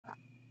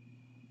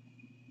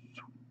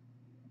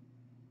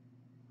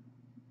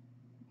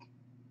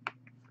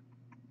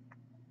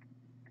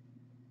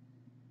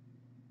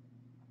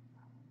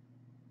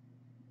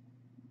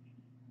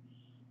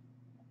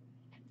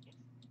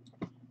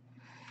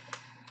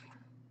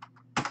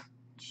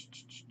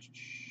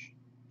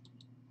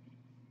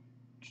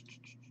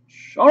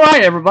All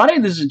right, everybody,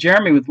 this is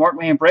Jeremy with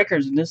Markman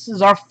Breakers, and this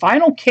is our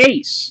final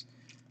case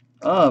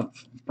of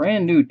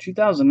brand new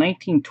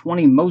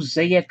 2019-20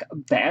 Mosaic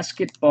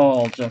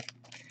basketball.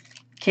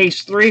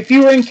 Case 3, if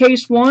you were in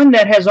Case 1,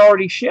 that has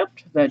already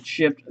shipped. That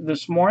shipped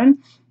this morning.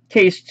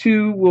 Case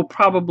 2 will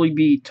probably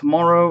be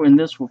tomorrow, and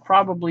this will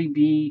probably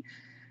be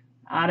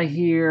out of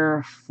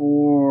here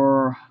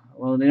for,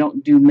 well, they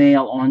don't do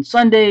mail on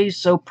Sundays,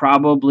 so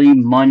probably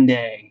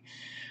Monday.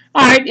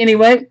 All right,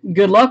 anyway,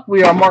 good luck.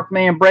 We are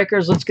Markman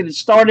Breakers. Let's get it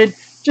started.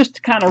 Just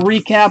to kind of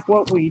recap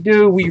what we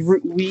do, we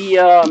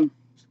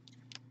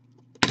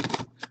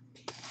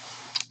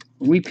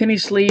penny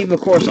sleeve,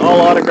 of course,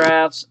 all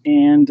autographs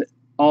and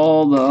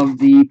all of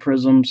the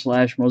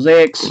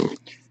Prism/Mosaics.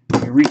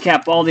 We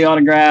recap all the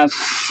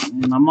autographs,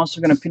 and I'm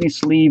also going to penny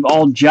sleeve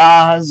all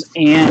Jaws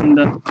and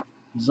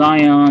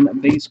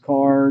Zion base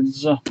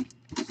cards.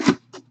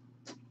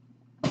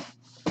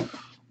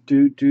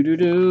 Here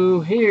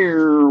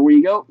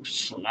we go.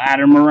 Slide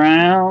them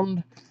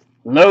around.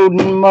 Load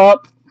them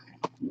up.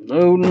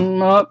 Load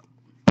them up.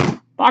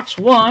 Box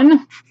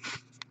 1.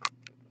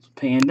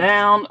 Pan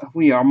down.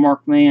 We are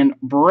Markman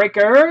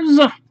Breakers.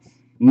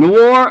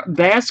 Noir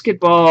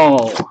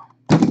Basketball.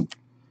 I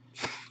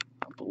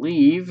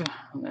believe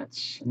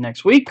that's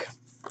next week.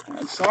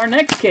 That's our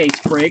next case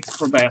break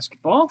for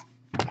basketball.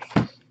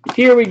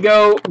 Here we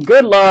go.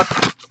 Good luck.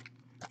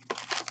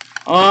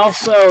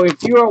 Also,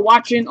 if you are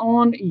watching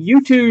on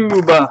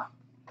YouTube,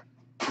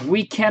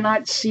 we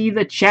cannot see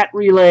the chat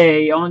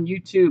relay on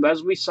YouTube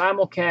as we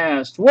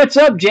simulcast. What's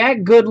up,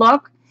 Jack? Good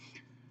luck.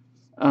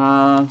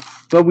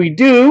 But we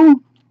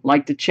do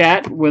like to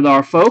chat with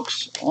our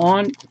folks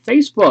on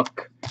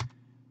Facebook.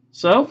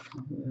 So,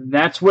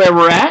 that's where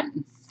we're at.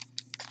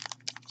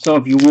 So,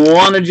 if you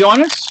want to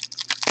join us,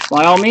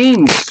 by all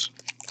means,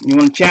 you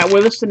want to chat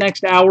with us the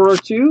next hour or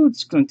two,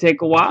 it's going to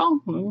take a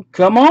while, well,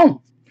 come on.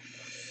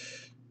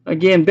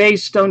 Again,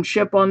 base don't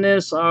ship on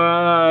this,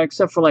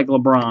 except for like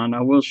LeBron. I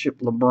will ship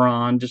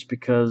LeBron just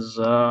because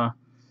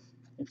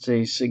it's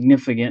a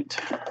significant.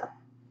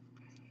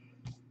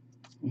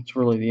 It's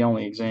really the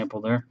only example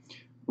there.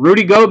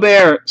 Rudy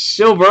Gobert,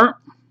 silver.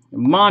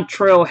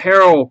 Montreal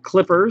Herald,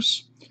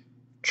 Clippers.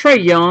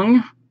 Trae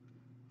Young,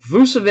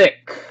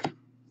 Vucevic.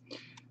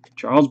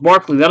 Charles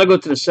Barkley, that'll go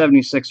to the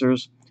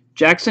 76ers.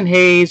 Jackson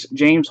Hayes,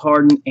 James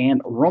Harden,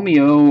 and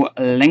Romeo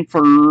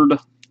Langford.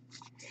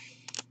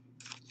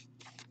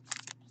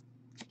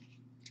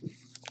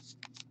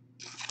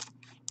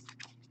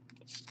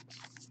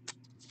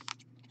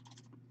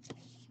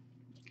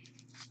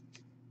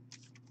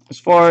 As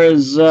far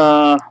as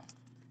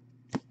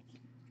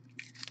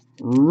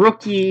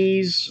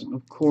rookies,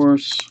 of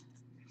course,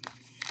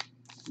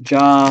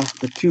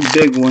 the two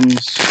big ones,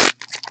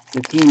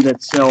 the teams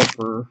that sell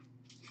for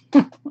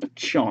a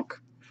chunk,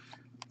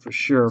 for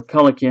sure,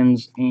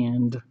 Pelicans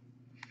and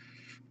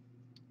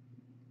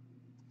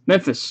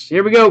Memphis.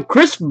 Here we go,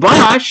 Chris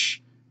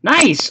Bosh,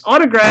 nice,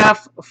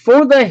 autograph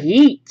for the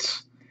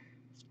Heat.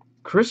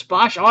 Chris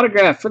Bosh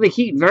autograph for the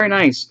Heat, very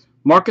nice.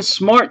 Marcus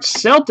Smart,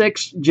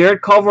 Celtics,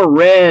 Jared Culver,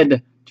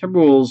 red.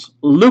 Timberwolves,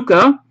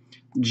 Luka,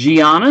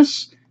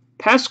 Giannis,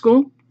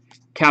 Pascal,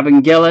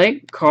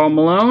 Kabengele, Karl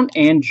Malone,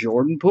 and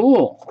Jordan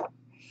Poole.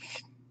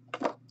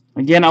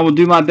 Again, I will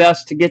do my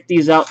best to get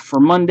these out for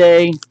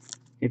Monday.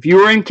 If you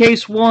were in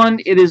Case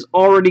 1, it is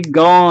already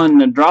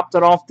gone. I dropped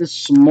it off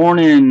this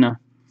morning.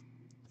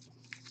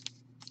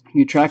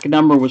 Your tracking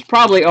number was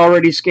probably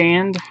already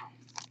scanned.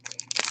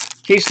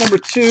 Case number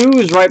 2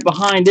 is right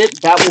behind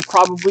it. That will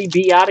probably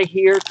be out of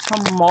here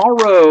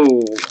tomorrow,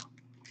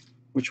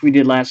 which we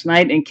did last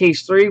night. And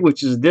Case 3,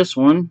 which is this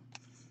one,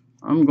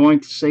 I'm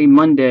going to say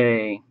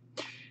Monday.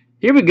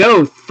 Here we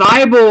go.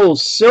 Thibault,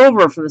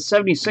 silver for the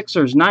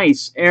 76ers.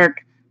 Nice.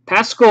 Eric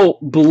Pascal,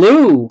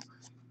 blue.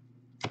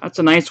 That's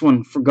a nice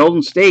one for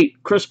Golden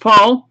State. Chris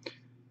Paul,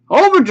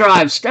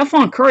 overdrive.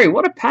 Stephon Curry,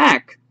 what a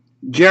pack.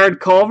 Jared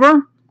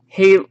Culver.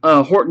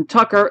 Horton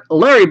Tucker,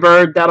 Larry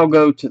Bird, that'll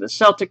go to the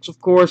Celtics,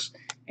 of course,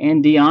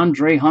 and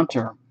DeAndre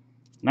Hunter.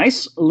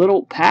 Nice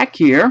little pack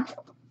here.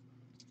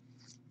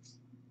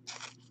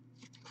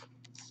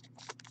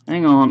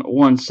 Hang on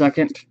 1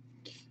 second.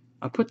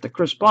 I put the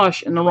Chris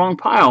Bosh in the wrong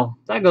pile.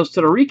 That goes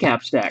to the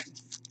recap stack.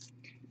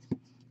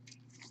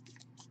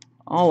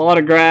 All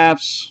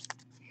autographs.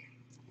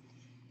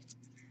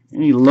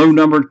 Any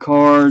low-numbered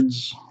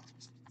cards.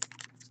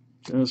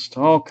 Just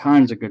all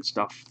kinds of good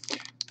stuff.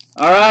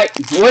 All right,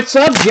 what's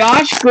up,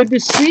 Josh? Good to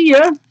see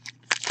you.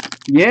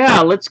 Yeah,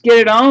 let's get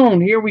it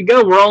on. Here we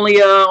go. We're only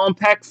on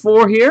pack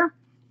 4 here.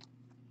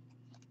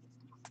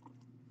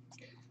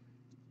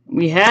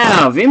 We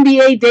have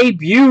NBA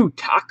debut,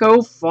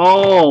 Taco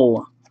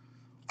Fall.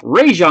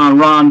 Rajon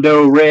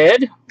Rondo,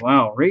 red.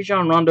 Wow,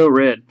 Rajon Rondo,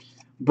 red.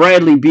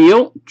 Bradley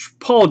Beal,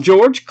 Paul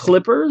George,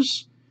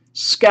 Clippers.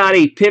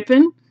 Scottie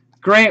Pippen,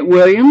 Grant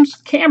Williams,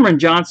 Cameron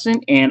Johnson,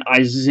 and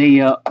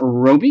Isaiah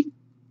Roby.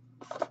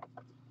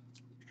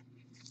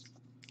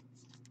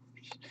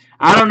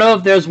 I don't know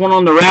if there's one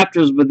on the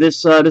Raptors, but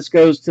this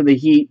goes to the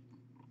Heat.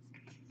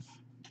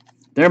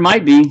 There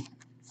might be.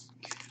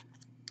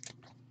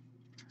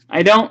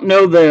 I don't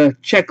know the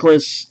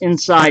checklist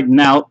inside and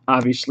out,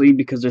 obviously,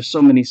 because there's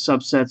so many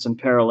subsets and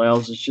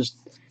parallels. It's just,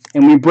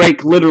 and we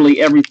break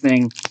literally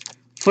everything.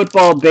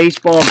 Football,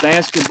 baseball,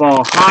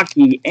 basketball,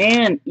 hockey,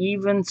 and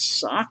even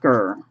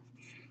soccer.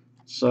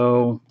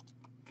 So,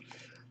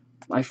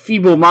 my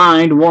feeble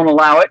mind won't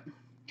allow it.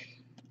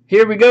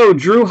 Here we go.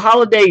 Drew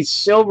Holiday,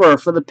 silver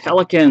for the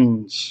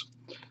Pelicans.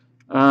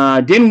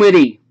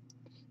 Dinwiddie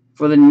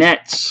for the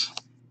Nets.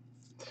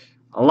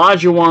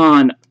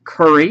 Olajuwon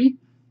Curry.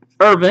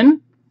 Irvin,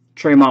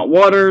 Tremont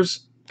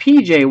Waters,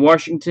 P.J.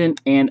 Washington,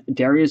 and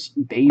Darius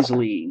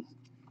Bazley.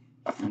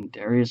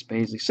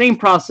 Same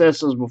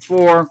process as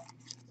before.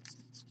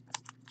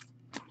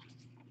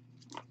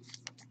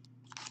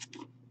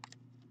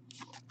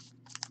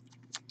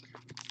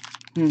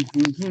 Let's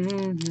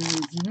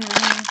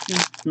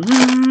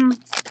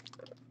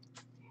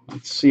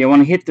see. I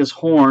want to hit this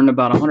horn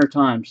about 100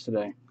 times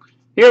today.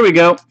 Here we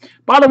go.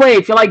 By the way,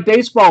 if you like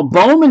baseball,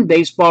 Bowman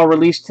Baseball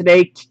released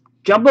today.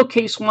 Jumbo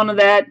case 1 of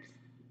that.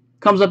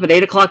 Comes up at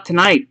 8 o'clock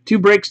tonight. 2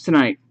 breaks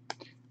tonight.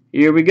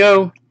 Here we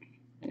go.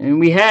 And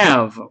we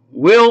have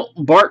Will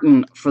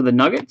Barton for the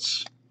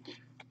Nuggets.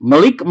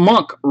 Malik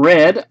Monk,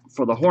 red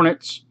for the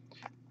Hornets.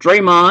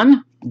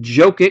 Draymond,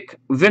 Jokic,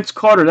 Vince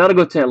Carter. That'll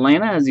go to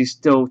Atlanta as he's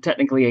still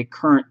technically a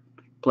current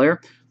player.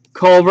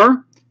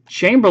 Culver,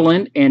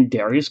 Chamberlain, and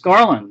Darius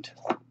Garland.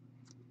 All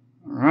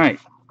right.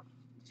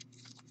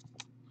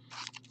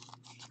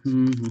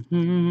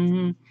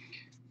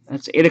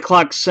 That's 8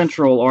 o'clock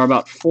Central, or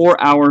about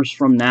 4 hours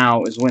from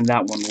now is when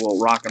that one will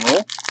rock and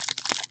roll.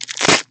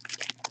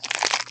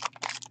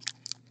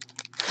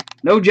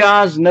 No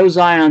Jaws, no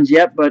Zions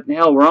yet, but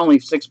hell, we're only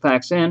 6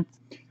 packs in.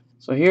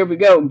 So here we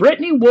go.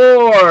 Brittany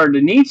Ward,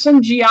 need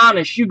some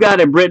Giannis. You got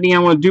it, Brittany.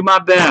 I'm going to do my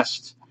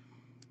best.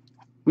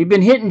 We've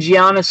been hitting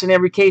Giannis in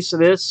every case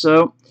of this,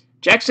 so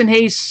Jackson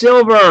Hayes,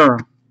 silver.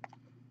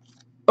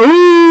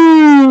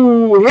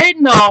 Ooh,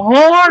 hitting the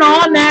horn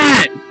on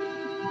that.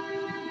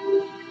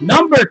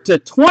 Number to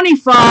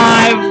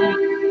 25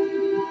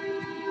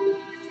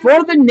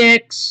 for the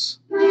Knicks,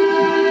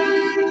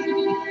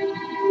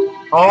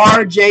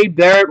 R.J.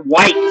 Barrett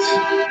White.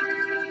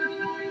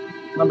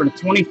 Number to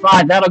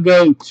 25, that'll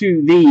go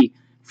to the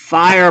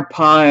fire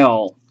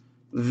pile.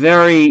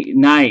 Very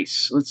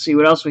nice. Let's see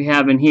what else we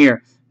have in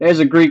here. There's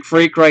a Greek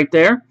freak right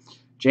there.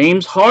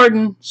 James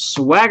Harden,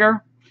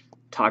 swagger.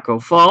 Taco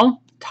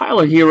Fall,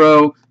 Tyler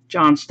Hero,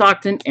 John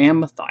Stockton,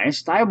 and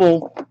Matthias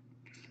Thybulle.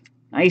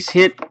 Nice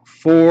hit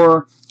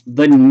for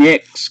the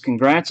Knicks.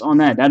 Congrats on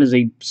that. That is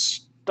a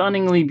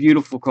stunningly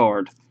beautiful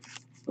card.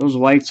 Those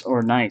whites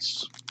are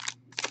nice.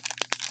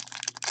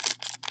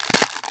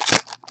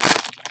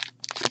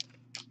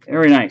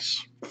 Very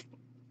nice.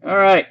 All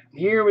right,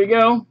 here we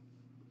go.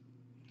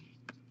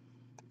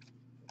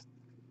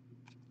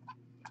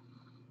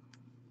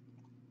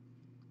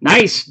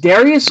 Nice.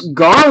 Darius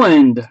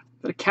Garland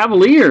for the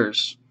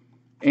Cavaliers.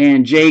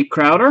 And Jay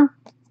Crowder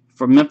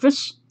from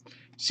Memphis.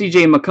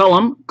 C.J.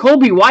 McCollum,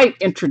 Colby White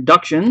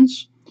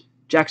introductions,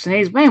 Jackson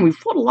Hayes. Man, we've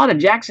pulled a lot of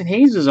Jackson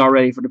Hayeses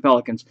already for the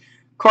Pelicans.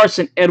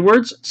 Carson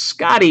Edwards,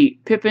 Scottie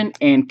Pippen,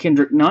 and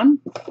Kendrick Nunn.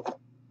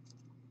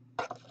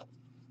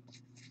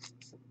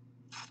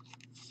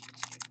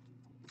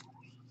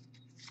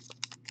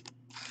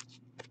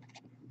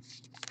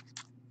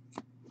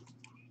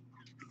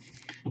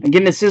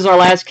 Again, this is our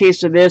last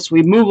case of this.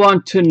 We move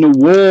on to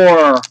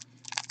Noir.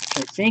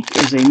 I think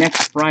is a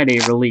next Friday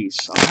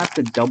release. I'll have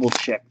to double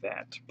check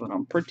that, but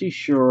I'm pretty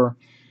sure.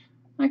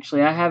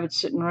 Actually, I have it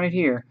sitting right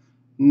here.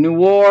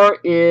 Noir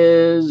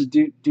is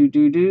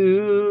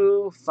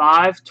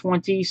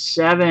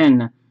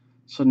 5/27.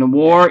 So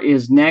Noir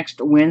is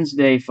next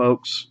Wednesday,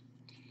 folks.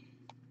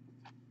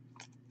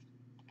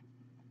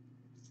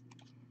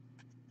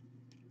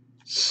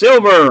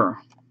 Silver.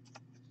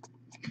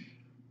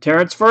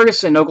 Terrence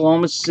Ferguson,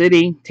 Oklahoma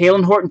City.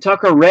 Talen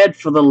Horton-Tucker, red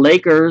for the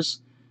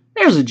Lakers.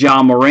 There's a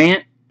John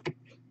Morant.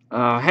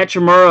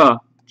 Hachimura,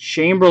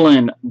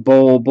 Chamberlain,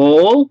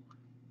 Bol,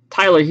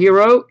 Tyler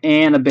Hero,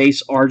 and a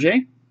base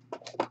RJ.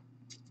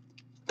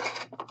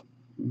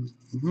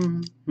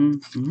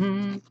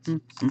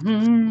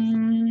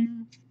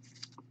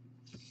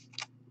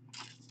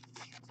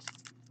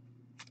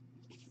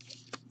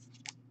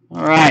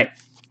 All right.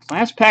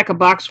 Last pack of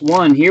box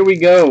 1. Here we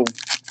go.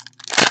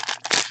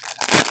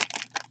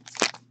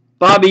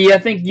 Bobby, I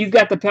think you've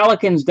got the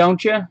Pelicans,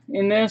 don't you,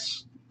 in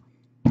this?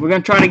 We're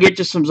going to try to get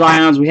you some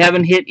Zions. We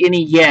haven't hit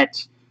any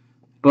yet,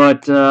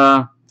 but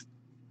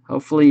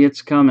hopefully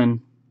it's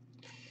coming.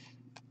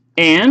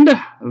 And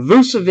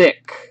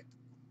Vucevic.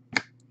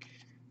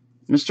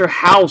 Mr.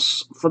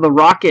 House for the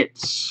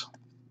Rockets.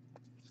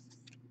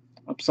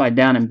 Upside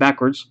down and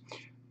backwards.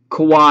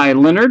 Kawhi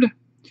Leonard.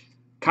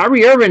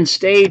 Kyrie Irving,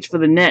 stage for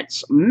the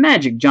Nets.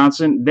 Magic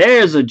Johnson.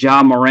 There's a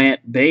Ja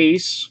Morant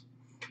base.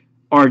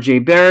 R.J.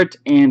 Barrett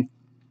and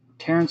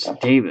Terrence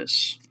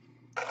Davis.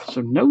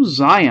 So no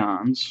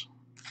Zions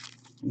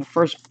in the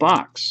first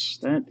box.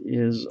 That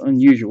is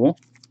unusual.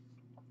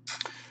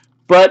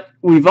 But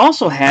we've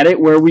also had it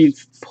where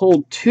we've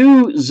pulled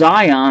 2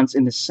 Zions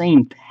in the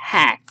same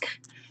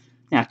pack.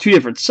 Now, two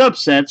different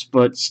subsets,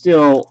 but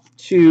still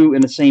two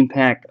in the same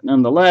pack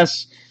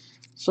nonetheless.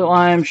 So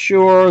I'm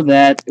sure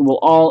that it will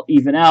all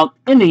even out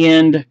in the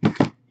end.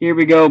 Here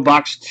we go,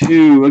 box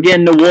 2.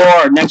 Again,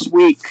 Noir next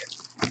week.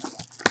 I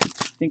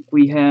think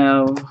we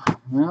have,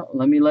 well,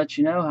 let me let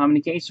you know how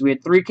many cases. We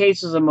had 3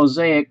 cases of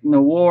Mosaic.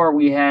 Noir,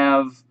 we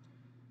have,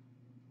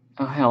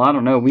 oh, hell, I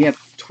don't know. We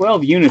have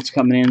 12 units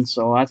coming in,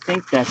 so I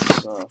think that's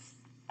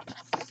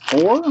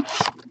 4?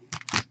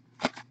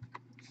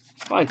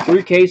 Probably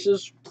 3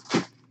 cases.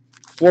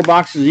 4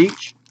 boxes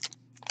each.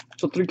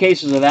 So 3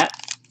 cases of that.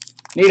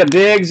 Need a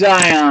big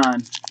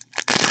Zion.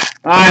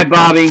 Alright,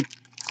 Bobby.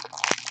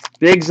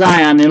 Big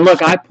Zion. And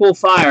look, I pull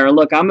fire.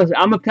 Look, I'm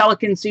a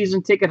Pelican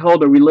season ticket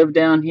holder. We live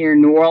down here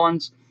in New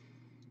Orleans.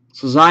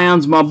 So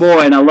Zion's my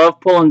boy, and I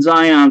love pulling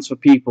Zions for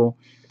people.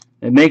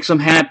 It makes them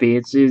happy.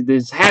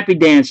 It's happy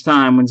dance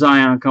time when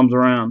Zion comes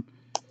around.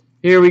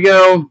 Here we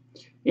go.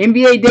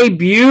 NBA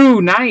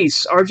debut.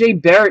 Nice.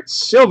 RJ Barrett,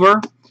 silver.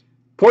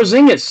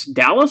 Porzingis,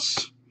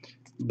 Dallas.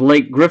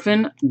 Blake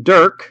Griffin,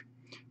 Dirk.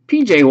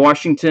 PJ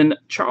Washington,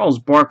 Charles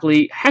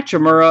Barkley,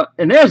 Hachimura,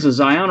 and there's a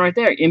Zion right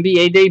there.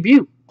 NBA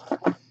debut.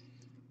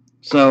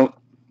 So,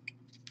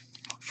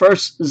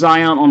 first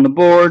Zion on the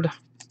board.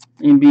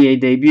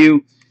 NBA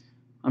debut.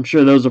 I'm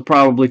sure those are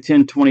probably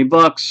 10, 20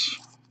 bucks.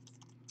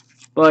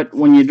 But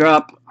when you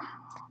drop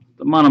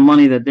the amount of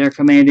money that they're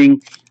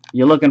commanding,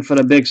 you're looking for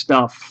the big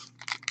stuff.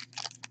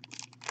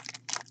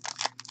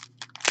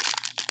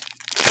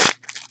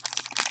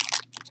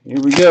 Here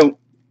we go.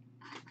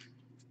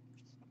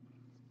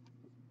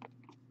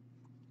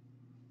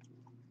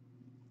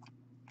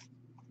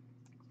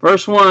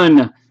 First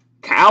one,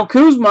 Kyle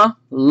Kuzma,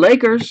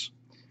 Lakers.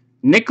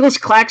 Nicholas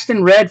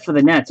Claxton, red for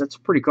the Nets. That's a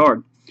pretty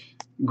card.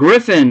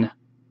 Griffin,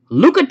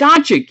 Luka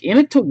Doncic, in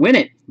it to win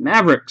it.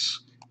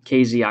 Mavericks.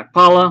 KZ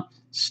Okpala,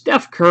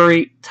 Steph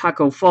Curry,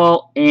 Taco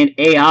Fall, and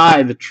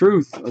AI, the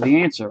truth, or the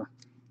answer.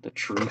 The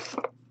truth.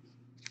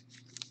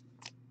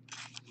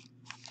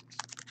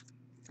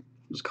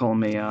 Just call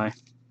him AI.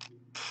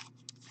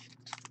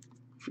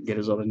 Forget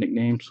his other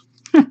nicknames.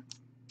 All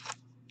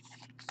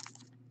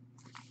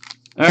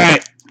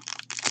right.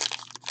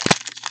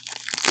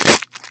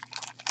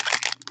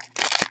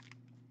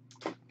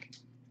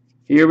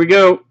 Here we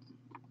go.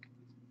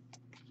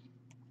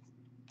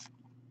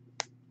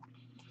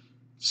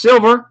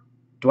 Silver,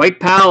 Dwight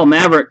Powell,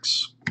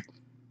 Mavericks.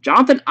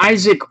 Jonathan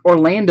Isaac,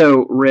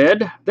 Orlando,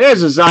 red.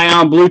 There's a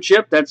Zion blue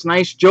chip. That's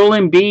nice. Joel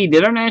Embiid,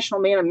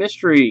 International Man of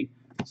Mystery,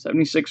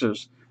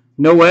 76ers.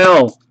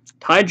 Noel,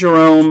 Ty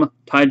Jerome,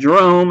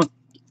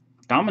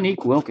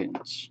 Dominique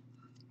Wilkins.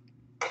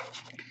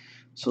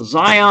 So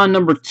Zion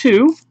number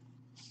 2.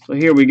 So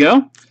here we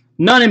go.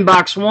 None in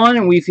box 1,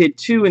 and we've hit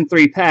 2 and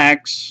 3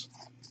 packs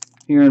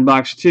here in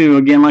box 2.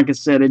 Again, like I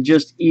said, it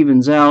just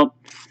evens out.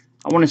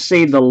 I want to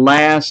say the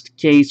last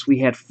case we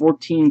had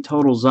 14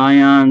 total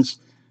Zions.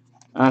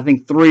 I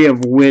think 3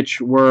 of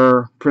which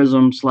were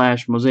Prism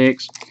 /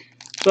 Mosaics.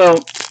 So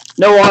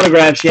no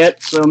autographs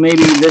yet, so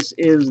maybe this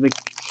is the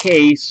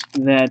case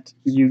that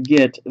you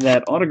get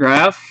that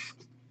autograph.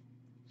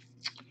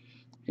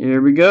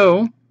 Here we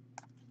go.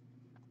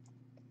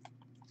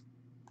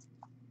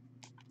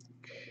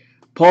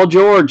 Paul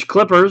George,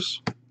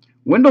 Clippers.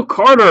 Wendell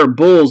Carter,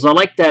 Bulls. I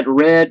like that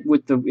red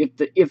with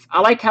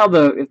I like how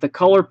if the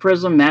color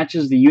prism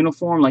matches the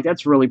uniform, like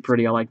that's really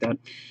pretty. I like that.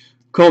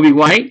 Kobe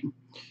White.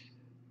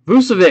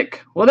 Vucevic.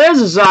 Well, there's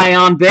a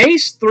Zion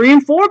base. 3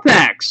 and 4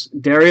 packs.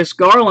 Darius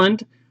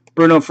Garland,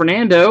 Bruno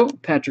Fernando,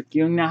 Patrick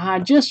Ewing. Now, I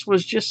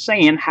was just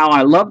saying how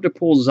I love to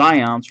pull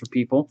Zions for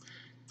people.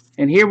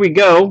 And here we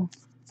go.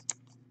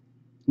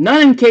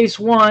 None in case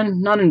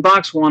 1, none in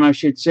box 1, I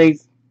should say.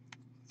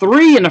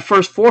 3 in the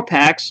first 4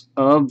 packs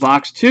of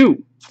box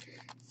 2.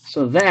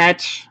 So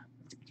that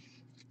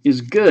is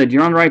good.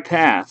 You're on the right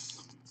path.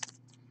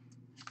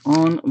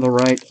 On the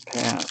right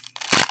path.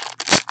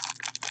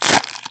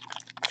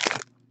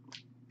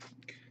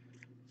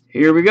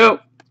 Here we go.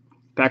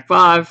 Pack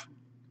 5.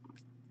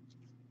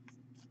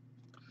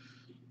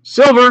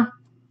 Silver,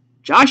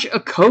 Josh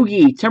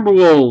Okogie,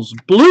 Timberwolves.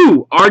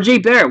 Blue,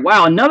 RJ Barrett.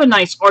 Wow, another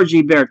nice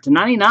RJ Barrett to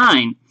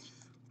 99.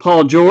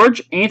 Paul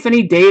George,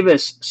 Anthony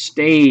Davis,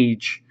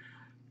 Stage.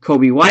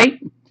 Kobe White,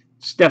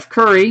 Steph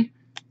Curry,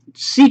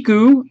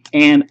 Siku,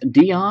 and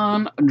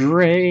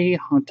DeAndre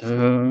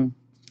Hunter.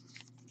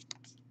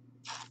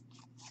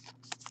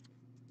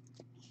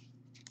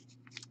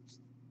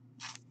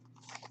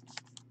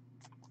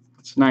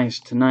 That's nice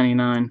to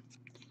 99.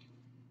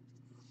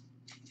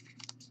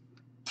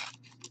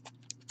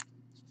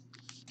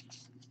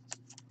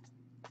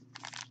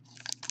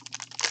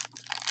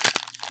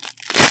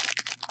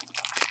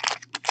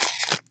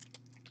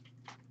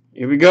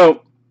 Here we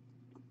go.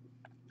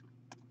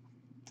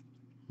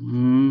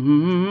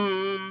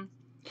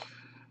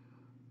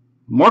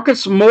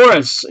 Marcus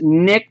Morris,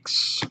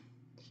 Knicks.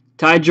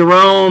 Ty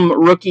Jerome,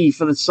 rookie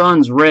for the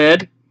Suns,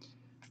 red.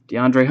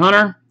 DeAndre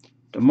Hunter,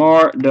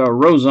 DeMar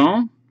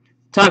DeRozan,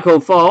 Taco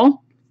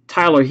Fall,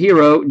 Tyler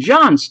Hero,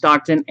 John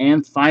Stockton,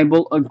 and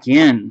Thibault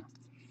again.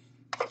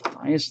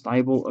 Tyus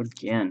Thibault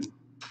again.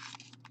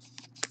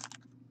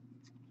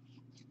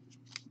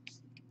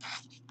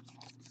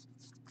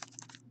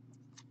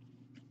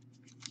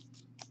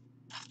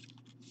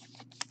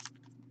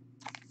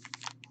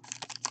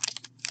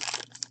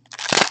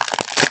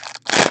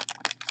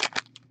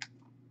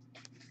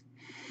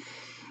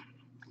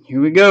 Here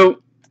we go.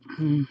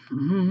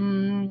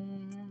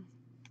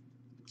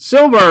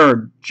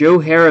 Silver, Joe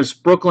Harris,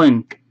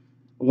 Brooklyn.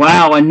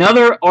 Wow,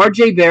 another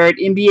R.J. Barrett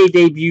NBA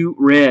debut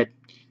red.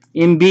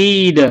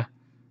 Embiid,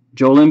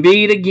 Joel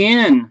Embiid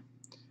again.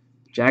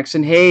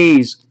 Jackson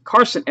Hayes,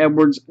 Carson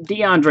Edwards,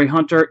 DeAndre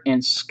Hunter,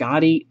 and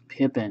Scottie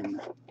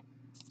Pippen.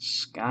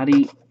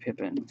 Scottie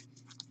Pippen.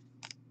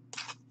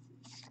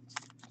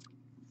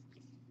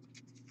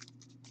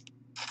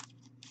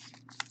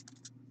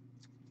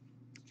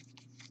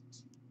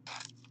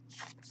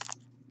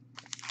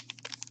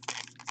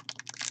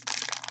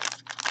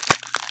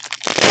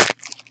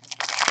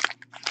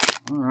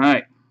 All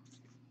right.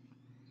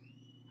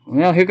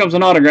 Well, here comes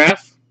an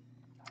autograph.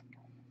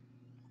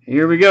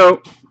 Here we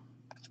go.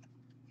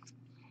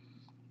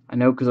 I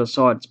know because I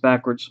saw it's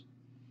backwards.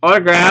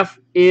 Autograph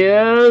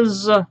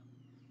is...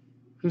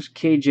 Who's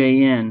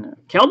KJN?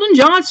 Keldon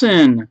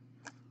Johnson.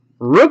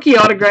 Rookie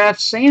autograph,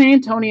 San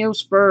Antonio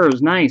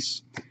Spurs.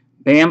 Nice.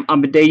 Bam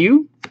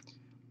Adebayo.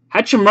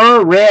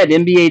 Hachimura red,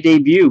 NBA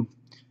debut.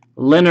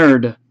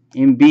 Leonard,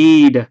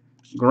 Embiid,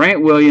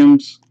 Grant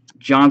Williams,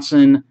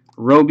 Johnson,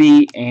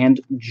 Roby, and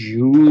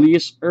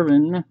Julius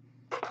Erving,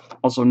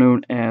 also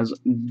known as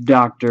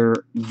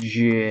Dr.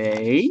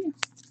 J.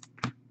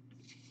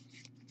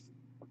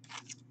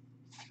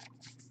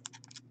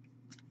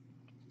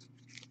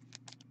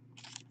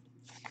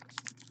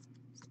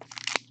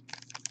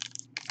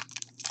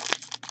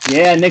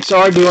 Yeah, Knicks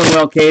are doing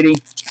well, Katie.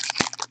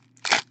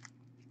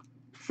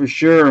 For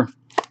sure.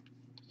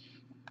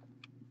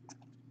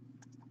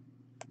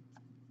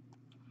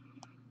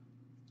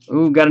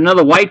 Ooh, got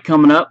another white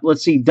coming up.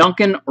 Let's see.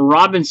 Duncan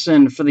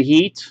Robinson for the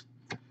Heat.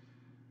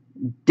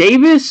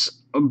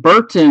 Davis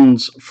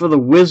Bertans for the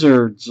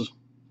Wizards.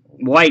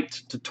 White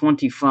to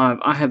 25.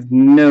 I have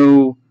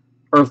no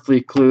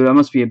earthly clue. I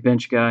must be a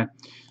bench guy.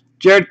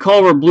 Jared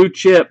Culver, blue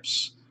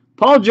chips.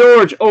 Paul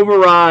George,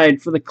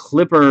 override for the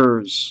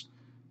Clippers.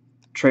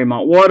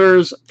 Tremont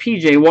Waters,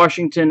 P.J.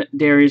 Washington,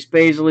 Darius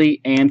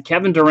Bazley, and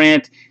Kevin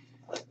Durant.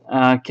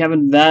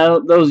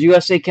 Those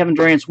USA Kevin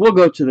Durants will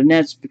go to the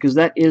Nets because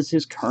that is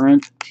his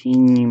current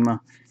team.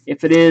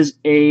 If it is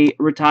a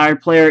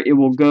retired player, it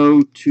will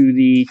go to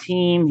the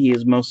team he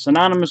is most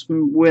synonymous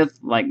with,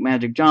 like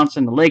Magic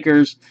Johnson, the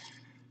Lakers.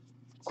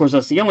 Of course,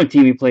 that's the only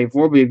team he played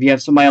for, but if you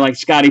have somebody like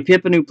Scottie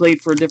Pippen who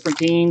played for different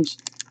teams,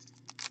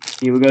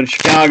 he would go to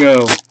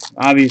Chicago,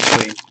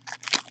 obviously.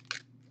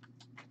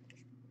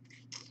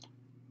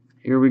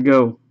 Here we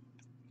go.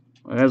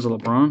 Well, there's a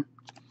LeBron.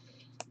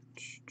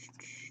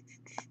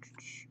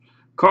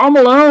 Karl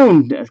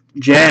Malone,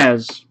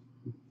 Jazz.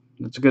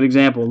 That's a good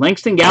example.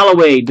 Langston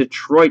Galloway,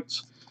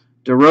 Detroit.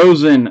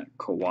 DeRozan,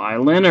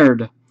 Kawhi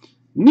Leonard.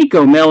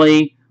 Nico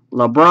Melli,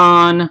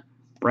 LeBron,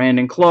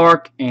 Brandon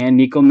Clark, and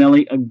Nico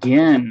Melli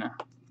again.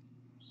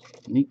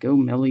 Nico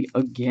Melli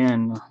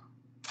again.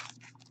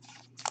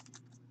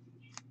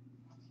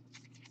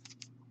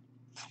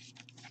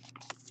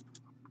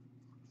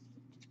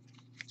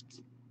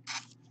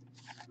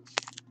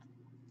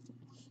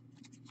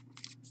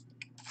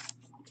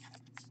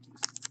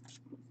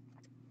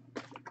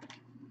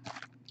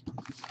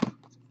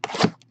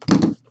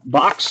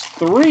 Box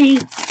 3.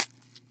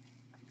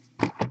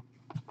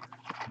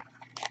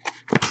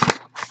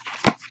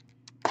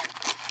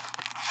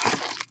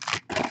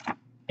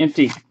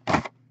 Empty.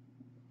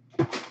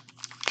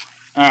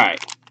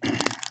 Alright.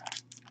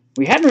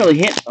 We hadn't really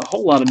hit a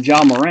whole lot of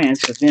Ja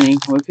Morants, if any.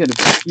 We've hit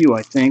a few,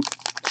 I think.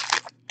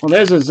 Well,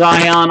 there's a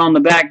Zion on the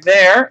back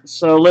there,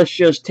 so let's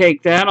just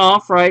take that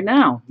off right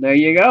now. There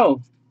you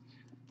go.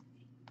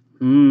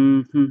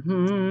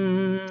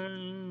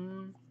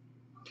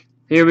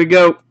 Here we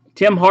go.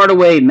 Tim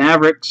Hardaway,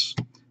 Mavericks.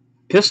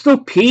 Pistol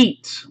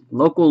Pete,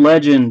 local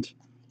legend,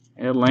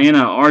 Atlanta.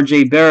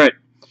 R.J. Barrett.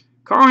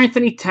 Karl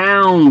Anthony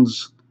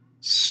Towns,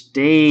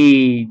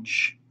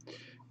 Stage.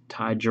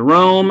 Ty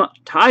Jerome,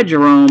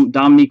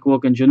 Dominique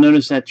Wilkins. You'll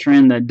notice that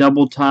trend, that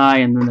double tie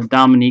and then the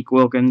Dominique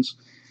Wilkins.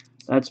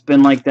 That's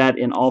been like that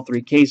in all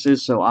 3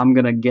 cases, so I'm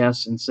going to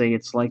guess and say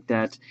it's like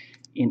that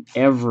in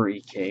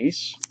every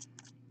case.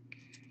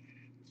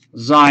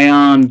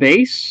 Zion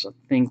base. I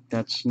think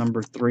that's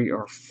number 3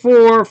 or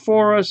 4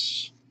 for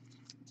us.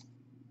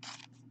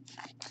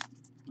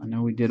 I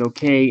know we did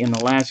okay in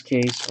the last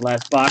case, the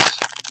last box.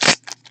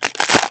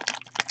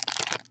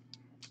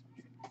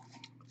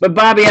 But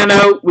Bobby, I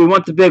know we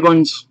want the big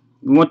ones.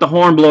 We want the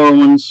hornblower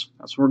ones.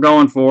 That's what we're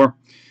going for.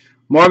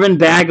 Marvin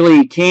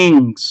Bagley,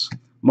 Kings.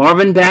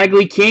 Marvin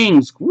Bagley,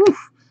 Kings.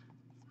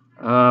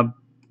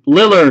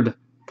 Lillard,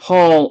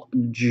 Paul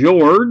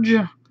George.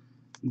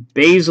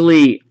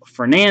 Bazley,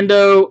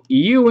 Fernando,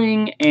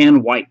 Ewing,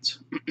 and White.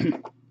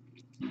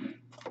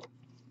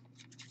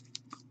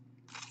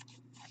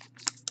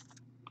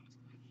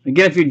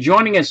 Again, if you're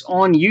joining us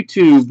on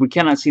YouTube, we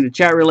cannot see the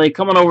chat relay.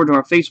 Come on over to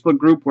our Facebook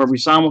group where we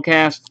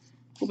simulcast.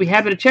 We'll be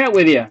happy to chat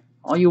with you.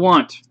 All you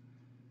want.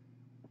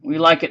 We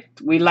like it.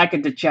 We like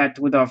it to chat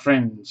with our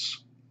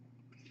friends.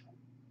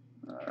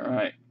 All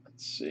right.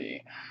 Let's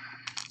see.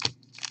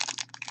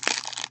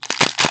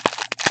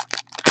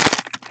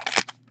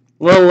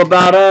 A little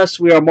about us.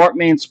 We are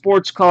Markman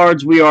Sports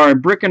Cards. We are a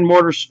brick and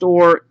mortar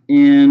store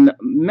in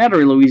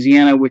Metairie,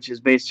 Louisiana, which is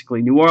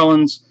basically New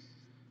Orleans,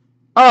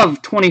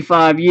 of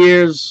 25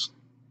 years.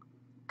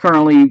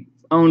 Currently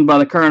owned by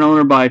the current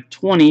owner by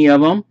 20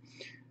 of them.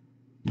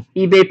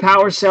 eBay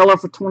power seller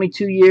for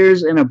 22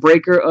 years and a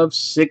breaker of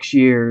 6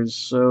 years.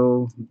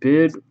 So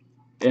bid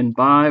and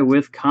buy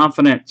with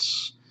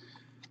confidence.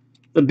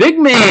 The big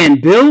man,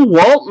 Bill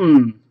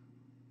Walton.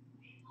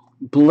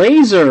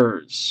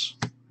 Blazers.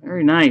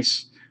 Very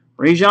nice.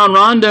 Rajon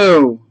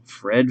Rondo.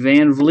 Fred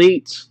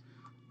VanVleet.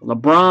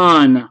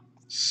 LeBron.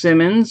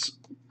 Simmons.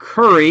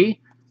 Curry.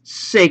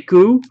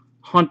 Sekou.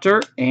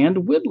 Hunter. And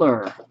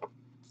Whittler.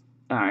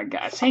 Alright,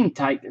 guys. Hang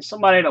tight. There's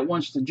somebody that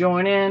wants to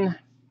join in.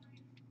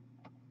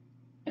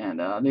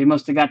 And they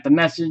must have got the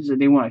message that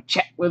they want to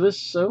chat with us.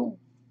 So,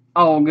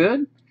 all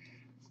good.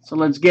 So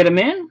let's get them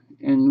in.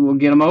 And we'll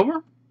get them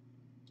over.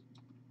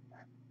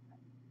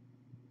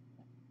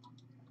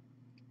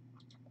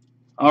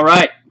 All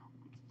right.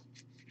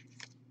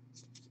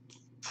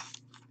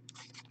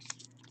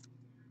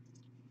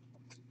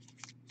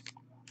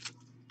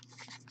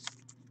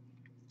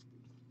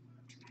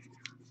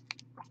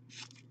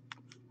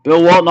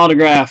 Bill Walton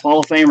autograph, Hall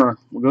of Famer.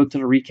 We'll go to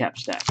the recap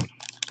stack.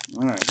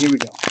 All right, here we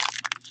go.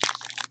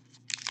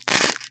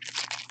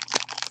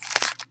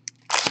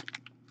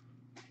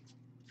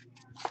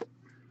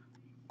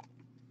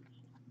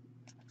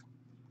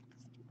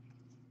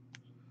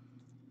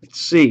 Let's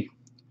see.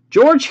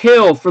 George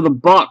Hill for the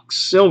Bucks,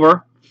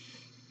 silver.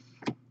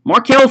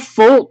 Markelle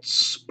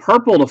Fultz,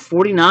 purple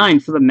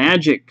 /49 for the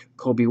Magic.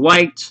 Kobe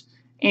White,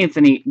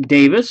 Anthony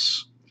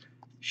Davis,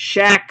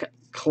 Shaq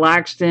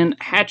Claxton,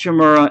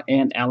 Hachimura,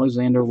 and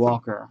Alexander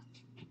Walker.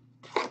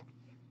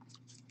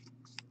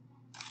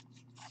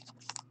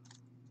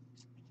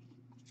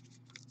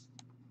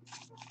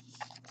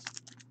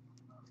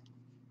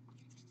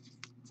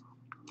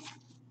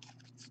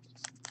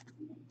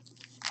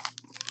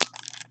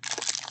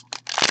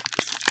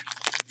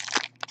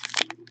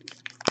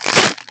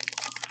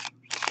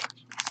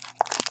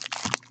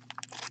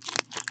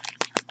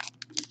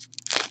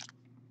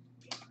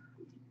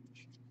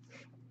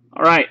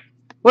 All right.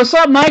 What's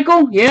up,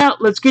 Michael? Yeah,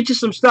 let's get you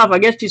some stuff. I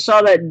guess you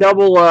saw that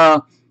double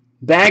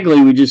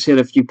Bagley we just hit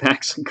a few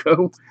packs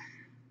ago.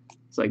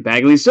 It's like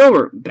Bagley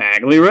silver,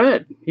 Bagley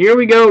red. Here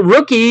we go.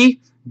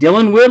 Rookie,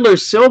 Dylan Whittler,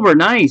 silver,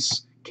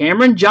 nice.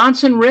 Cameron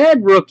Johnson,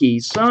 red, rookie,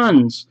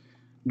 Suns.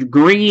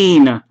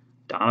 Green,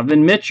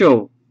 Donovan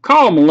Mitchell,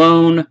 Karl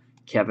Malone,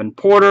 Kevin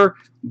Porter,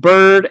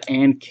 Bird,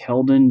 and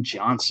Keldon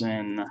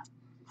Johnson.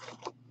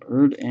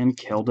 Bird and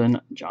Keldon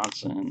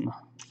Johnson.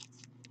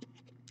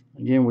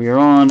 Again, we are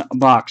on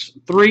box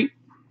 3.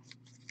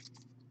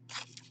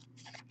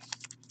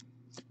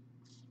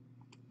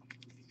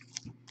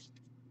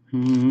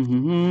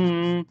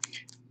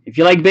 If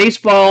you like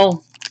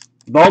baseball,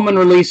 Bowman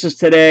releases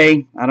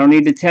today. I don't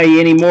need to tell you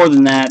any more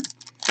than that.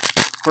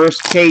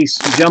 First case,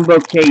 jumbo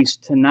case,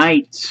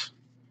 tonight,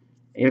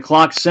 8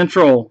 o'clock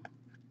Central.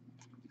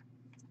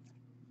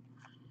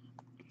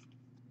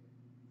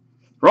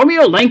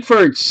 Romeo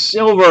Langford,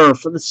 silver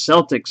for the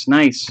Celtics.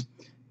 Nice.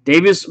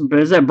 Davis,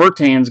 is that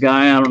Bertans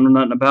guy I don't know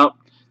nothing about.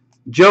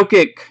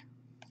 Jokic,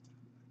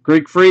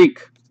 Greek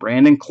Freak,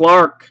 Brandon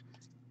Clark,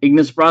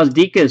 Ignas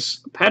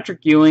Brazdeikis, Patrick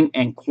Ewing,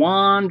 and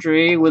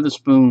Quandre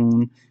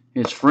Witherspoon.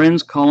 His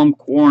friends call him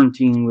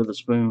Quarantine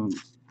Witherspoon.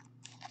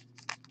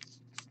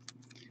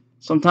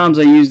 Sometimes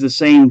I use the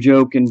same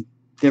joke in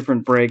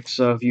different breaks,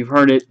 so if you've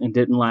heard it and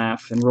didn't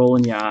laugh and roll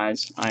in your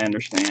eyes, I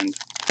understand.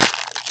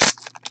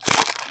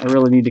 I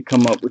really need to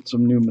come up with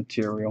some new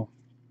material.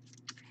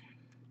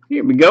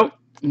 Here we go.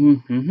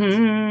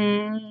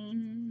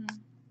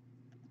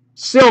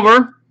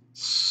 Silver,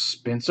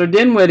 Spencer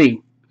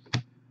Dinwiddie.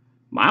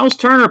 Miles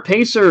Turner,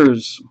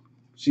 Pacers.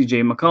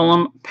 CJ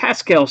McCollum,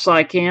 Pascal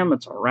Siakam,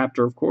 that's our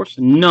Raptor, of course.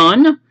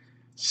 Nunn,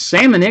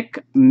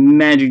 Samonik,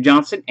 Magic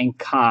Johnson, and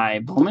Kai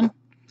Bowman.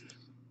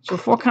 So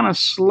far, kind of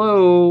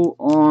slow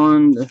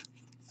on the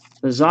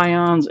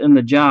Zions and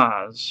the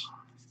Jazz.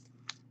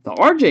 The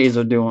RJs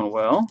are doing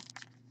well.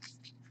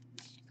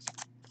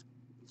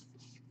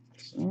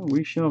 So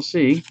we shall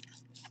see.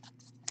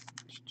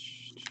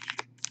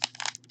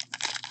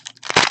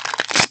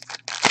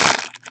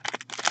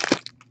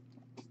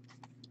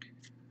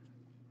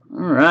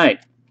 All right.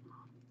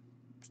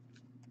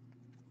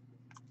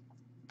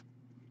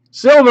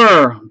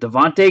 Silver,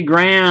 Devontae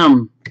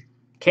Graham.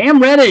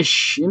 Cam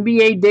Reddish,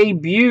 NBA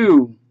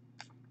debut.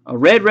 A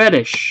red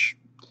Reddish.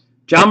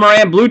 John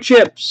Moran, Blue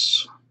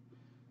Chips.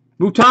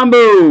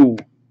 Mutombo.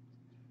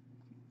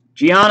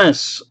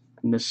 Giannis,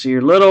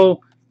 Nasir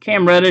Little,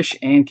 Cam Reddish,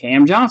 and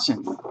Cam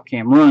Johnson.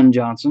 Cameron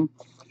Johnson.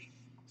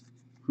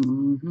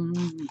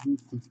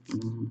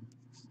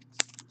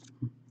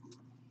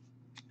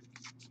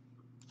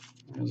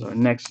 There's our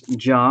next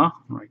jaw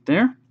right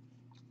there.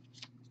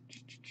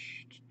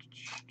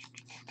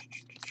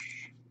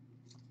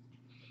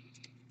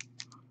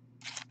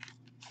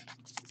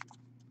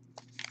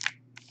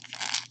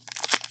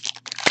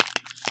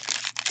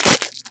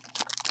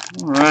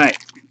 All right.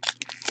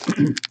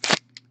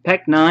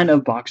 Pack 9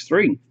 of box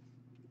 3.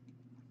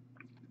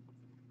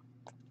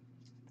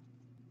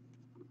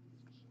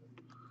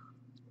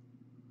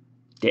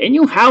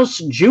 Daniel House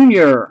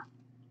Jr.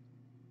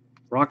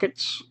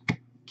 Rockets.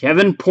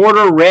 Kevin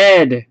Porter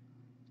Red.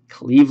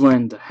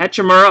 Cleveland.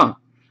 Hachimura.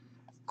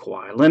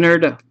 Kawhi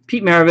Leonard.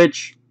 Pete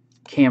Maravich.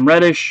 Cam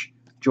Reddish.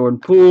 Jordan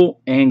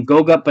Poole. And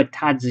Goga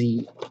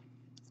Batadze.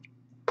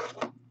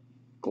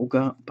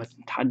 Goga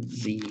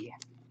Batadze.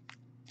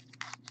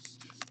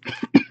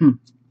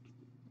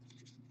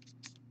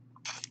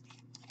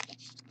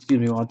 Excuse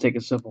me while I take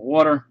a sip of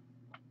water.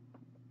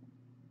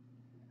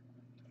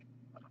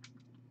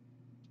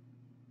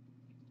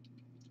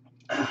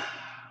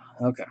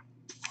 Okay.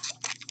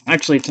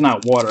 Actually, it's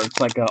not water. It's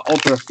like a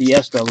Ultra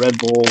Fiesta Red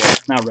Bull.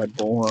 Not Red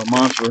Bull, or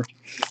Monster.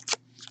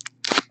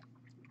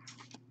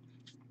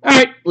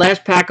 Alright,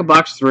 last pack of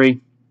box 3.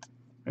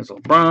 There's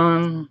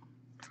LeBron.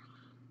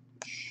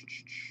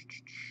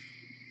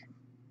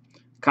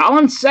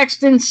 Colin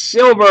Sexton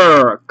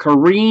Silver.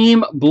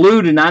 Kareem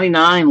Blue to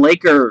 99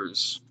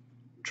 Lakers.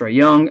 Trae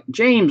Young.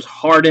 James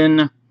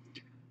Harden.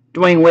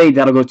 Dwayne Wade,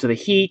 that'll go to the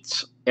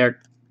Heat. Eric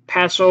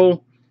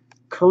Paschall.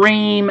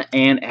 Kareem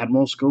and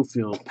Admiral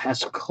Schofield.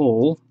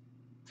 Paschall.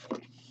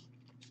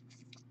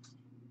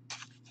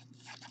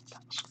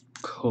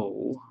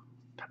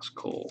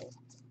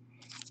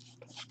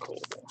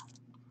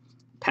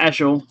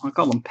 Paschall. I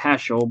call him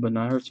Paschall, but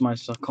I heard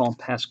somebody call him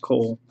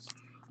Paschall.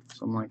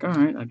 So I'm like,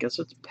 alright, I guess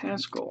it's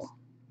Paschall.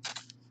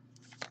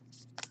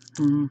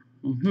 No,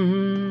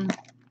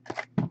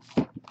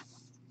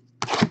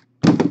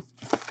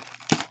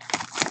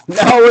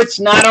 it's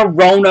not a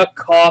Rona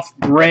cough,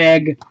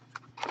 Greg.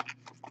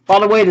 By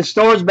the way, the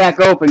store's back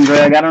open,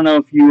 Greg. I don't know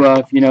if you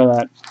know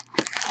that.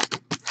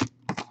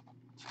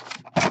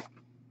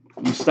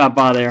 You stop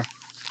by there.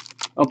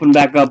 Opened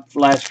back up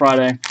last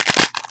Friday.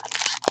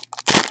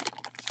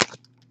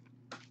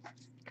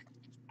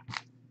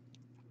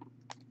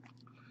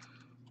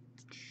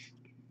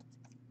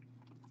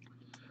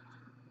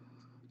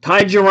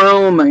 Ty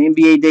Jerome,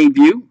 NBA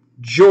debut.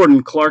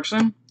 Jordan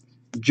Clarkson.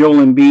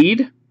 Joel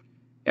Embiid.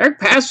 Eric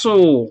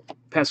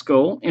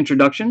Paschall,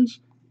 introductions.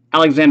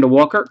 Alexander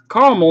Walker.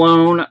 Karl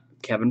Malone.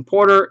 Kevin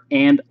Porter.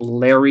 And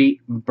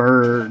Larry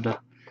Bird.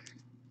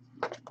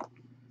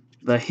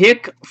 The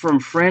Hick from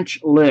French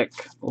Lick.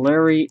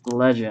 Larry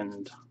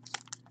Legend.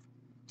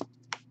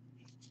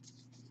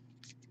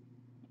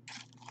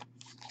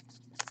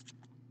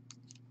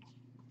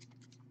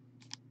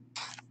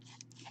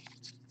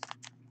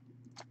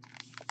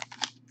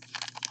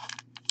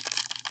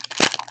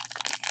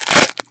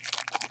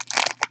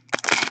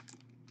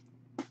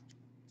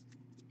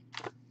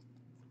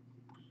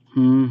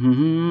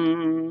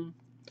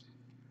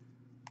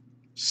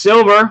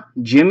 Silver,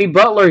 Jimmy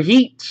Butler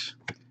Heat.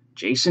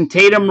 Jason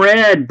Tatum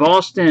Red,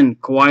 Boston.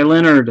 Kawhi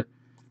Leonard.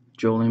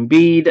 Joel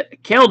Embiid.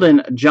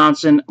 Keldon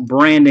Johnson.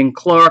 Brandon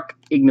Clark.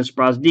 Ignas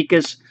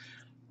Brazdeikis.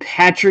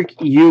 Patrick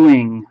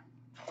Ewing.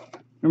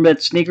 Remember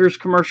that sneakers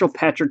commercial,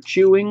 Patrick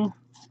Chewing?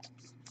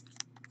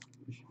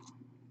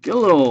 Get a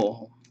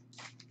little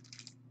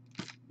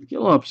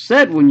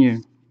upset when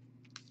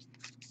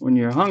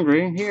you're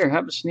hungry. Here,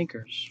 have a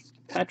Snickers.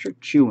 Patrick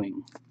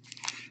Chewing.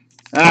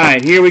 All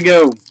right, here we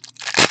go.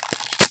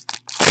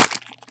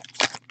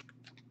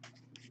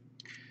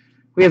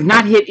 We have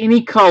not hit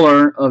any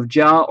color of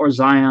Ja or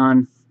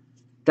Zion.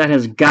 That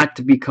has got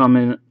to be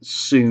coming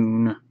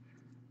soon,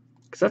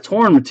 because that's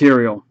horn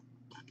material.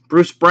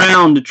 Bruce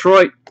Brown,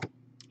 Detroit.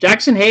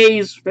 Jackson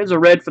Hayes, Reds are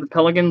red for the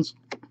Pelicans.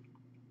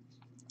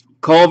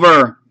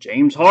 Culver,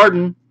 James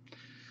Harden.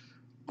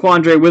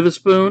 Quandre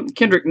Witherspoon,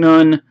 Kendrick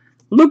Nunn,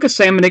 Lucas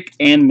Samanic,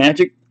 and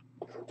Magic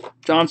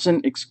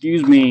Johnson,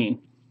 excuse me.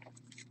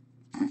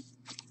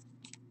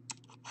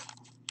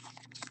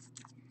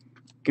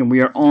 Okay,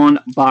 we are on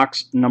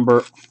box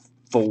number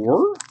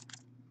 4.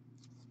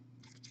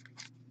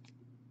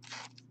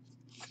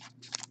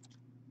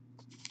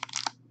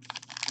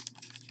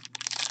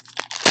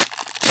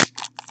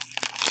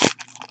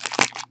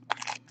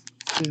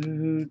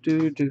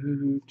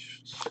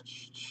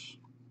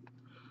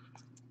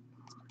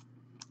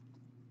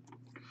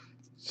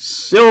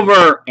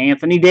 Silver,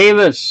 Anthony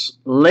Davis,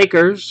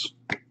 Lakers.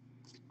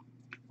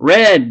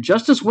 Red,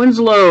 Justice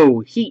Winslow,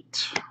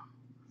 Heat.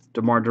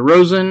 DeMar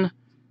DeRozan,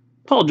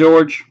 Paul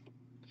George.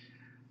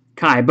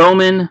 Kai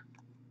Bowman,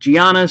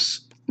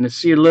 Giannis,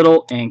 Nasir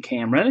Little, and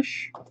Cam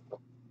Reddish.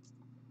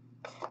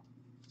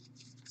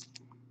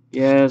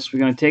 Yes, we're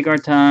going to take our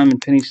time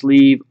and penny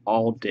sleeve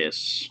all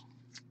this.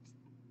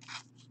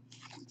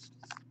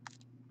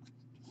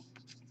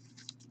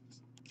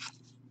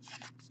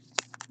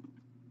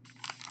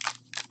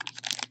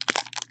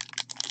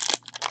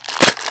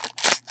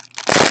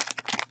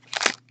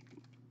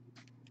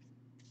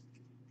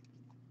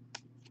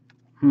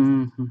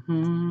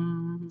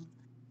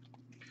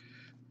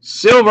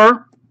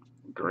 Silver,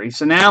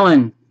 Grayson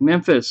Allen,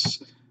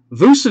 Memphis.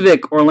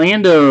 Vucevic,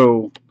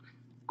 Orlando.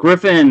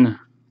 Griffin.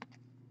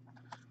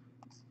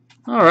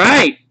 All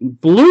right,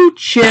 blue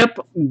chip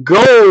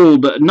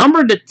gold,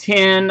 number to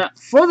 10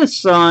 for the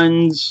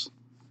Suns.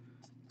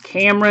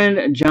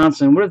 Cameron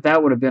Johnson. What if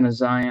that would have been a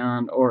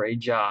Zion or a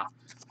Ja?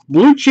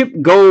 Blue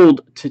chip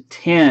gold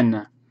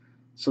 /10.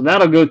 So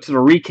that'll go to the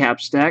recap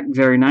stack.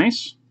 Very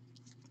nice.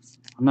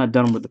 I'm not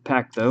done with the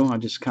pack, though. I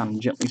just kind of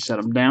gently set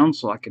them down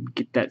so I could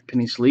get that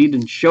penny sleeved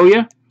and show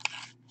you.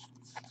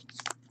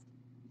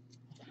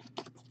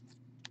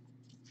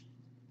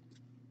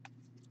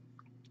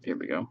 Here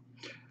we go.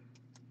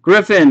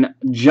 Griffin,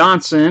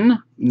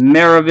 Johnson,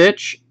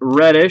 Maravich,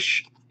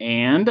 Reddish,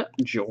 and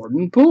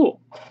Jordan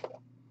Poole.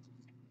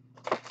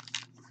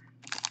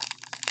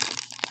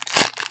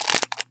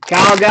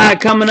 Kyle Guy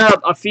coming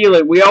up. I feel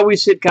it. We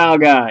always hit Kyle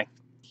Guy.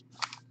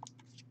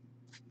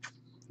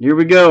 Here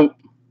we go.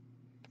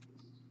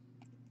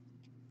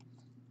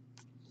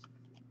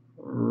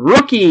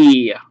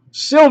 Rookie,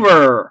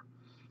 silver,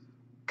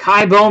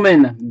 Kai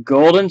Bowman,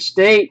 Golden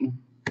State.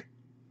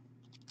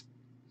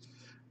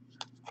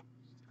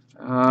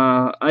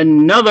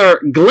 Another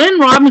Glenn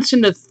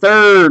Robinson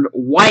III,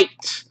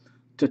 white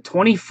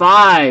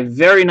 /25.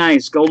 Very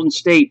nice. Golden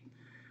State.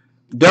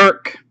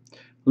 Dirk.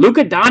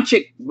 Luka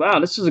Doncic. Wow,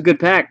 this is a good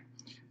pack.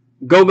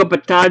 Goga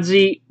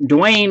Batadze,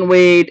 Dwayne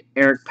Wade,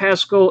 Eric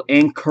Paschall,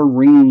 and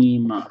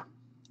Kareem.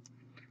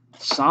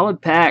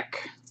 Solid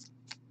pack.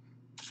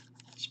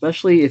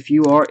 Especially if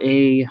you are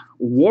a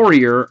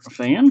Warrior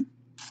fan.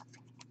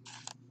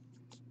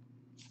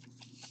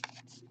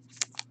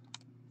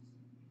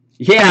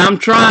 Yeah, I'm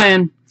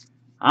trying.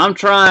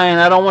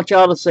 I don't want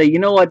y'all to say, you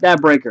know what,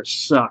 that breaker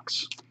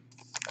sucks.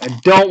 I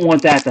don't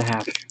want that to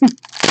happen.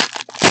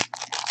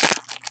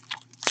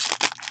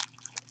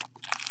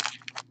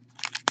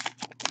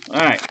 All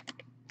right.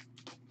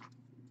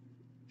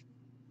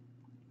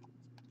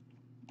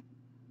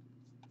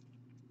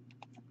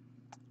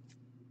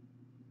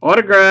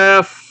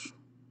 Autograph.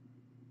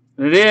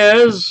 It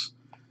is.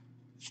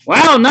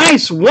 Wow,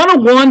 nice.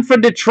 101 for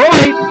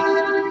Detroit.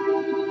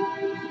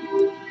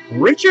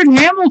 Richard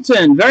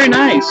Hamilton. Very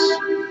nice.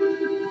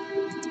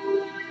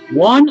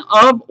 1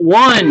 of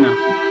 1.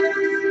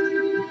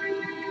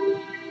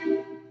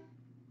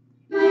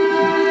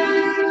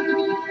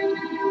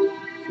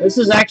 This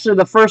is actually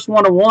the first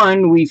 1 of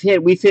 1 we've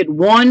hit. We've hit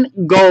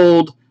 1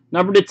 gold,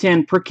 number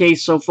 /10 per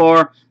case so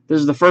far. This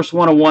is the first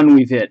 1 of 1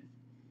 we've hit.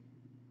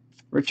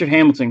 Richard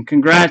Hamilton.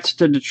 Congrats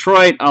to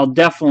Detroit. I'll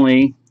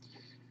definitely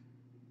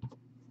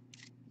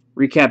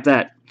recap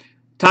that.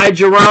 Ty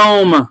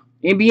Jerome.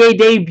 NBA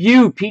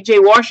debut.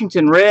 PJ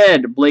Washington,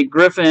 red. Blake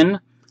Griffin.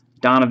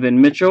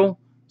 Donovan Mitchell.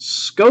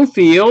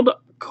 Schofield.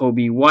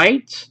 Kobe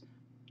White.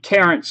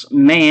 Terrence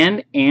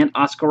Mann, and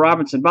Oscar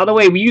Robertson. By the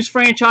way, we use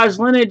franchise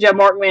lineage at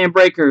Markman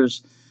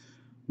Breakers.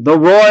 The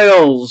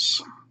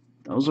Royals.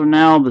 Those are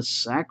now the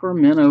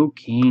Sacramento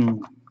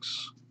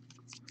Kings.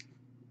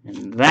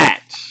 And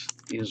that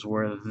is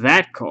where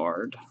that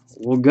card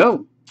will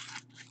go.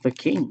 The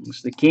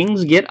Kings. The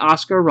Kings get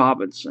Oscar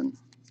Robertson.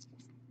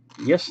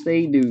 Yes,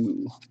 they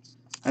do.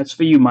 That's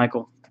for you,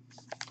 Michael.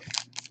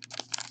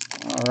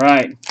 All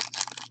right.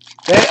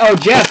 Hey, oh,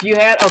 Jeff, you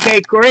had...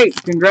 Okay, great.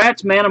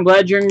 Congrats, man. I'm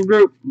glad you're in the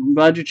group. I'm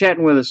glad you're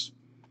chatting with us.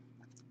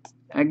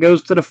 That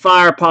goes to the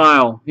fire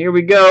pile. Here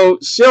we go.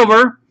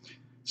 Silver.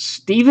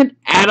 Steven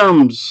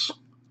Adams.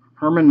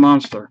 Herman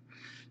Monster.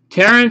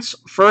 Terrence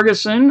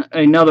Ferguson.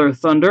 Another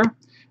Thunder.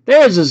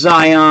 There's a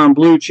Zion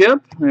blue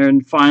chip.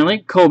 And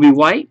finally, Kobe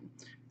White.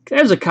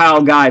 There's a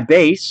Kyle Guy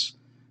base.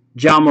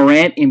 John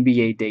Morant,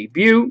 NBA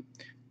debut.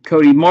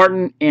 Cody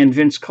Martin and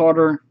Vince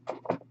Carter.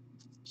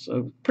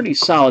 So, pretty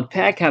solid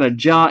pack. Had a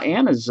Ja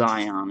and a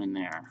Zion in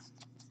there.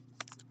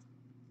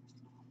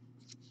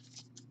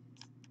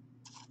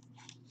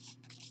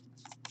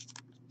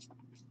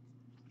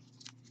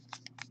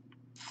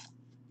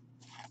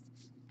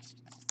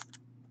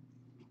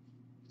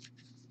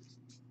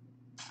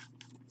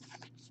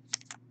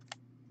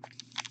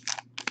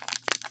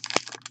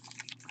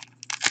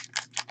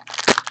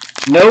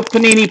 No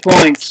Panini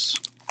points.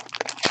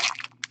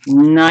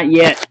 Not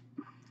yet.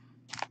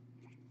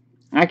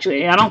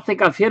 Actually, I don't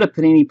think I've hit a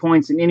Panini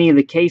points in any of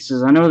the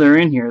cases. I know they're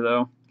in here,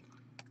 though.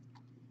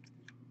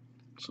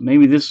 So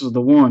maybe this is the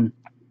one.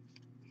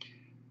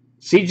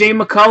 CJ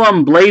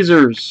McCollum,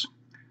 Blazers.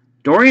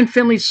 Dorian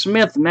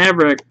Finney-Smith,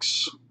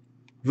 Mavericks.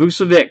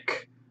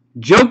 Vucevic.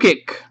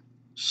 Jokic,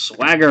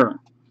 Swagger.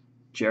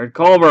 Jared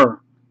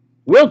Culver.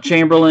 Wilt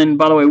Chamberlain.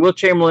 By the way, Wilt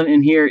Chamberlain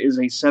in here is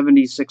a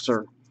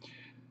 76er.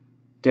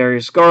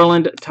 Darius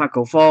Garland,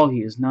 Taco Fall.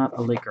 He is not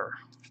a Laker.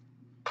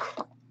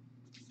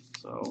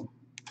 So...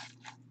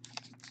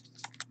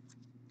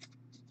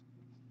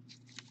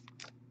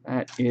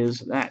 that is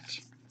that.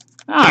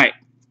 All right.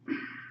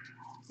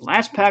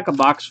 Last pack of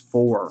box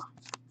 4.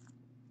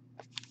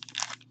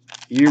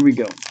 Here we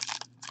go.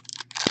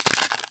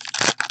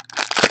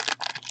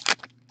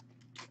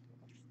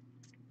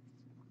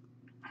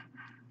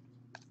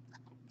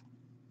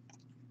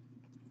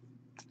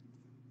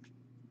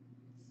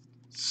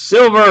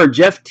 Silver,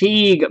 Jeff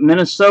Teague,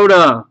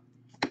 Minnesota.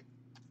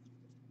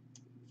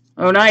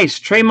 Oh, nice.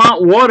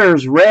 Tremont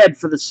Waters, red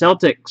for the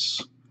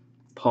Celtics.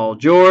 Paul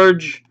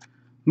George.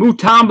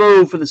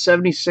 Mutombo for the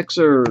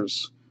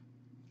 76ers.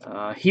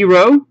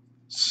 Hero,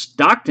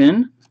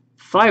 Stockton,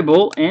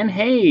 Thibault, and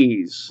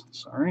Hayes.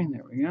 Sorry,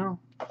 there we go.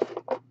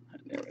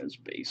 There is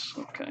base.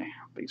 Okay,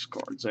 base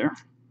cards there.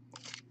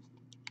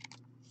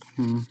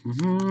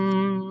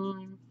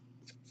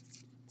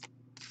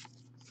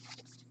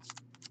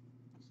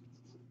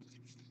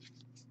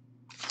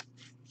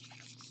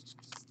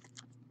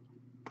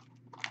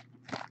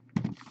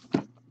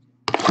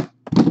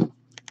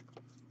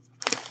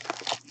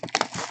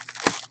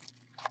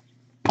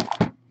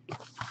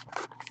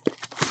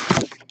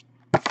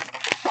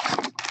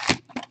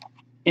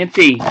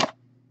 Empty.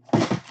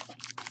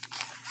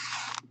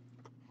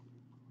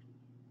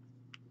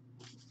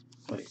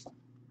 Wait.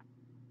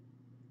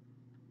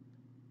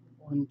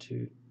 1,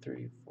 2,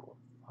 3, 4,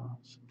 5,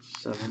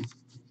 6, 7.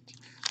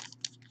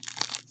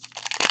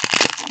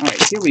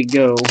 Alright, here we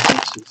go. 1,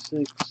 2,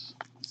 6.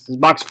 This is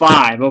box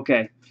 5.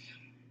 Okay.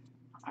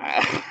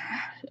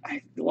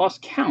 I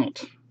lost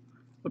count.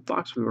 What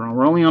box we were on?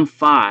 We're only on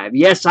 5.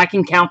 Yes, I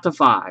can count to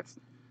 5.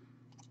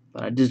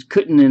 But I just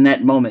couldn't in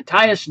that moment.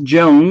 Tyus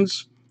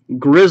Jones,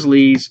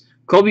 Grizzlies.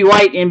 Kobe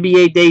White,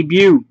 NBA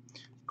debut.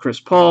 Chris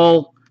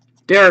Paul,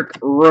 Derrick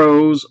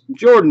Rose,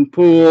 Jordan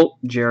Poole,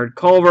 Jared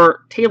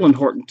Culver, Talen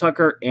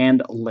Horton-Tucker,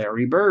 and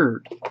Larry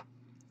Bird.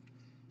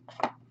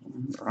 All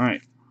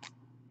right.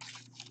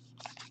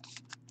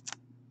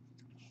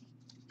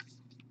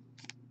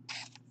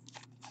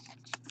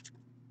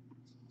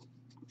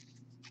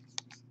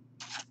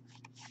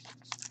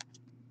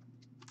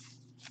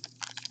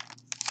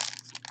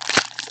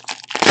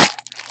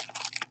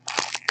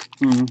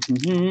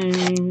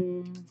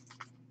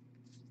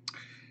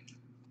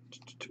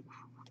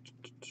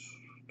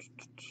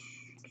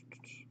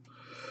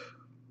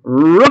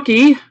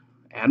 Rookie,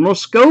 Admiral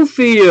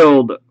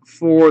Schofield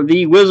for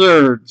the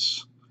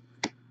Wizards.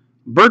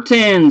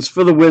 Bertans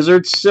for the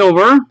Wizards,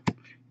 silver.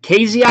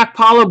 KZ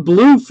Okpala,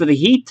 blue for the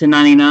Heat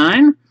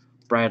 /99.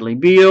 Bradley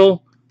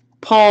Beal,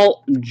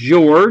 Paul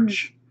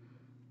George,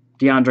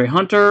 DeAndre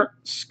Hunter,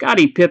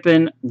 Scottie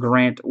Pippen,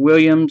 Grant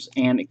Williams,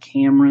 and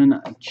Cameron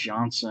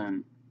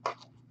Johnson.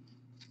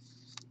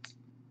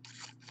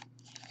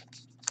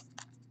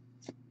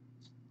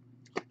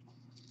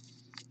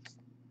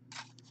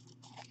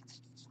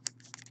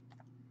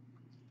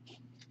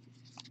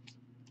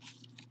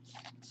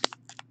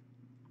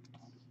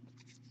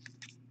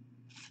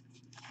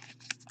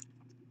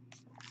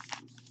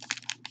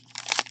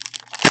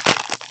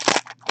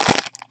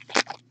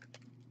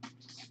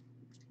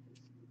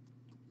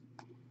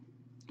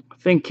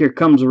 I think here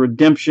comes a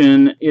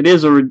redemption. It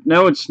is a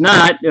no, it's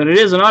not, but it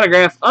is an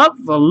autograph of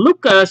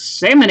Luka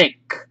Samanic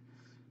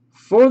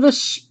for the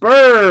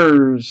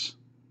Spurs.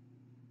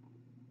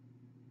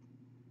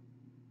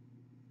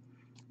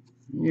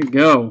 There you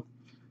go.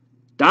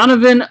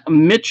 Donovan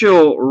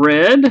Mitchell,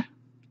 red.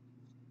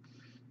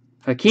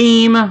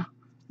 Hakeem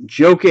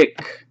Jokic,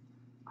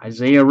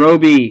 Isaiah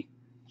Roby,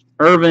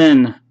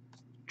 Irvin,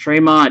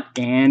 Tremont,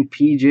 and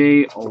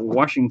PJ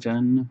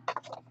Washington.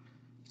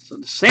 So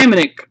the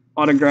Samanic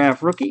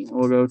autograph rookie.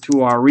 We'll go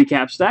to our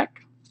recap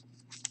stack.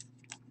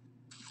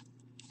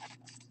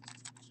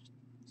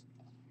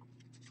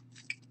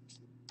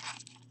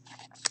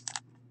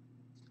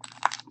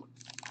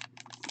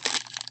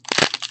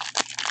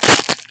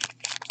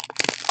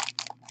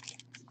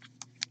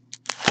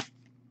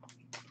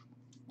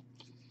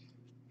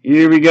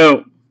 Here we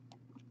go.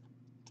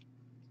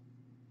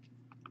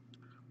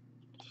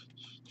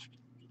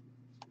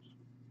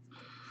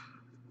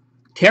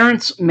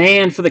 Terrence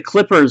Mann for the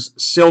Clippers,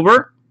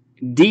 silver.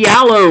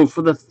 Diallo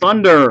for the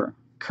Thunder,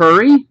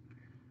 Curry.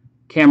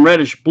 Cam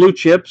Reddish, blue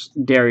chips.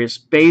 Darius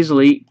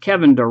Bazley,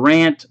 Kevin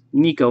Durant,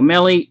 Nico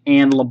Melli,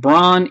 and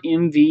LeBron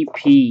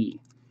MVP.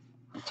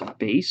 That's a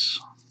base.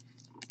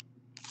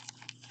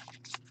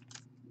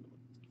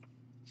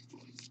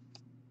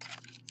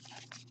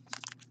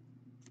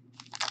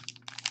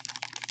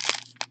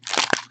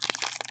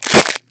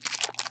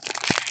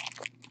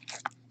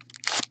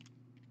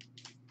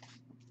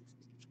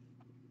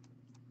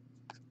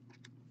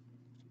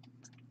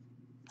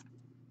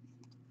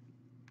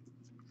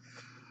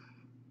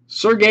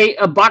 Serge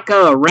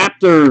Ibaka,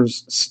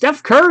 Raptors.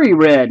 Steph Curry,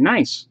 red.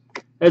 Nice.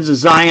 That's a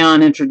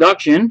Zion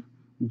introduction.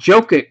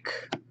 Jokic,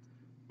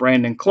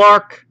 Brandon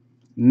Clark,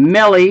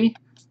 Melli,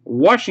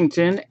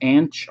 Washington,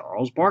 and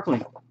Charles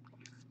Barkley.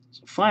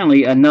 So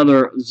finally,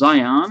 another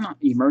Zion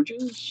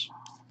emerges.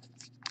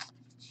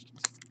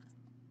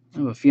 I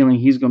have a feeling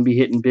he's going to be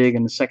hitting big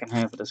in the second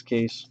half of this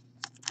case.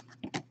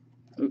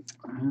 Well,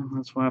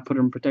 that's why I put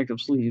him in protective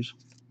sleeves.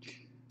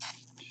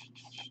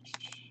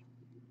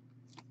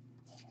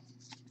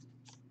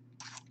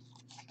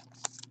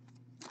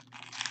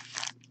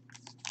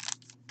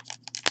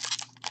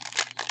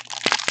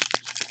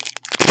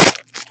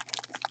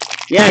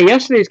 Yeah,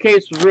 yesterday's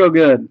case was real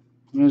good.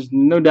 There's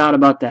no doubt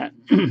about that.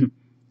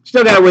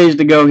 Still got a ways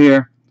to go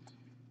here.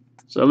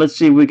 So let's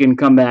see if we can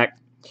come back.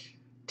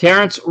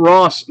 Terrence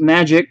Ross,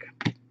 Magic.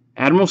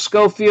 Admiral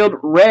Schofield,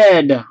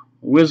 red.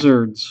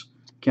 Wizards.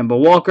 Kemba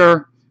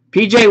Walker.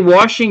 PJ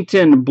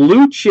Washington,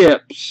 blue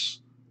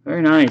chips.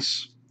 Very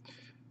nice.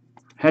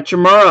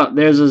 Hachimura,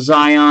 there's a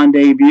Zion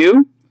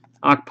debut.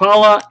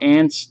 Akpala,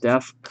 and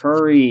Steph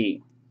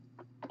Curry.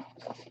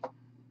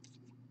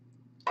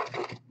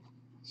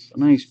 So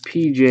nice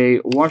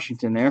PJ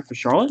Washington there for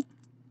Charlotte.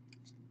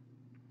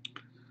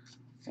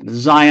 And a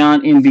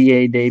Zion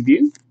NBA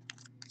debut.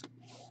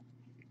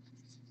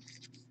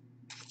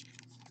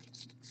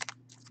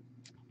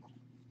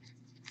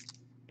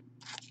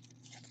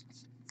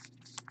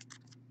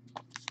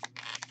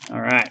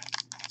 All right.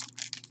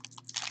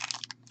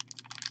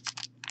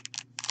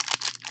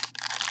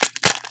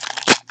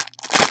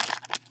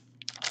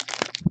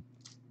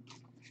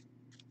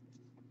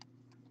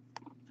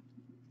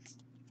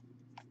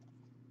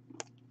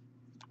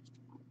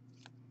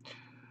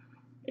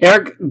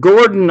 Eric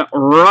Gordon,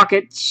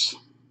 Rockets.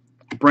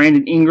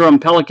 Brandon Ingram,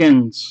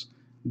 Pelicans.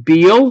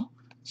 Beal,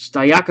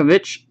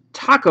 Stojakovic,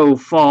 Taco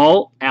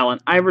Fall, Allen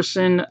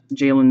Iverson,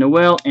 Jalen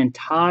Noel, and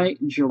Ty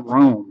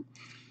Jerome.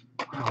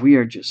 Wow, we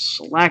are just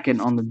slacking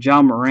on the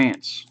Ja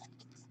Morants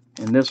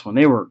in this one.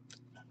 They were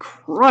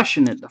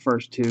crushing it the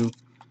first two.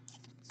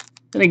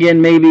 Then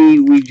again, maybe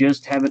we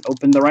just haven't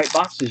opened the right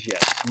boxes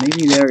yet.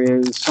 Maybe there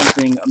is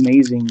something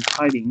amazing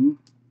hiding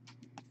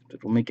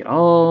that will make it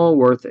all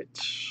worth it.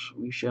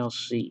 We shall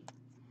see.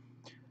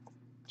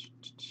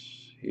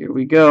 Here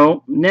we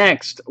go.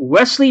 Next,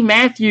 Wesley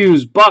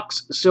Matthews,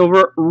 Bucks,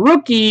 silver,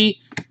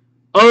 rookie.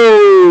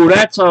 Oh,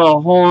 that's a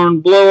horn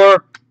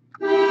blower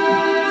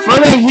for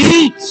the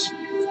Heat.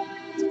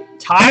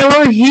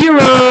 Tyler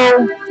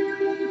Hero,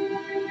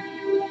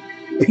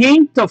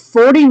 pink to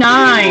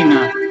 49.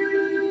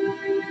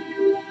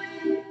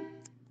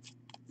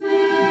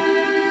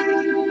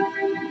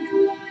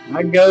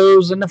 That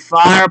goes in the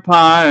fire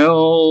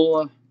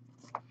pile.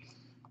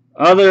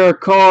 Other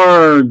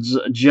cards,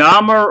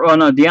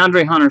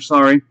 DeAndre Hunter,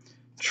 sorry.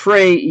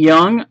 Trae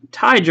Young,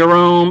 Ty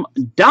Jerome,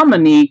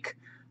 Dominique,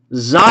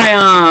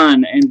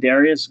 Zion, and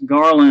Darius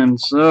Garland.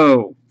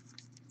 So,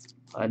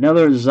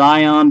 another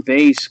Zion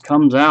base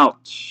comes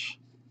out.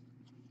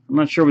 I'm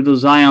not sure what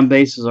those Zion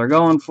bases are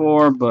going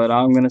for, but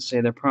I'm going to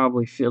say they're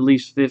probably at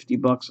least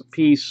 $50 a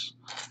piece.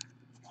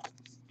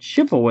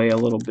 Chip away a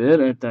little bit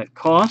at that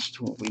cost.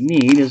 What we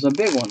need is a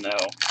big one,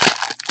 though.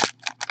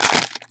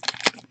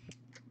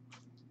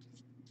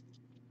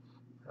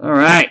 All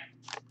right.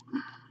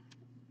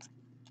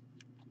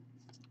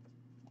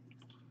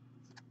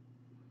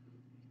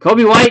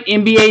 Kobe White,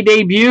 NBA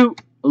debut.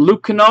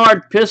 Luke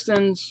Kennard,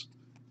 Pistons.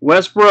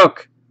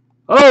 Westbrook.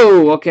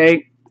 Oh,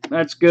 okay.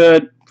 That's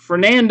good.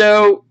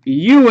 Fernando,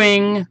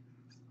 Ewing,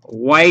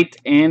 White,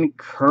 and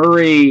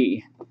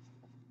Curry.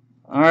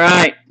 All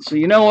right. So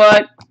you know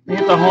what?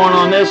 Hit the horn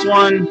on this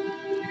one.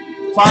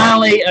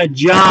 Finally, a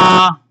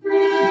Ja.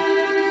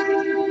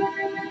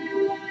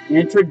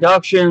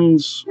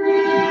 Introductions.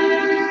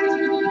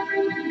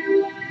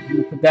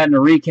 Put that in a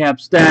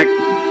recap stack.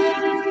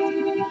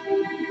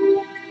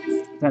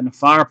 Put that in a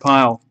fire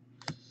pile.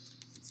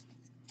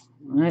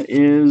 That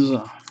is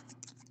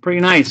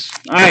pretty nice.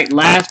 All right,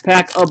 last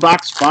pack of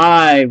box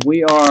 5.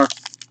 We are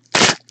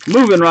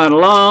moving right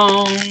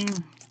along.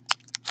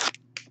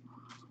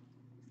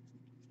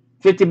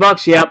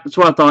 $50, yep, that's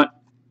what I thought.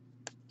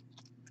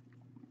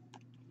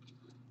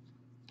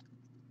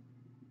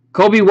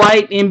 Kobe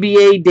White,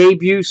 NBA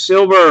debut,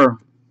 silver.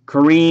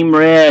 Kareem,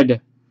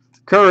 red.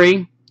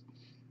 Curry.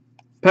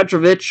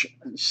 Petrovic,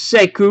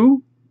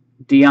 Sekou.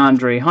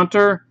 DeAndre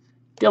Hunter.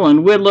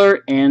 Dylan Whittler,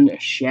 and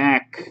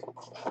Shaq.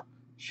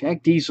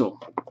 Shaq Diesel.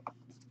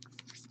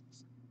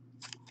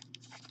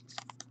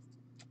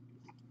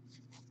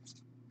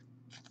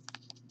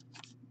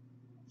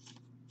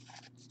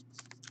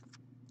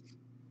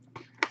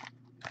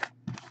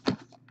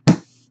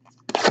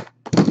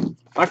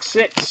 Box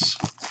 6.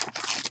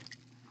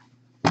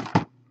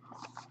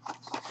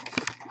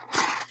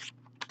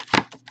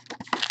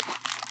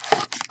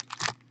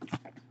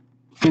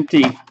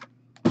 Empty.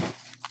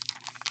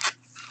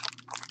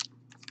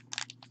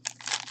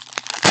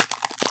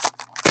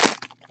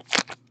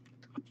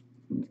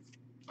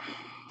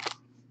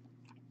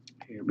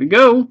 Here we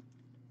go.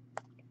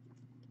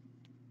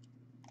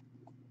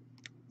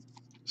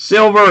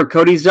 Silver,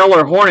 Cody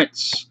Zeller,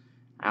 Hornets.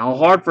 Al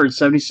Horford,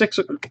 76.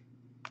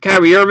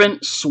 Kyrie Irving,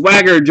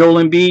 Swagger, Joel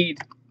Embiid.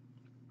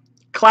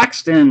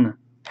 Claxton,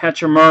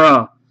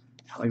 Hachimura.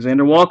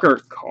 Alexander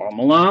Walker, Karl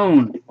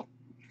Malone.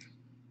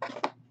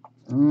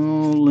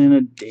 All in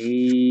a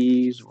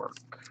day's work.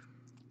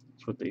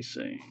 That's what they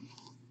say.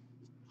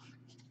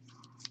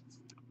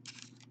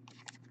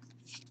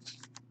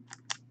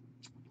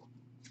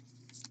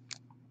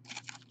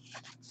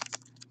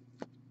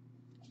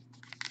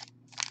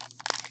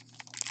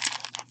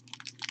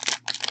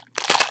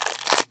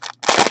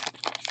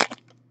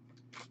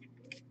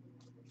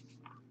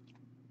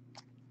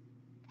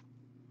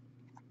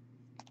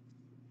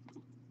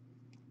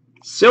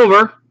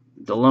 Silver,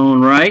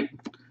 DeLone Wright.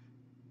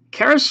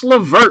 Karis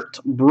LeVert,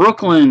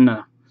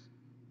 Brooklyn.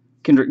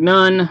 Kendrick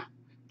Nunn.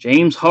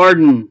 James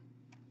Harden,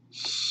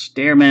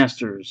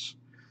 Stairmasters.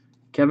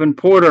 Kevin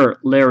Porter,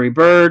 Larry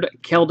Bird,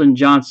 Keldon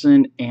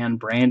Johnson, and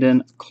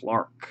Brandon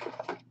Clark.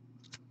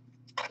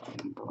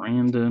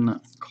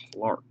 Brandon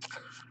Clark.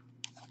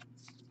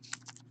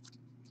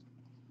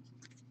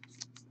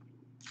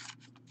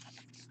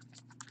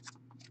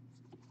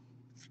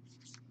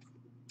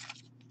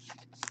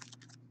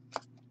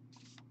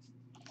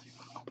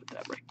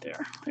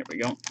 There we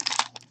go.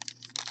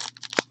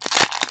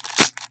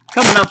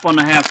 Coming up on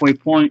the halfway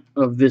point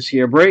of this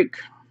here break.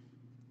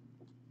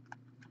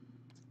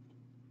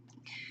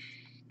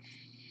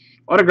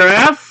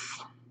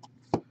 Autograph.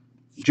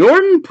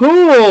 Jordan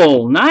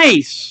Poole.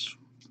 Nice.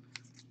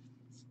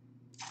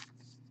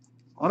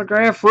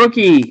 Autograph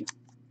rookie.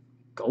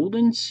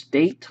 Golden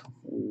State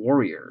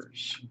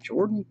Warriors.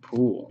 Jordan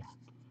Poole.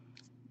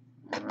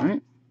 All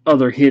right.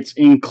 Other hits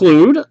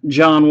include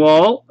John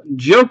Wall,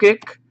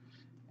 Jokic,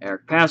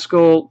 Eric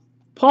Paschall,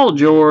 Paul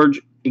George,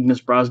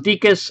 Ignas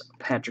Brazdeikis,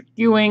 Patrick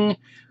Ewing,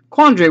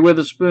 Quandre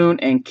Witherspoon,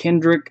 and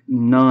Kendrick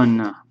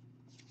Nunn.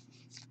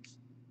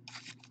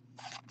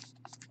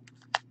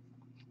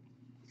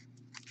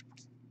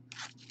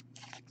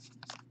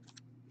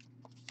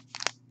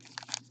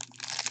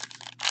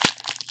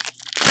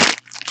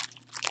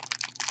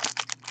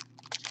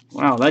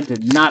 Wow, that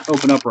did not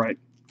open up right.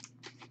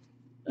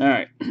 All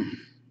right.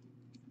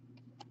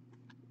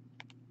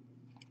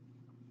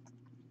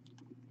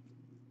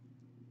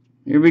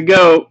 Here we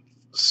go.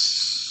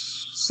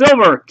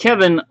 Silver,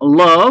 Kevin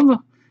Love.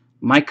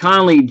 Mike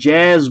Conley,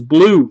 Jazz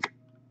Blue.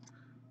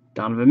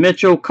 Donovan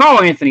Mitchell,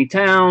 Karl Anthony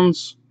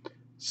Towns.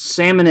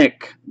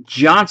 Samanic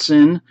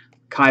Johnson,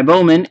 Kai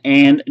Bowman,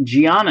 and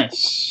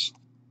Giannis.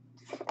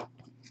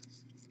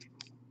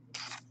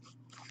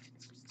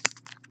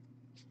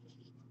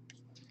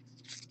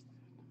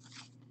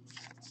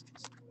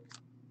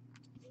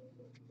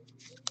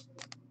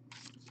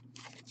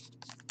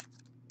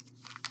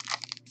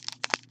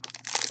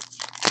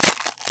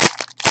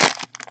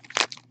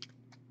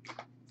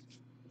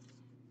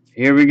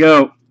 Here we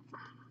go.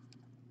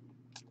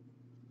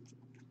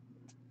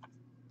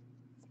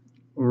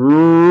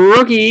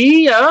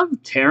 Rookie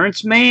of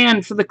Terrence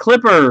Mann for the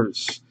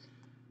Clippers.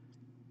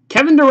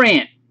 Kevin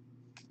Durant,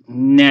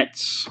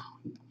 Nets.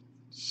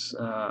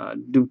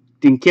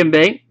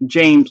 Dikembe,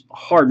 James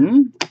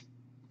Harden.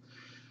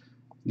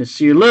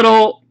 Nasir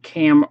Little,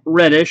 Cam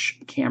Reddish,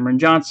 Cameron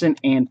Johnson,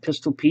 and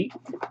Pistol Pete.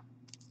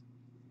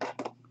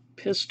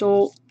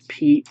 Pistol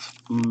Pete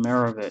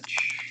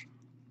Maravich.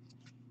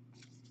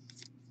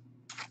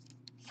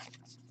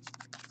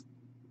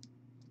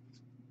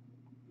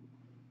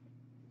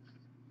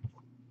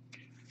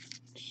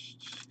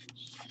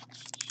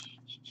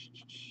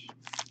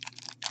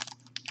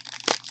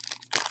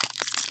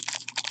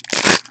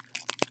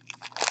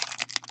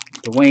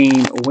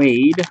 Dwayne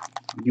Wade,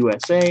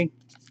 USA.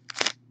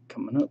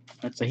 Coming up.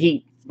 That's a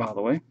Heat, by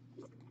the way.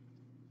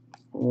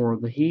 Or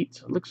the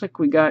Heat. Looks like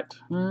we got,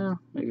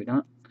 maybe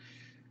not.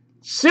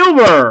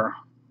 Silver,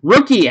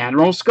 rookie,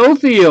 Admiral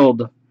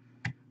Schofield.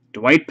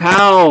 Dwight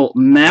Powell,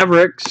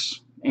 Mavericks.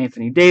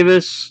 Anthony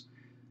Davis.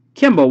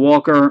 Kemba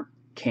Walker,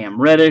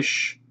 Cam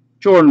Reddish.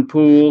 Jordan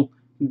Poole,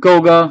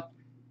 Goga,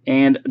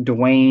 and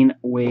Dwayne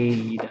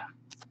Wade.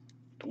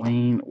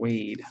 Dwayne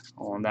Wade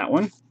on that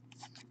one.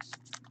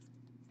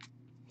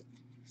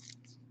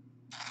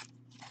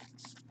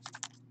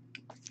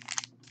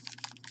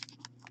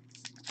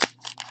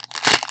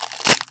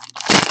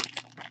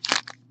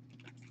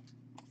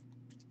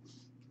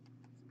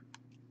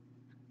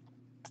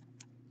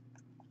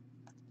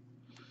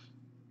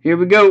 Here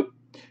we go.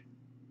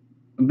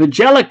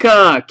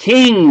 Bjelica,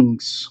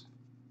 Kings.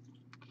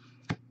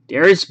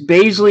 Darius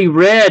Baisley,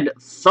 Red,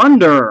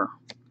 Thunder.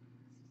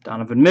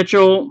 Donovan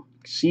Mitchell,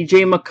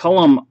 CJ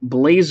McCollum,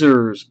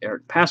 Blazers.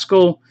 Eric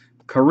Paschall,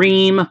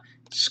 Kareem,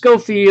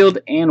 Schofield,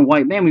 and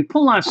White. Man, we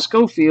pull out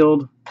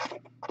Schofield.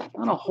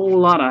 Not a whole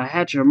lot of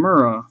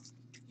Hachimura.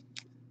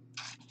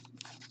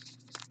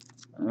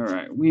 All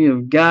right, we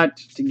have got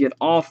to get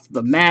off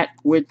the mat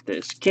with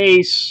this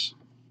case.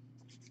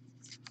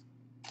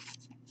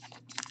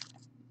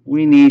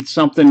 We need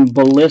something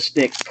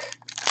ballistic.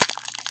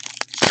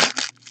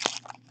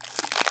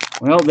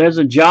 Well, there's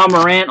a Ja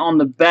Morant on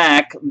the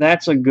back.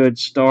 That's a good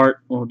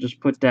start. We'll just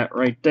put that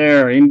right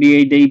there.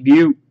 NBA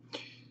debut.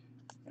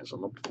 There's a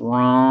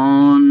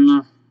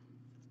LeBron.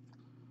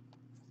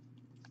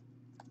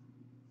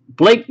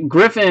 Blake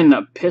Griffin,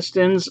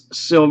 Pistons,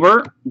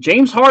 silver.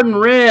 James Harden,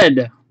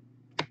 red.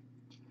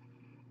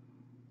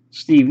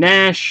 Steve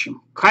Nash,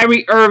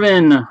 Kyrie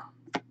Irving,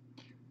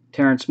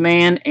 Terrence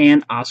Mann,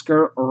 and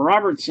Oscar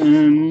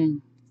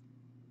Robertson.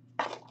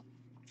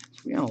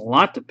 We got a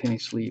lot to penny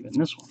sleeve in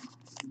this one.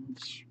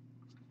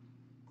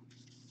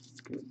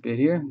 Good bit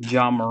here.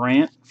 Ja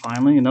Morant,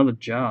 finally another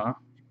Ja.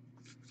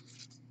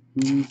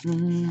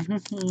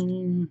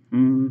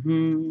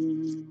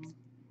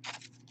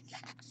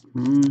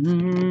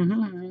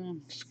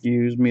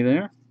 Excuse me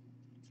there.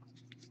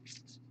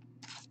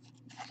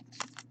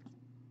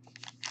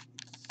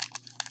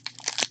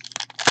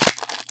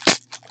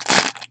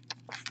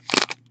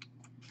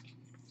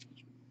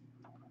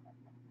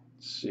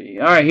 Let's see.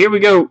 All right, here we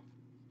go.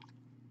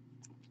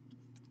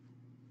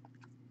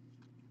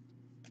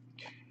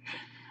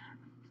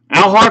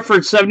 Al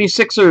Horford,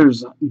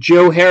 76ers.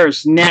 Joe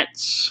Harris,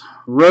 Nets.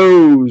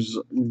 Rose,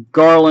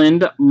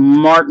 Garland,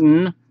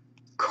 Martin,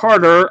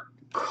 Carter,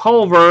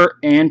 Culver,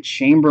 and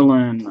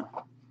Chamberlain.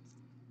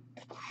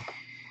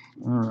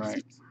 All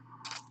right.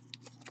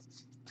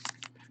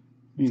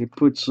 Need to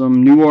put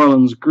some New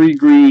Orleans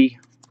gree-gree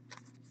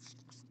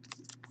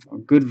or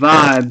good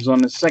vibes on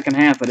the second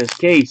half of this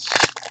case.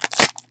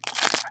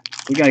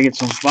 We got to get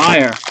some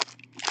fire.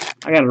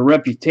 I got a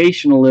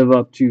reputation to live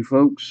up to,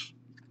 folks.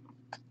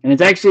 And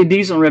it's actually a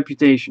decent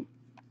reputation.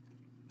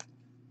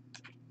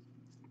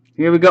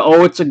 Here we go.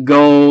 Oh, it's a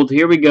gold.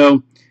 Here we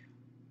go.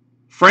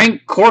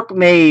 Frank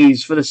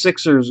Corkmaze for the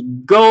Sixers.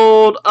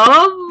 Gold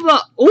of...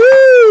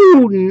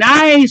 Ooh,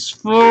 nice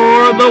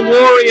for the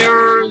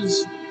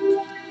Warriors.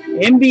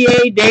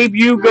 NBA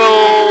debut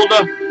gold.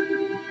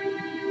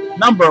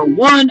 Number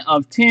 1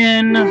 of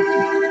 10.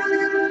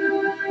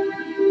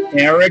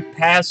 Eric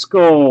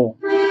Paschall.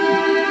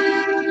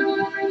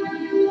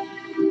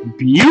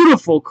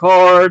 Beautiful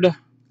card.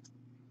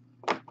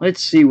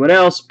 Let's see what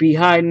else be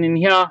hiding in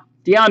here.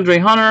 DeAndre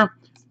Hunter,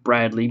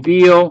 Bradley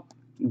Beal,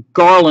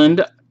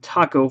 Garland,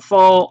 Taco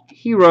Fall,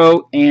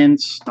 Hero, and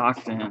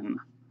Stockton.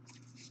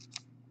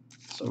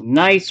 So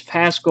nice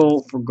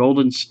Paschall for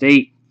Golden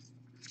State.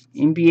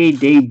 NBA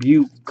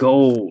debut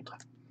gold.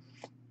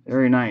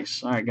 Very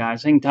nice. All right,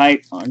 guys, hang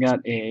tight. I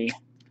got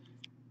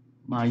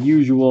my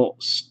usual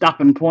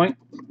stopping point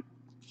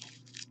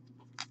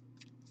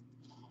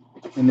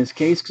in this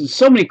case because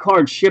so many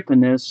cards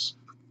shipping this.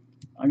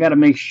 I got to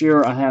make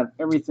sure I have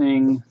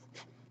everything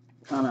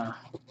kind of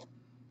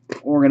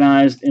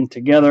organized and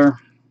together.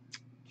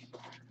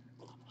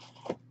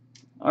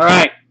 All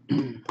right,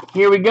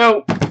 here we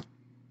go.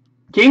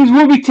 Kings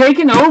will be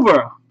taking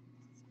over,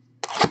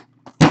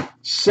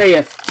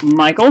 saith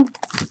Michael.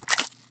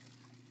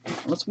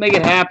 Let's make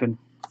it happen.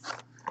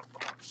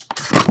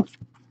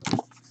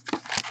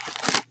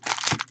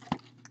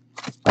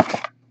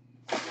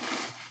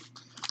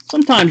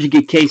 Sometimes you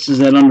get cases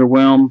that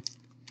underwhelm.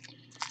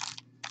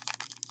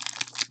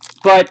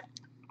 But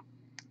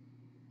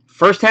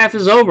first half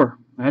is over.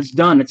 That's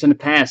done. It's in the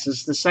past. This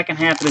is the second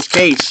half of this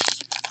case.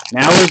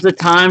 Now is the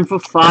time for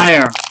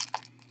fire.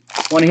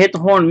 Want to hit the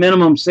horn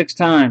minimum 6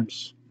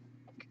 times.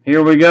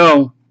 Here we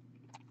go.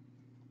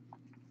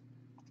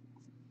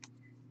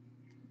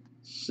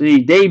 Let's see.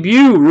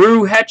 Debut,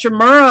 Rue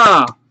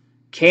Hachimura.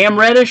 Cam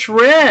Reddish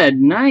Red.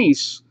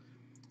 Nice.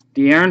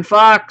 De'Aaron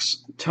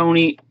Fox.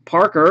 Tony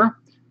Parker.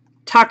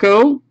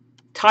 Taco.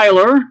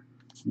 Tyler.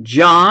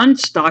 John,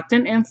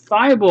 Stockton, and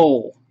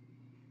Thibault.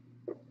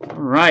 All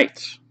right.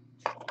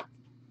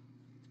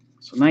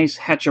 So nice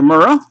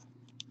Hachimura.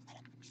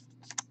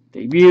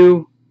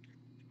 Debut.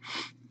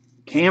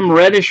 Cam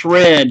Reddish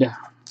Red.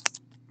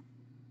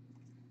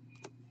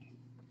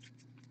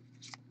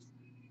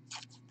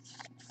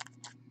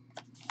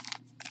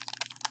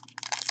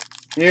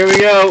 Here we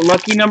go.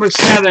 Lucky number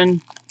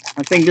 7.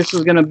 I think this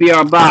is going to be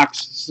our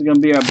box. This is going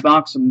to be our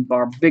box,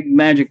 our big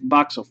magic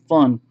box of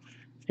fun.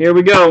 Here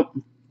we go.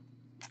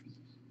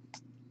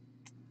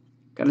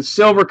 Got a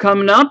silver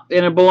coming up,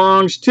 and it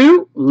belongs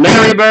to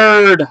Larry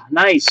Bird.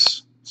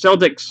 Nice.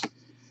 Celtics.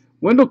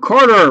 Wendell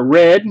Carter,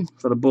 red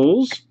for the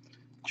Bulls.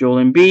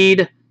 Joel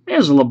Embiid.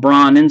 There's a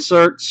LeBron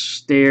insert.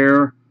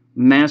 Stair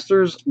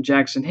Masters.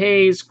 Jackson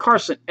Hayes.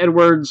 Carson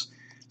Edwards.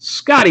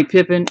 Scottie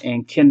Pippen.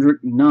 And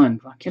Kendrick Nunn.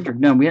 Kendrick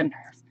Nunn. We hadn't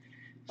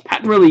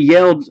really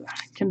yelled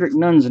Kendrick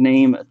Nunn's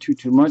name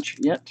too much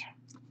yet.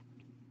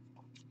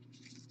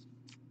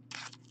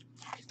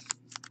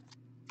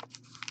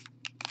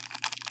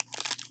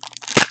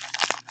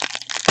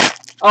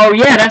 Oh,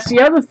 yeah, that's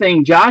the other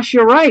thing, Josh.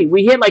 You're right.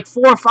 We hit like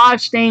 4 or 5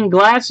 stained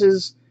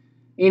glasses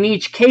in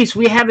each case.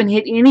 We haven't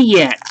hit any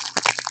yet.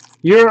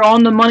 You're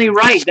on the money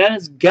right. That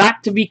has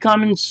got to be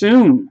coming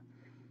soon.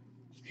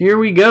 Here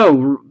we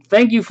go.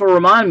 Thank you for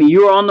reminding me.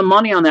 You are on the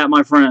money on that,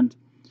 my friend.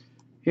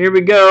 Here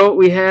we go.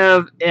 We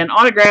have an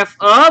autograph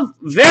of,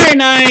 very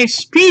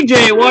nice,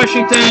 PJ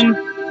Washington,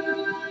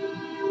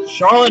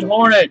 Charlotte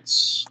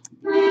Hornets.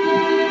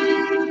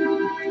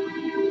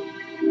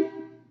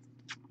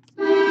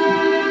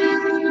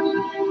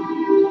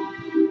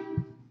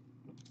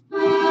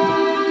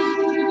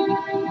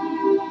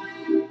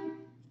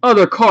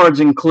 Other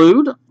cards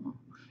include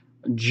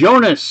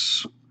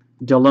Jonas,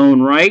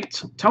 Delone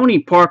Wright, Tony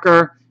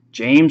Parker,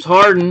 James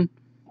Harden,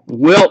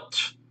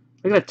 Wilt.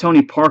 Look at that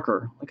Tony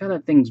Parker. Look how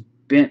that thing's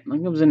bent.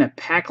 Like it was in a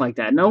pack like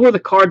that. No where the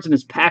cards in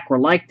his pack were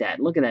like that.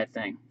 Look at that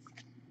thing.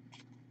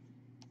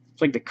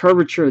 It's like the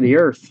curvature of the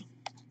earth.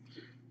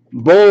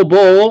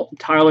 Bull,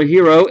 Tyler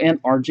Hero,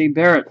 and RJ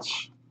Barrett.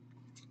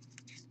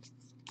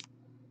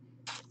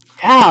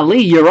 Golly,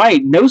 you're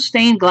right. No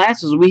stained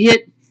glasses. We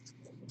hit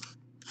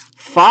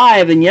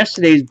 5 in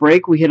yesterday's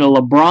break. We hit a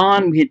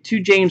LeBron. We hit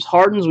 2 James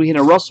Hardens. We hit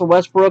a Russell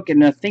Westbrook.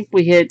 And I think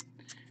we hit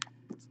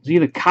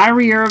either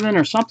Kyrie Irving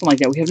or something like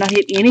that. We have not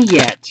hit any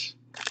yet.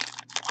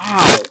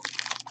 Wow.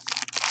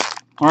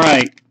 All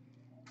right.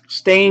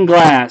 Stained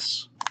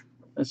glass.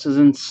 This is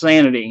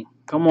insanity.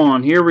 Come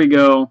on. Here we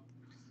go.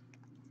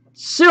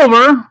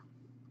 Silver.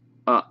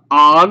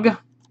 Og.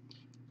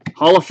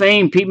 Hall of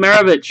Fame. Pete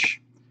Maravich.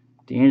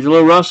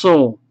 D'Angelo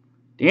Russell.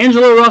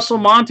 D'Angelo Russell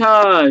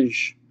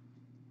montage.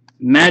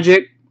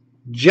 Magic.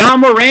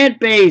 John Morant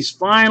base.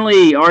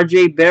 Finally.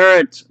 RJ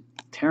Barrett.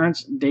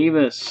 Terrence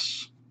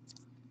Davis.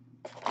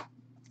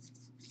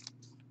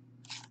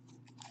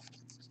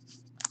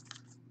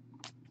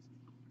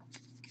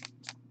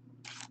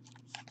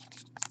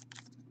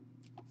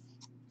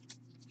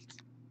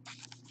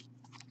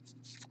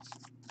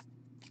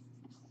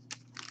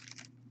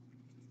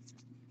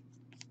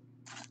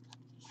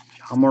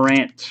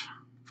 Morant.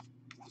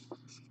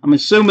 I'm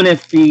assuming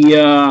if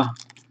the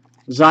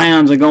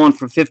Zions are going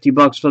for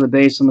 $50 for the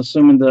base, I'm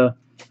assuming the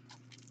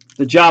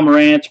Ja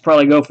Morants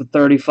probably go for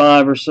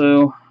 35 or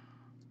so.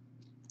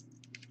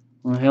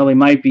 Well, hell, he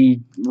might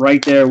be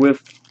right there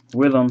with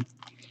them.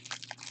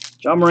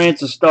 Ja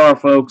Morant's a star,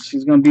 folks.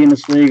 He's going to be in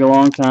this league a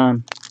long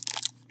time.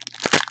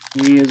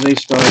 He is a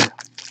star.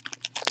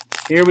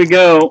 Here we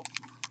go.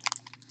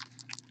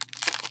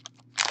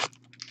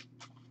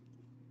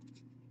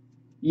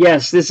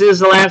 Yes, this is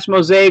the last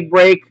Mosaic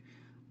break.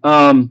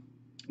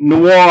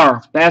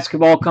 Noir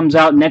basketball comes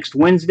out next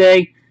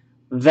Wednesday.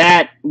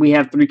 That we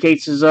have 3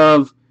 cases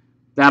of.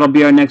 That'll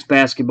be our next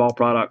basketball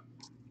product.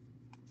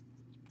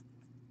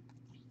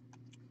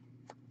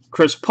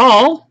 Chris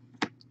Paul,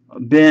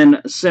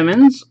 Ben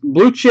Simmons,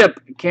 Blue Chip,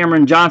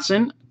 Cameron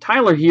Johnson,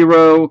 Tyler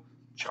Hero,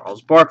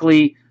 Charles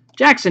Barkley,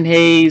 Jackson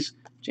Hayes,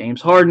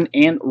 James Harden,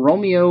 and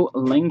Romeo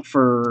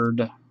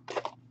Langford.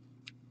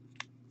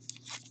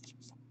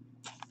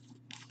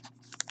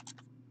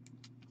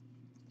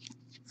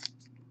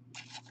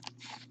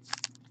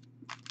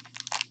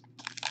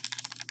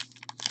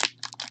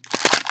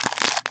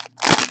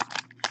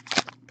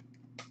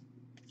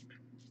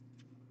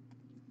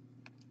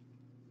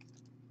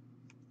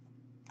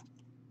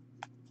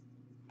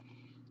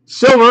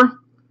 Silver,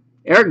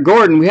 Eric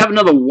Gordon. We have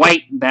another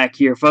white back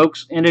here,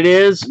 folks, and it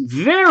is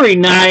very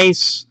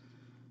nice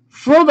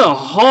for the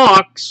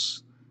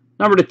Hawks.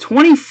 Number to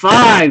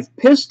 25,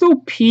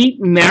 Pistol Pete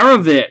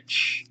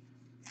Maravich.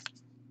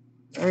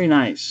 Very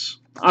nice.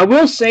 I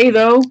will say,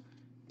 though,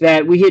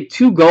 that we hit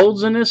 2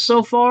 golds in this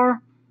so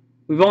far.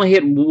 We've only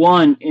hit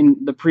 1 in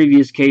the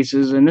previous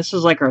cases, and this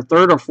is like our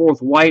 3rd or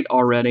 4th white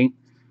already.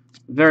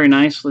 Very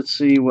nice. Let's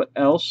see what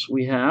else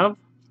we have.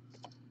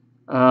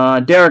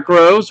 Derrick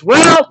Rose.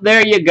 Well,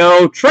 there you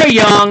go. Trae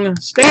Young,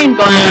 stained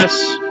glass,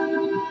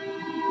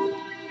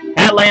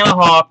 Atlanta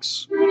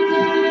Hawks.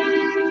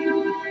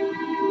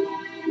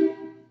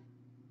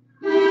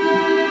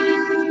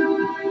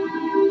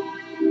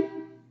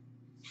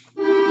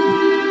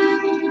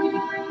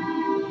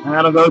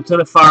 That'll go to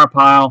the fire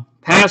pile.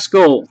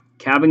 Pascal,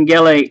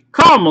 Kabengele,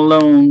 Karl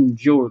Malone,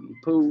 Jordan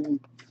Poole.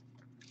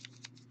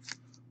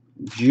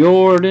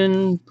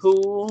 Jordan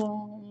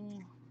Poole.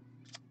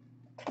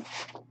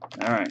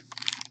 All right.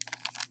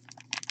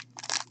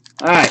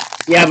 All right.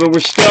 Yeah, but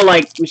we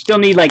still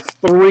need like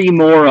 3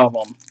 more of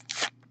them.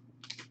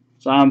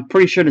 So I'm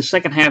pretty sure the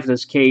second half of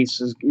this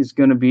case is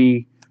going to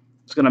be,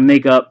 it's going to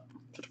make up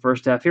for the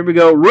first half. Here we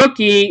go.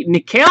 Rookie,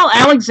 Nickeil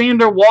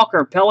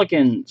Alexander-Walker,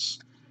 Pelicans.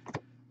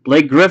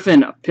 Blake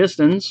Griffin,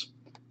 Pistons.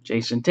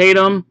 Jason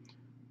Tatum.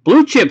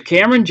 Blue Chip,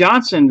 Cameron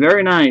Johnson,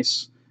 very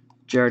nice.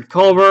 Jared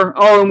Culver.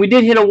 Oh, and we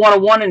did hit a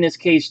 101 in this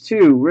case,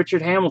 too.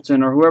 Richard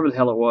Hamilton, or whoever the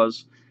hell it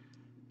was.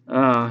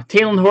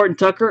 Taylor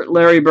Horton-Tucker,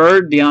 Larry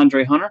Bird,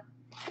 DeAndre Hunter.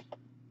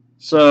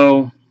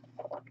 So,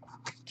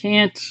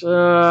 can't...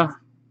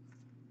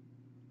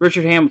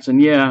 Richard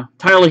Hamilton, yeah.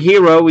 Tyler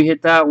Hero, we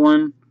hit that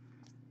one.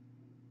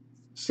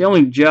 It's the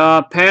only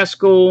job.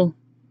 Pascal,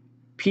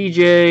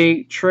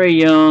 PJ, Trae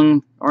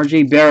Young,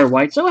 RJ Barrett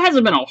White. So it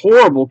hasn't been a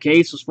horrible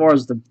case as far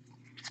as the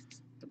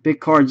big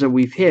cards that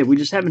we've hit. We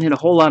just haven't hit a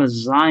whole lot of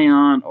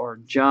Zion or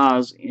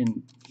Jaws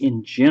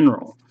in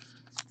general.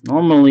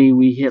 Normally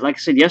we hit, like I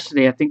said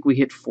yesterday, I think we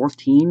hit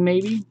 14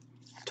 maybe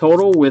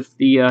total with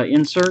the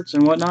inserts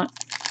and whatnot.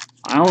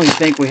 I only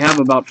think we have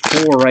about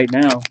 4 right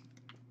now.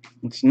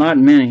 It's not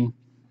many.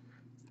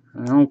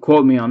 Don't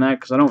quote me on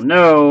that because I don't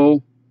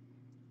know.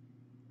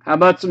 How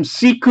about some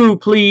Siku,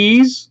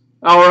 please?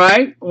 All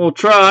right, we'll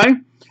try.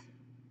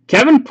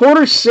 Kevin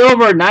Porter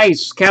Silver,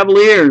 nice.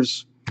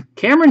 Cavaliers.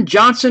 Cameron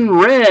Johnson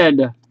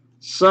Red,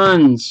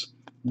 Suns.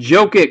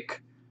 Jokic,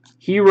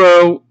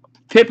 Hero,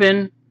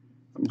 Pippen,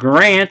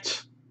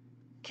 Grant,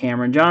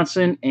 Cameron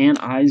Johnson, and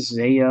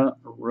Isaiah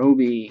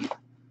Roby.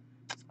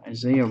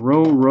 Isaiah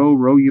row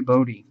your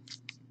boaty.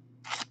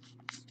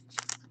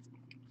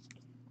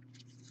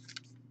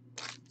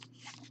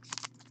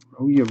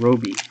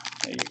 Roby.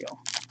 There you go.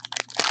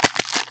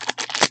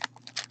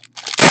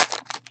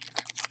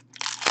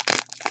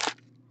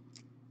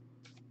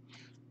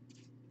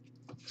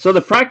 So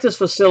the practice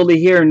facility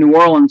here in New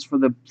Orleans for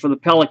the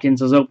Pelicans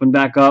has opened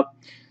back up.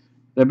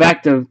 They're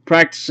back to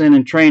practicing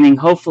and training.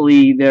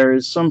 Hopefully there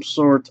is some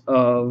sort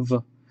of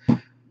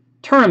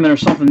tournament or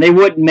something. They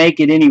wouldn't make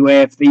it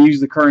anyway if they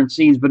use the current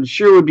seeds, but it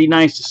sure would be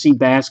nice to see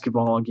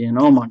basketball again.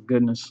 Oh my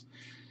goodness.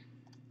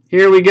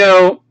 Here we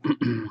go.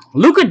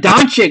 Luka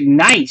Doncic,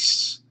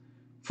 nice.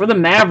 For the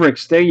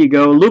Mavericks, there you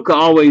go. Luka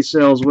always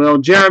sells well.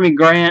 Jeremy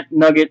Grant,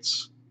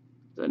 Nuggets.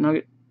 Is that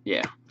Nugget?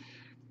 Yeah.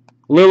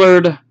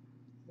 Lillard,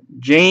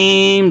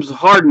 James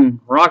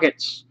Harden,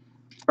 Rockets.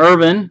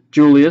 Irvin,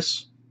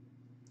 Julius.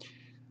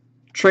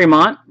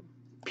 Tremont,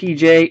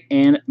 PJ,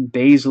 and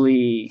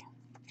Baisley.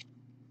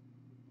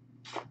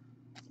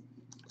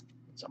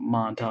 It's a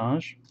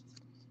montage.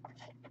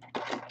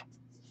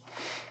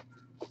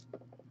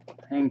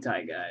 Hang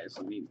tight, guys.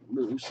 Let me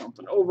move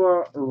something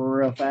over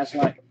real fast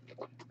like.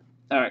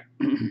 All right.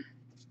 And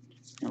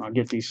I'll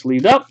get these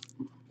sleeved up.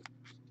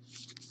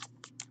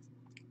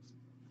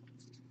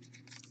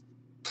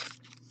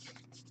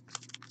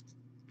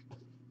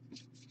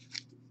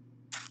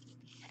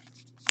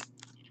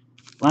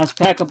 Last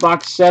pack of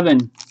box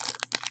 7.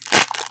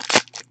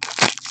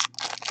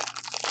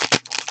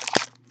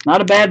 Not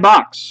a bad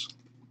box.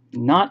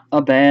 Not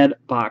a bad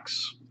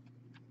box.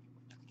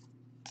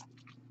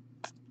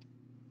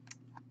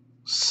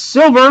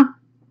 Silver,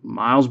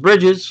 Miles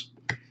Bridges.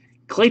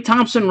 Klay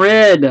Thompson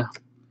red,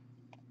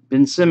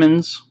 Ben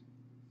Simmons.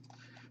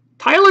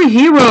 Tyler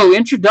Hero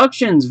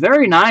introductions,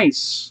 very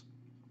nice.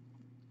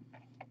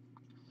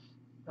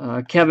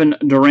 Kevin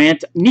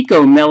Durant,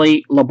 Nico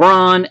Melli,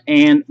 LeBron,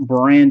 and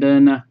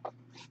Brandon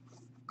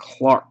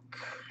Clark.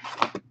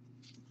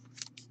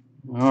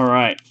 All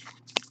right.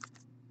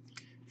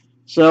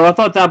 So I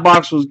thought that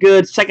box was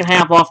good. Second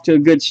half off to a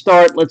good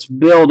start. Let's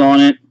build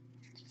on it.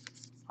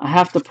 I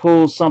have to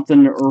pull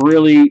something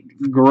really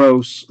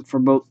gross for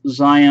both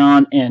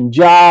Zion and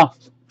Ja.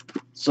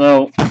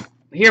 So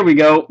here we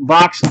go.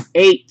 Box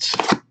 8.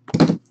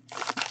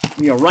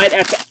 We are right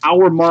at the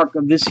hour mark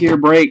of this here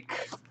break.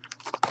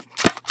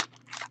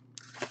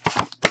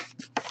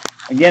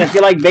 Again, if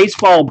you like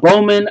baseball,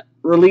 Bowman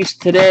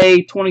released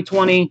today,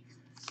 2020.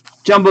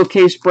 Jumbo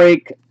case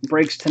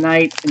breaks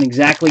tonight in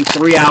exactly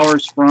 3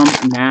 hours from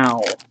now,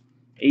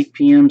 8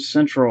 p.m.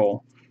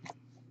 Central.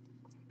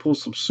 Pull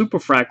some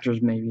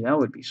superfractors maybe. That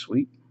would be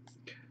sweet.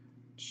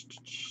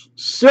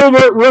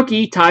 Silver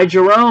rookie, Ty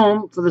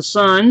Jerome for the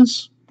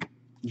Suns.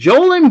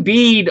 Joel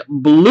Embiid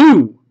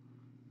blue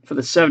for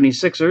the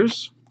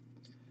 76ers.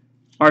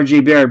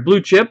 RJ Barrett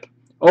blue chip.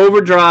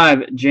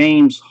 Overdrive,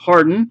 James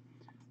Harden.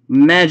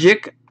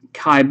 Magic,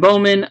 Kai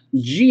Bowman,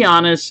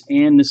 Giannis,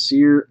 and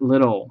Nasir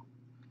Little.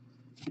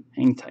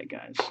 Hang tight,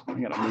 guys. I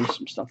gotta move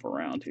some stuff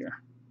around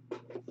here.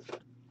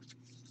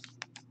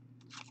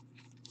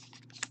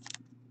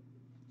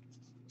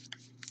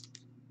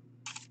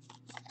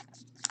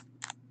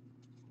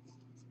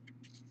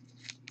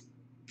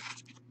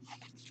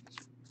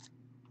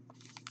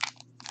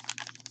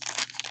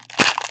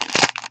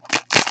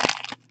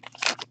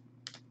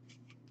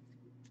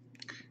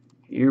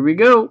 Here we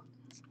go.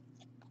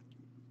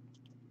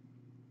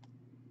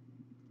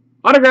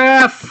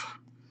 Autograph.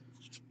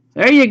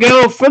 There you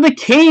go. For the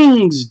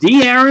Kings,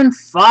 De'Aaron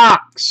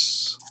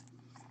Fox.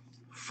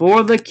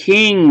 For the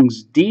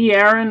Kings,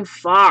 De'Aaron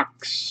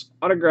Fox.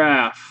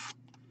 Autograph.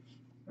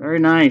 Very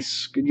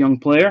nice. Good young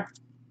player.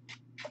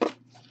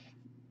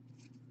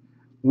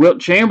 Wilt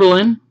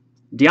Chamberlain.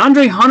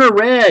 DeAndre Hunter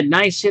red.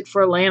 Nice hit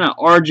for Atlanta.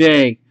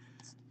 RJ.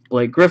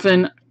 Blake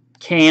Griffin.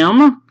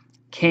 Cameron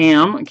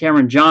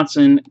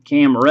Johnson.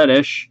 Cam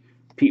Reddish.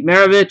 Pete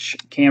Maravich.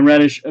 Cam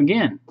Reddish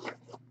again.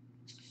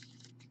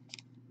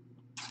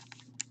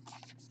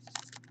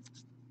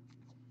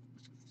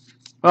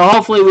 Well,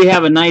 hopefully we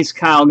have a nice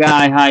Kyle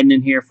guy hiding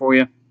in here for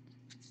you.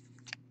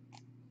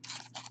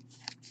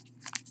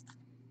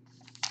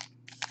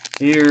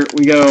 Here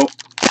we go.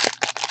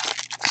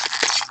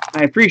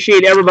 I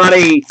appreciate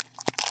everybody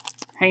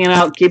hanging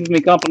out, keeping me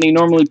company.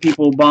 Normally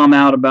people bomb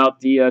out about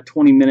the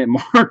 20-minute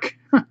mark.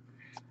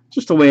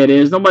 Just the way it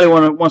is. Nobody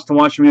wants to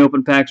watch me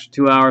open packs for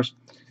 2 hours.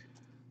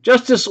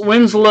 Justice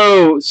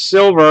Winslow,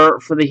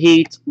 silver for the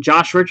Heat.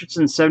 Josh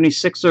Richardson,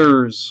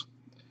 76ers.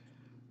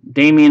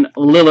 Damian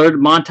Lillard,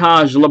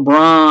 Montage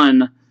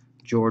LeBron,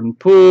 Jordan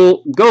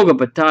Poole, Goga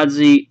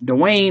Batadze,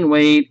 Dwayne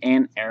Wade,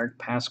 and Eric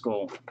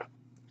Paschall.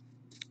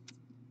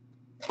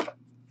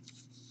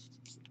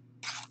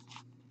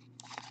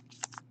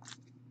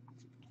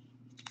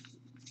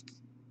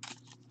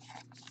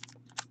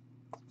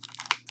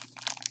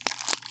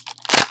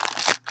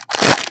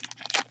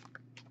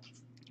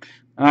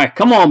 All right,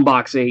 come on,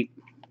 box 8.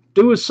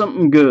 Do us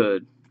something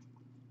good.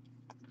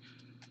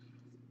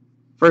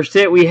 First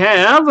hit we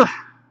have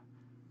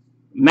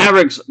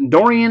Mavericks,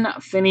 Dorian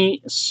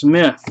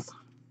Finney-Smith.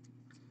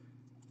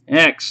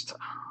 Next,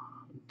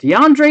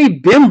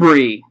 DeAndre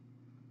Bembry,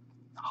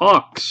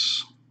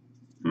 Hawks.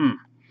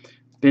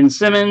 Ben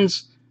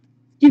Simmons,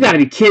 you got to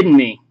be kidding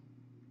me.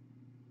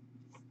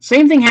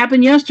 Same thing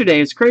happened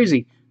yesterday. It's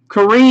crazy.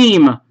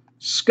 Kareem,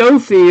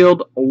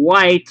 Schofield,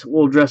 White.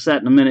 We'll address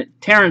that in a minute.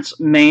 Terrence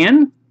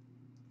Mann.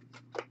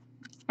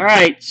 All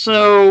right,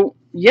 so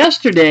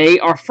yesterday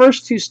our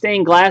first 2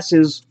 stained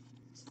glasses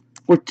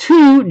were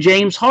 2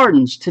 James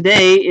Hardens.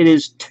 Today it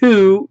is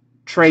 2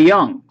 Trae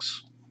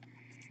Youngs.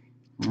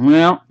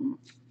 Well,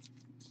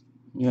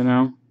 you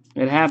know,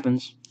 it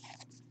happens.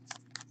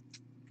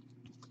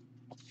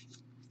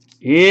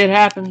 It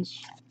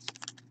happens.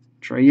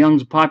 Trae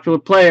Young's a popular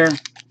player,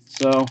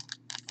 so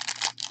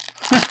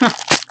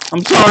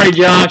I'm sorry,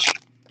 Josh.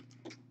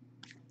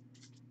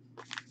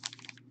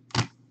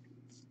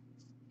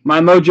 My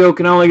mojo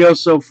can only go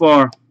so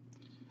far.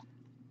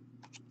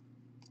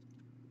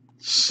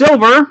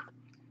 Silver,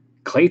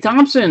 Klay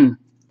Thompson.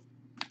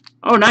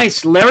 Oh,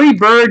 nice. Larry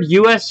Bird,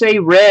 USA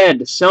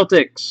red,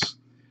 Celtics.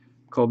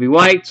 Kobe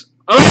White.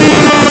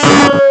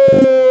 Oh!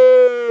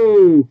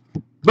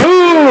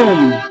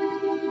 Boom!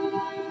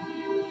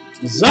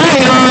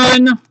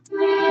 Zion.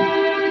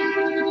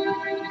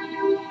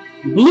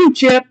 Blue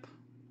chip.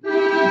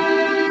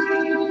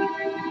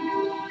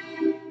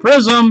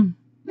 Prism.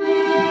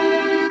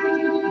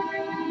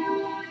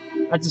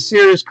 That's a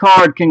serious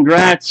card.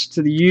 Congrats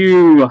to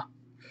you.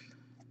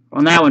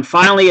 On that one,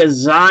 finally a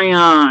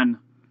Zion,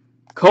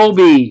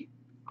 Kobe,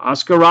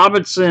 Oscar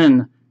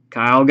Robertson,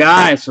 Kyle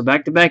Guy, so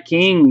back-to-back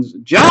Kings,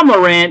 John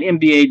Morant,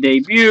 NBA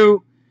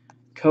debut,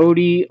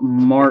 Cody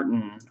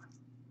Martin.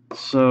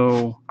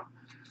 So,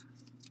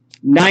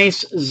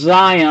 nice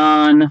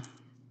Zion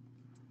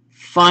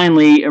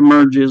finally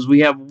emerges. We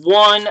have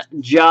one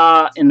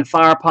Ja in the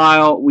fire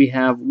pile. We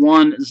have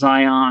one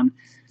Zion.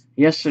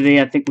 Yesterday,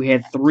 I think we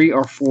had 3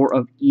 or 4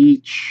 of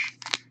each.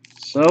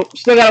 So,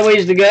 still got a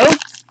ways to go.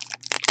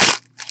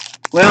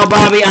 Well,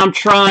 Bobby, I'm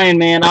trying,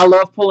 man. I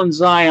love pulling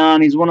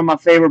Zion. He's one of my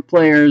favorite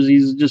players.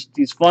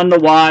 He's fun to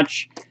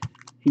watch.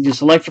 He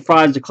just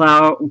electrifies the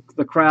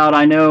crowd.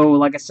 I know,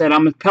 like I said,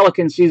 I'm a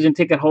Pelican season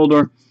ticket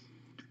holder.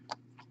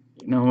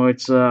 You know,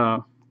 it's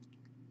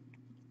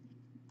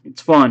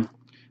fun.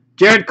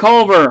 Jared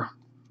Culver,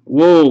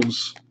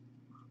 Wolves.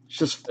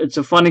 It's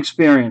a fun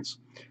experience.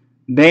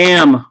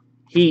 Bam,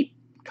 Heat.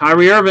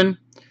 Kyrie Irving,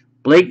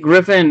 Blake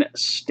Griffin,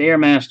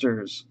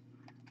 Stairmasters.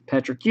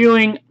 Patrick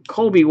Ewing,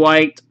 Colby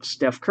White,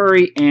 Steph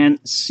Curry,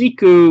 and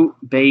Siku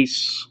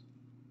base.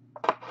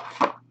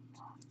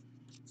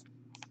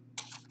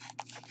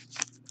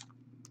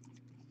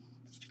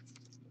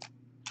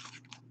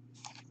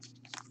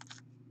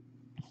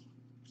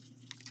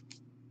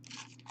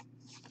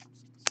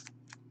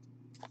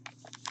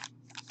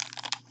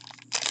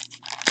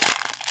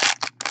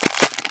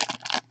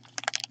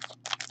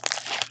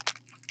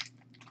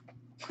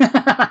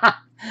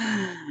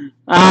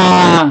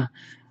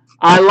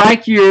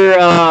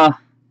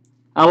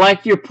 I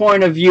like your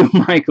point of view,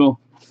 Michael.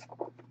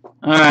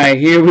 All right,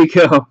 here we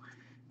go.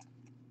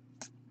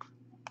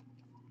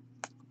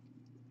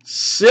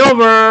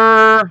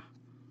 Silver,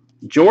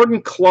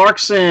 Jordan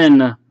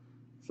Clarkson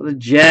for the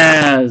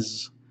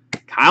Jazz.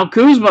 Kyle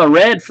Kuzma,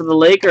 red for the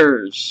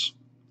Lakers.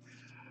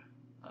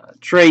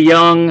 Trae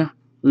Young,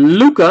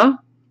 Luka,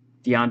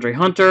 DeAndre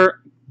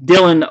Hunter,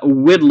 Dylan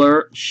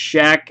Whittler,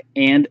 Shaq,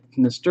 and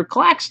Mr.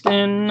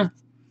 Claxton.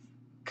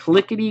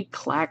 Clickety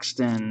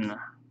Claxton.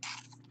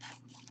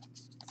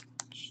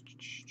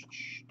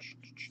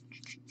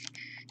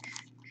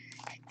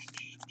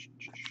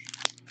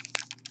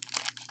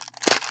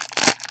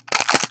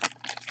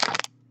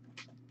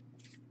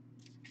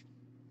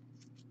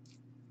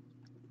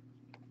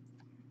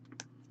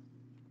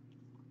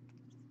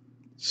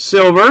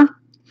 Silver,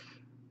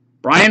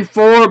 Brian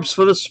Forbes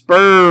for the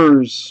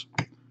Spurs.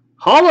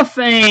 Hall of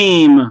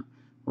Fame,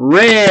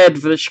 red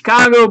for the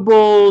Chicago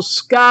Bulls.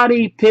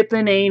 Scottie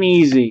Pippen ain't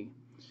easy.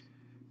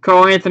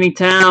 Karl Anthony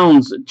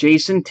Towns,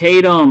 Jason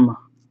Tatum,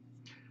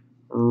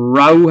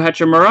 Raul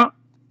Hachimura,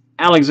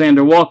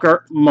 Alexander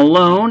Walker,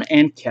 Malone,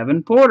 and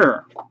Kevin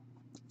Porter.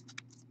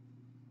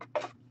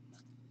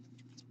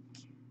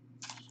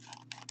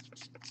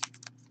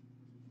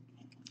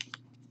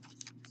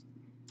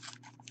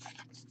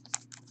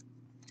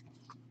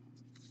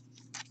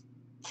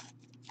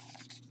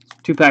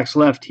 Two packs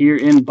left here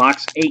in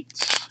box 8.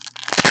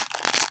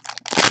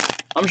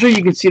 I'm sure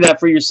you can see that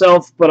for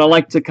yourself, but I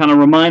like to kind of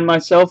remind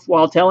myself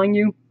while telling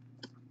you.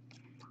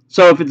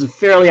 So if it's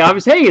fairly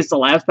obvious, hey, it's the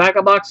last pack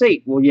of box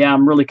 8. Well, yeah,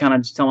 I'm really kind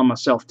of just telling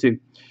myself too.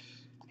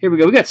 Here we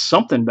go. We got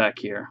something back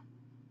here.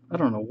 I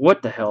don't know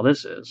what the hell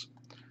this is.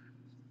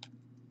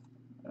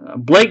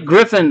 Blake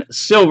Griffin,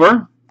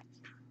 silver.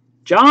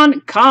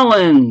 John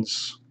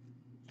Collins.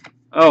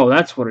 Oh,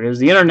 that's what it is.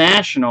 The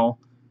International.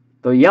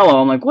 The yellow.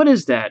 I'm like, what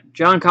is that?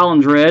 John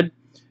Collins, red.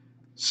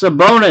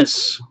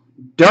 Sabonis.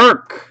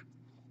 Dirk.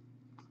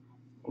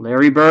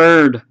 Larry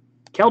Bird.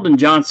 Keldon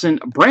Johnson.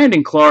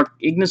 Brandon Clark.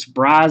 Ignas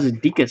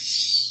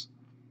Brazdeikis.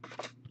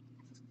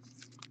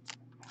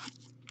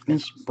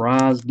 Ignas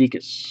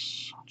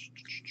Brazdeikis.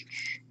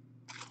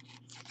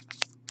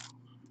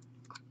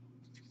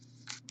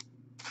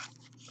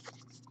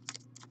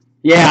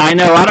 Yeah, I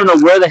know. I don't know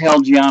where the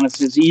hell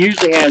Giannis is. He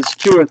usually has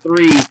 2 or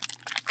 3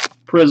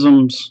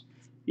 prisms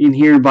in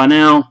here by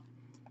now.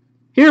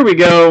 Here we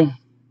go.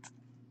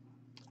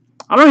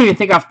 I don't even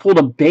think I've pulled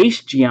a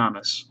base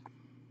Giannis.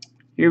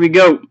 Here we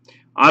go.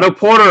 Otto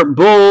Porter,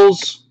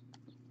 Bulls.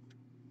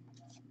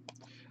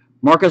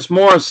 Marcus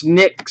Morris,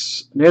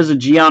 Knicks. There's a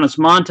Giannis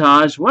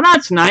montage. Well,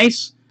 that's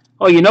nice.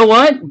 Oh, you know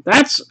what?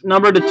 That's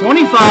number to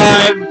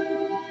 25.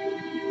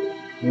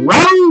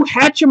 Raul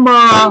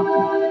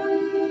Hachimura.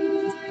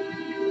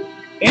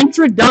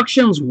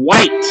 Introductions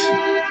white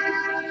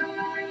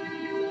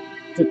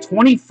to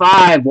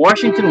 25,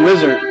 Washington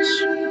Wizards.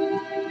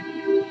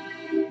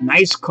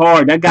 Nice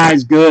card. That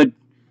guy's good.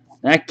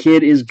 That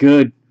kid is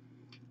good.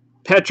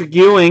 Patrick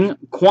Ewing,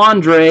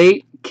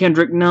 Quandre,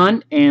 Kendrick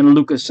Nunn, and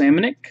Luka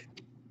Samanic.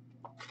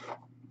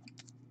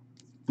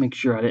 Make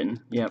sure I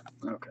didn't. Yep.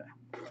 Okay.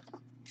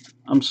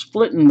 I'm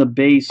splitting the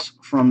base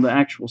from the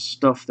actual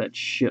stuff that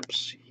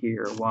ships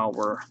here while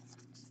we're...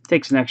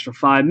 Takes an extra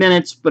 5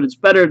 minutes, but it's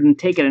better than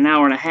taking an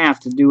hour and a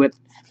half to do it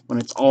when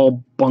it's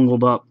all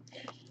bungled up.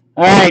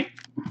 All right,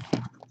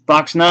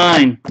 box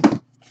 9.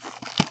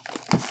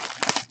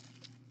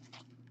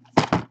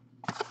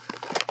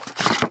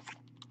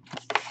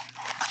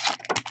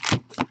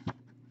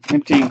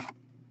 Empty.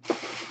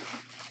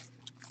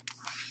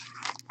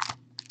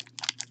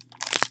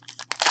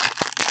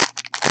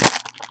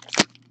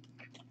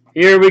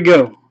 Here we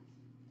go.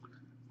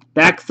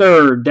 Back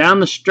third. Down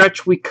the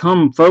stretch we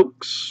come,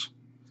 folks.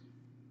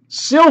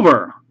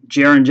 Silver,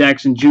 Jaren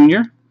Jackson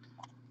Jr.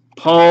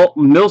 Paul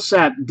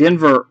Millsap,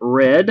 Denver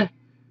Red.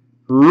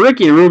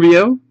 Ricky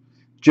Rubio.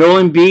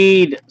 Joel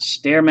Embiid,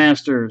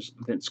 Stairmasters.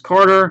 Vince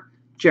Carter,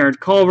 Jared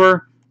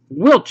Culver,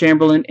 Will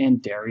Chamberlain,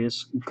 and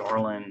Darius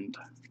Garland.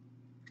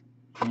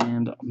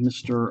 And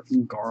Mr.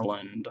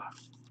 Garland.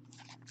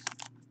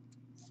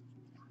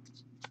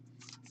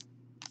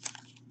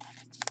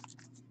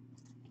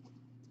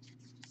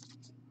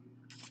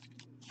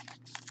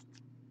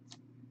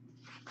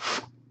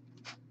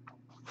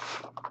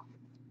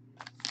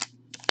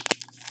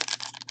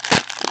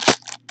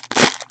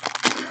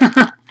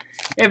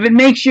 If it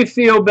makes you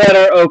feel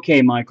better,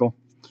 okay, Michael.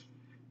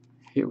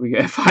 Here we go.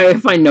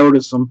 If I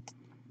notice them.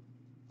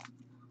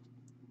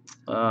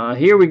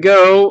 Here we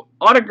go.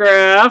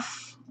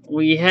 Autograph.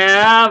 We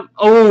have.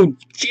 Oh,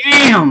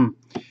 damn.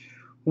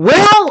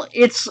 Well,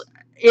 it's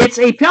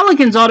a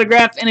Pelicans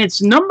autograph, and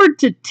it's numbered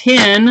to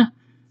 10,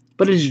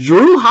 but it's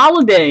Drew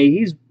Holiday.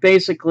 He's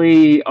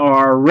basically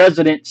our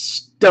resident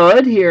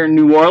stud here in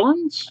New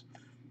Orleans.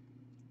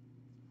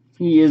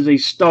 He is a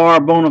star,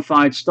 bona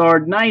fide star.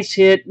 Nice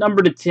hit,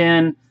 number to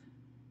 10.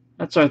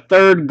 That's our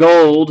third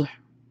gold.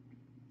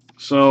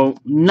 So,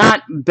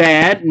 not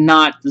bad,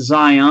 not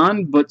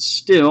Zion, but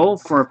still,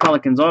 for a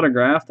Pelicans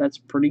autograph, that's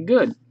pretty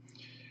good.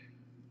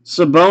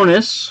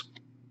 Sabonis.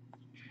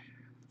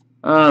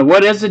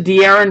 What is a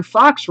De'Aaron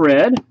Fox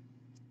red?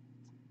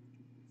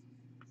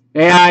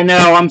 Yeah, I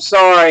know, I'm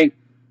sorry.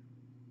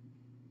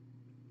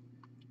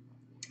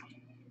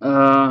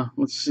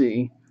 Let's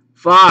see.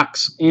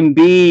 Fox,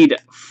 Embiid,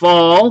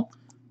 Fall,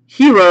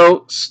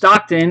 Hero,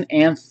 Stockton,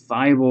 and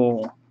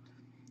Thibault.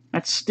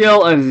 That's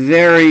still a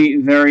very,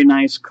 very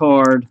nice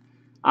card.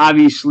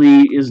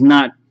 Obviously, is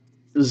not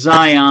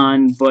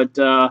Zion, but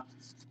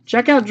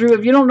check out Drew.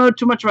 If you don't know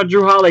too much about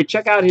Drew Holiday,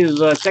 check out his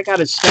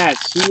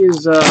stats. He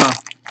is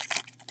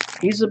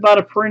he's about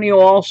a perennial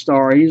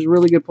all-star. He's a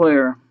really good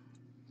player.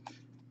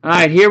 All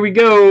right, here we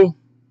go.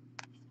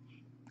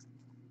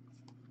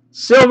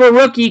 Silver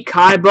rookie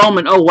Kai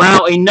Bowman. Oh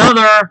wow,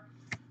 another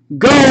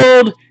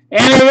gold,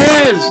 and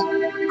it is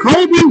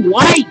Kobe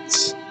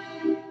White.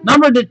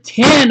 Number to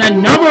 10,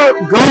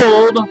 another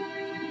gold.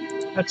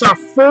 That's our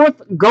fourth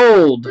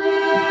gold.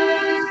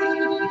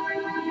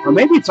 Or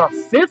maybe it's our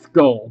fifth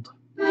gold.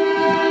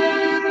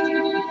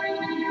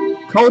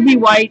 Kobe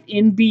White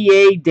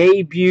NBA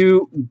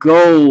debut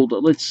gold.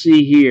 Let's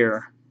see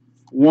here.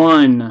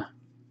 1,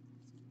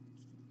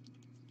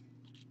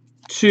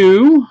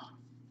 2.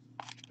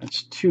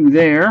 That's 2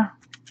 there.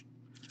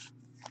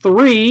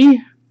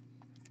 3.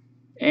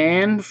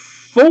 And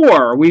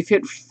 4. We've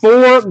hit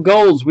 4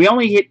 golds. We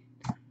only hit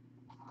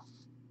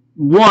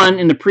 1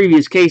 in the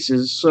previous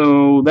cases,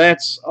 so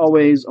that's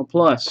always a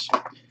plus.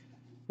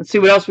 Let's see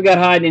what else we got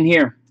hiding in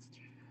here.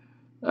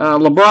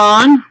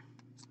 LeBron,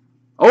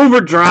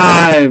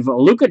 Overdrive,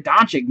 Luka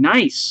Doncic,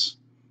 nice.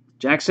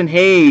 Jackson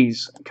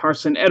Hayes,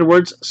 Carson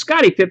Edwards,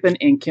 Scottie Pippen,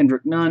 and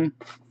Kendrick Nunn.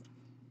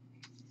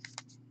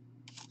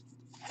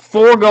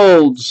 4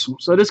 golds.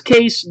 So this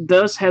case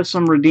does have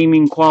some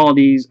redeeming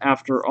qualities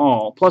after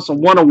all. Plus a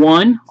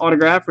 1/1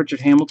 autograph, Richard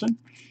Hamilton.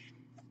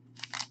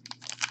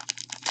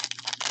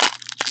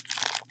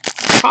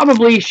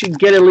 Probably should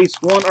get at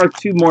least 1 or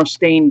 2 more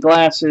stained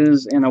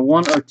glasses and a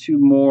 1 or 2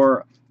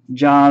 more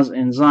Jaws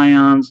and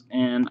Zions,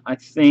 and I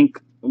think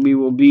we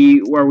will be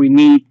where we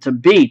need to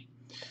be.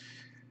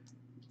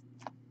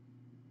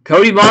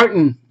 Cody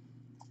Martin,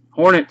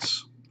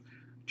 Hornets.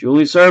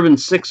 Julius Erving,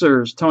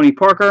 Sixers. Tony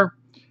Parker.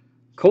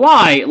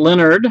 Kawhi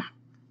Leonard,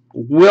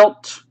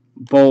 Wilt,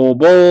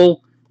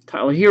 Bol,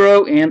 Tyler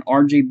Hero, and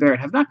R.J.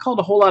 Barrett. Have not called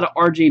a whole lot of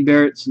R.J.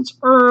 Barrett since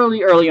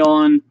early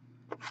on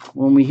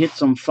when we hit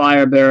some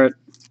fire Barrett.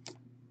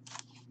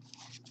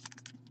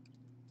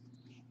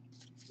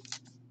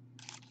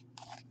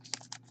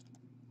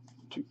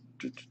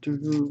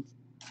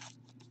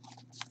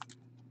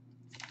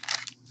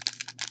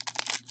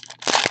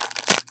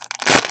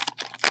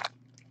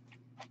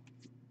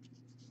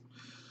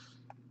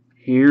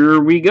 Here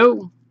we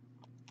go.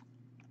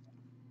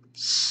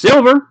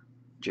 Silver,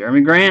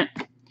 Jeremy Grant.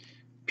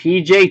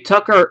 P.J.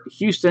 Tucker,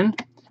 Houston.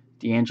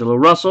 D'Angelo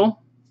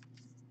Russell.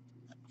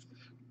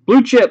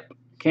 Blue Chip,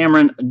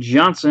 Cameron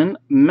Johnson.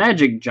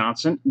 Magic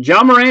Johnson.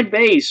 Ja Morant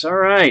base. All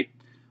right.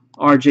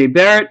 R.J.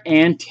 Barrett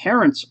and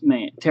Terrence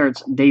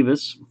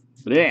Davis.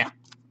 Yeah.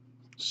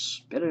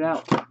 Spit it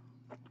out.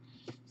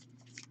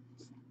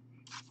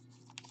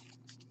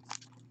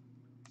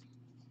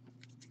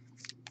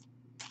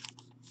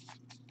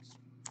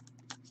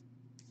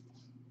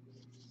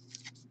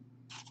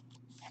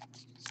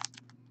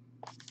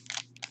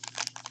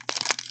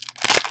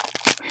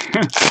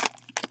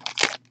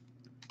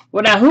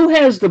 Well, now, who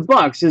has the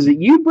Bucks? Is it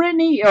you,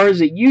 Brittany, or is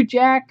it you,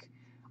 Jack?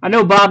 I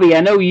know, Bobby, I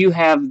know you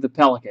have the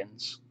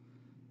Pelicans.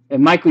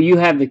 And, Michael, you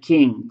have the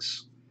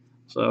Kings.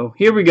 So,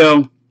 here we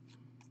go.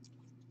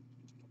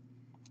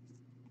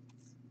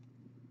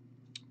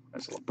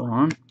 That's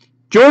LeBron.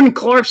 Jordan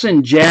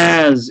Clarkson,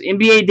 Jazz.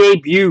 NBA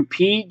debut,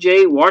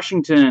 PJ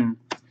Washington.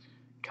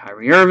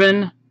 Kyrie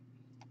Irving.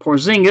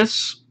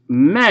 Porzingis,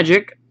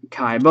 Magic.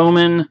 Kai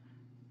Bowman.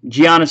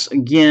 Giannis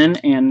again,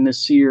 and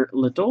Nasir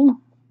Little.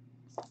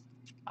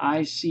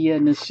 I see a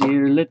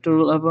Nasir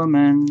Little of a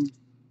man.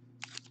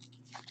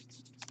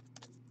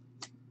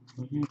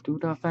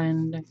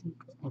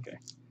 Okay.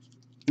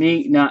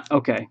 Me, not,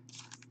 okay.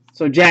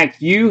 So,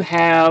 Jack, you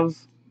have...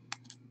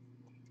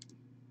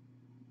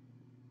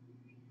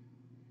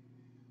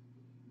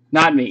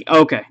 Not me.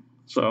 Okay.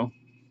 So,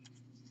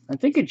 I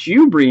think it's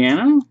you,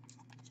 Brianna.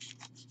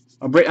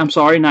 Oh, I'm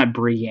sorry, not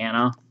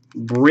Brianna.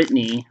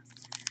 Brittany.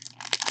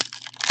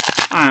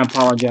 I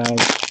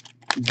apologize.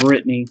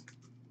 Brittany.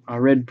 I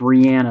read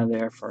Brianna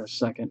there for a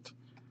second.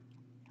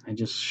 I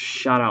just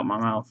shot out my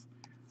mouth.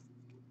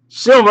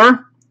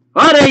 Silver.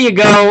 Oh, there you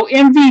go.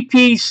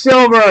 MVP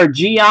Silver.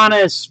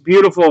 Giannis.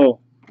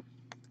 Beautiful.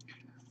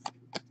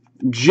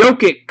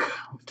 Jokic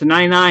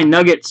 /99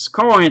 Nuggets.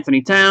 Karl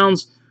Anthony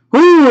Towns.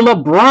 Ooh,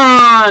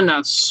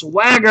 LeBron.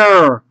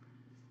 Swagger.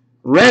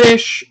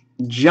 Reddish.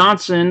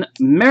 Johnson.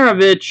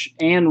 Maravich.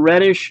 And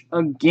Reddish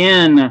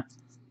again.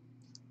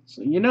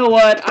 So you know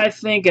what? I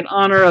think in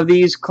honor of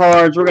these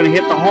cards, we're going to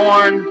hit the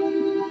horn.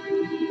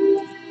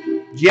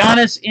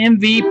 Giannis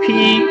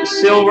MVP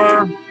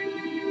Silver.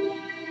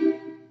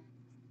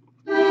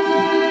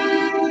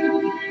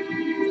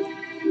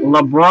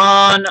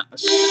 LeBron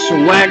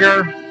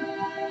Swagger.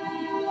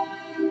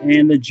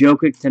 And the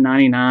Jokic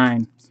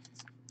 /99.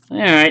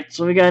 Alright,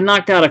 so we got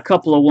knocked out a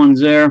couple of ones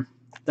there.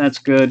 That's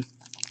good.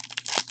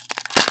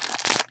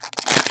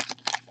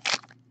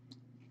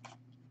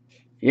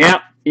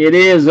 Yep, it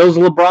is. Those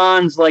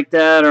LeBrons like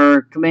that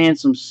are command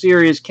some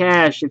serious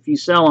cash if you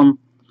sell them.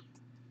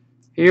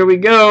 Here we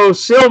go.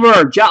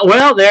 Silver.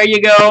 Well, there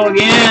you go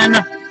again.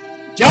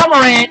 Ja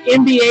Morant,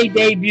 NBA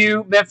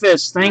debut,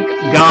 Memphis. Thank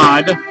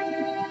God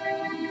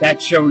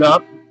that showed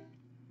up.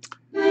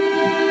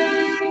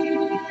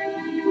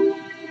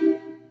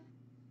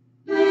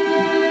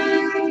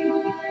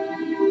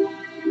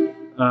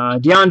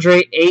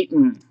 DeAndre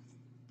Ayton.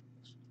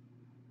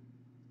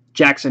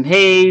 Jackson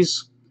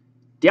Hayes.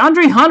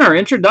 DeAndre Hunter,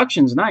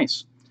 introduction's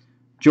nice.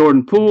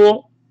 Jordan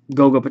Poole,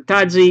 Goga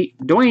Bitadze,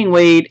 Dwayne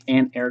Wade,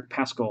 and Eric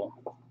Paschall.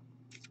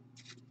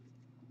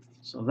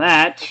 So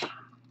that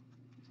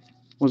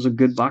was a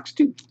good box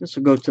too. This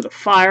will go to the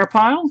fire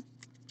pile.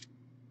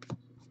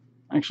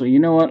 Actually, you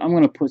know what? I'm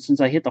going to put,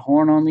 since I hit the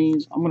horn on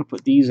these, I'm going to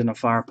put these in a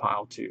fire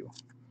pile too.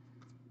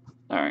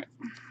 Alright.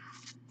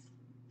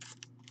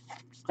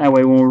 That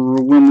way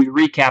when we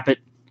recap it,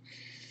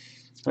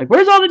 like,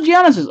 where's all the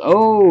Giannis's?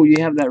 Oh,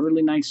 you have that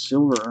really nice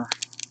silver.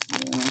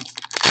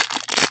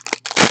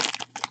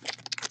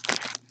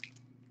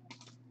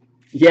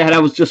 Yeah,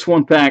 that was just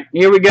one pack.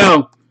 Here we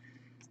go.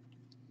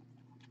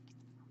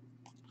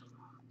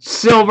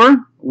 Silver,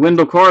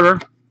 Wendell Carter.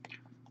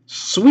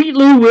 Sweet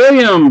Lou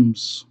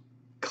Williams,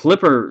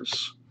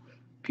 Clippers.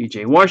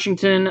 PJ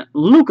Washington,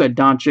 Luka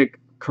Doncic,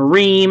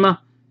 Kareem,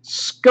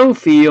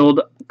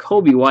 Schofield,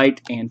 Kobe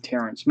White, and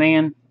Terrence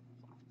Mann.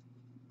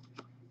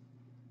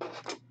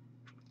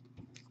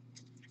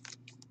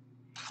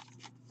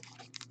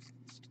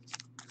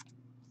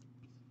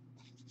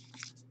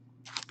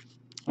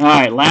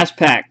 Alright, last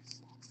pack.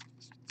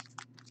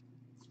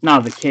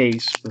 Not the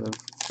case, but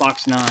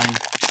box 9.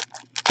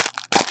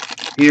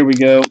 Here we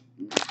go.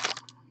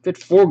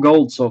 54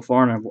 gold so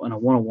far in a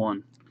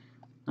 101.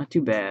 Not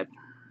too bad.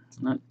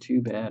 Not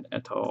too bad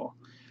at all.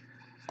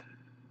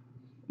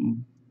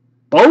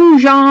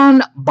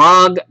 Bojan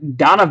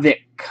Bogdanovic,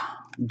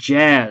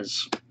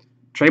 Jazz.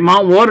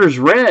 Tremont Waters,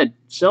 Red,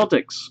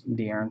 Celtics.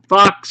 De'Aaron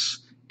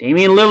Fox.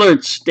 Damian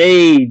Lillard,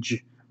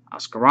 Stage.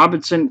 Oscar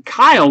Robertson,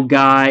 Kyle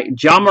Guy,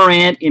 Ja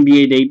Morant,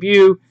 NBA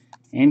debut,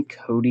 and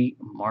Cody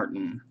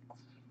Martin.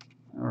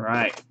 All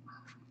right.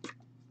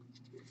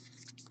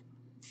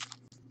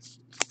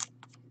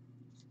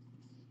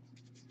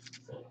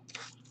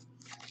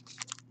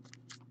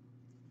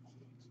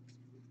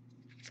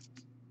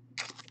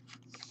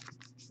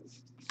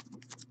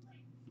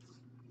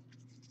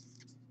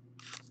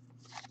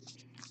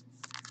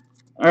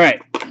 All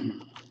right.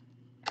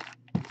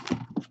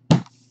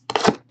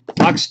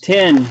 Box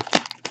 10.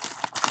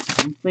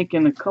 I'm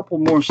thinking a couple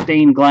more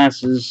stained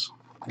glasses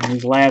in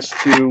these last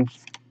two.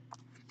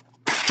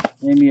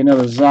 Maybe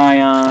another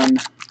Zion.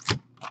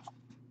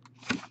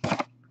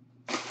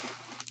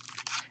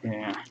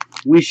 Yeah,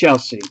 we shall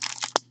see.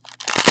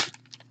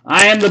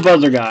 I am the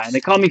buzzer guy.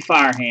 They call me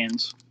Fire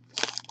Hands.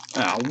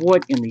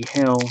 What in the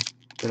hell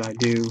did I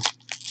do?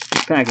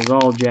 This pack is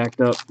all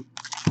jacked up.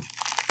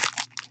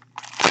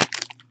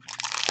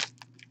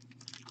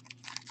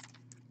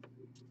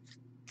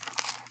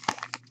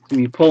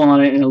 You pull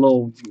on it and a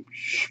little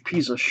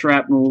piece of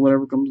shrapnel or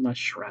whatever comes. Not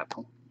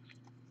shrapnel.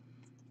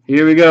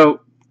 Here we go.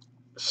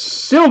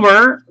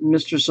 Silver,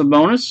 Mr.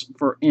 Sabonis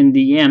for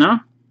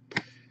Indiana.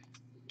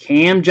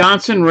 Cam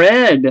Johnson,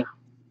 red.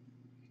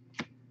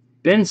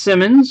 Ben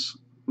Simmons.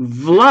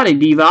 Vlade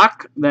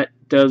Divac. That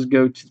does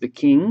go to the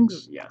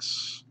Kings.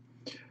 Yes.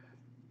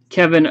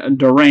 Kevin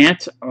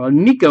Durant,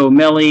 Nico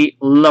Melli,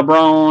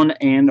 LeBron,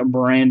 and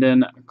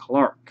Brandon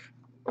Clark.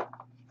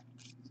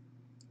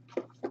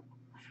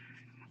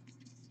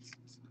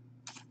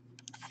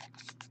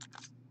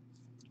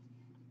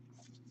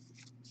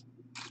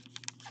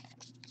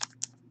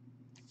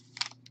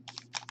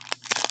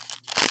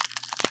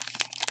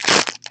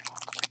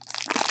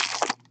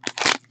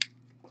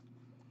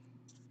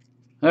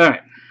 All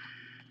right.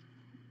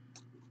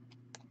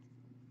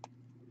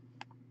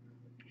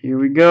 Here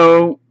we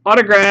go.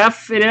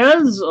 Autograph. It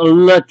is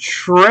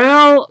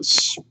Latrell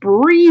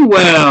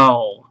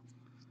Sprewell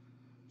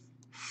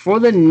for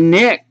the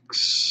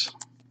Knicks.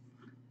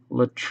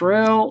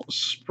 Latrell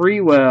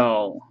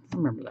Sprewell. I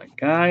remember that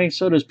guy.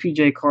 So does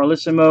PJ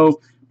Carlesimo.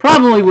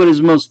 Probably what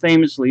he's most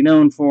famously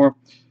known for.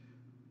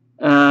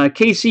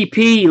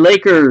 KCP,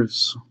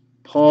 Lakers.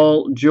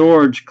 Paul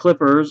George,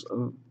 Clippers.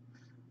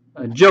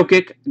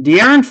 Jokic.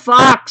 De'Aaron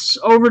Fox,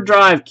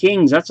 Overdrive,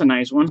 Kings. That's a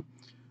nice one.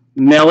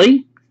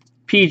 Melli,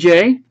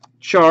 PJ,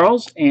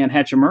 Charles, and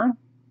Hachimura.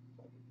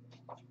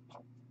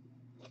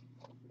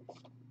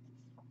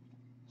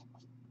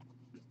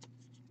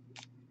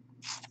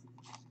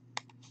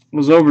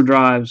 Those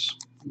overdrives.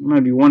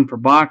 Might be one per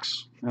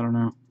box. I don't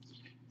know.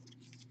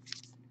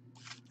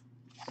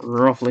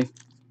 Roughly.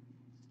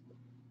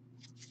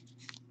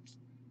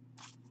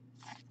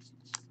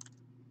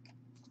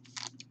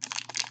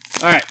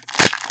 All right.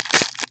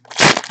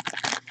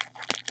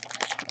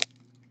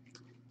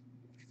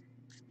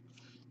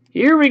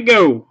 Here we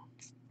go.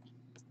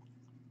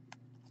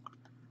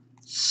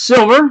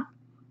 Silver,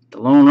 the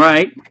lone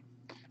right.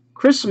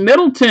 Chris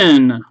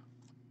Middleton.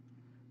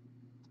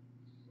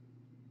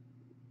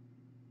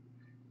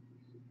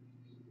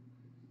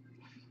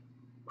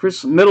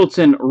 Chris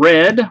Middleton,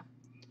 red.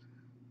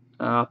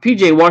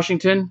 PJ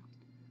Washington.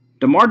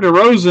 DeMar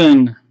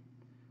DeRozan.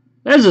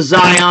 There's a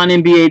Zion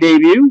NBA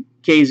debut.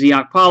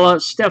 KZ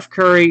Okpala. Steph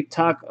Curry,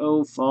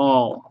 Taco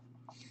Fall.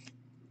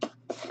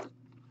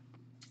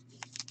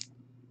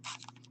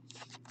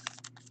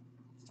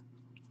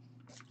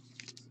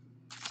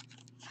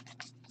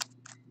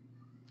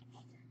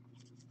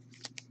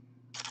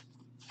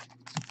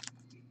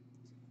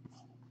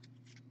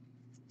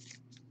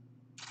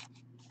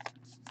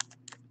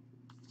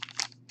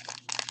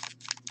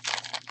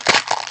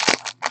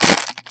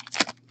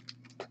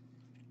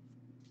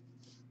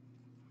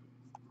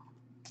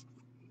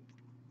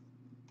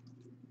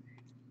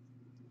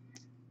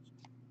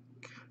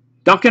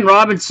 Duncan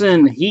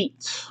Robinson,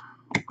 Heat.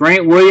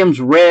 Grant Williams,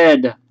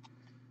 red.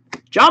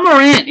 John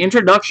Morant,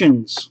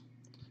 introductions.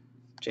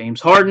 James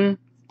Harden,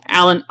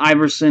 Allen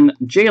Iverson,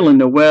 Jalen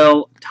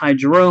Noel, Ty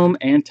Jerome,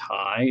 and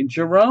Ty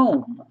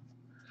Jerome.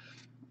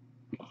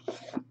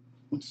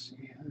 Let's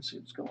see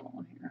what's going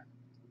on here.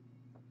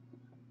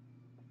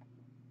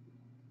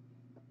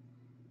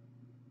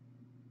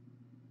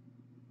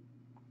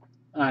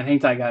 All right, hang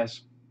tight,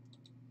 guys.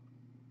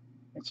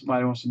 If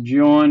somebody wants to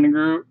join the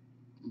group.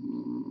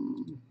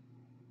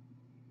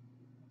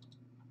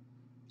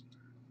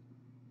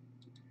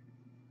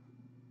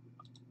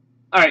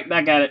 All right,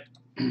 back at it.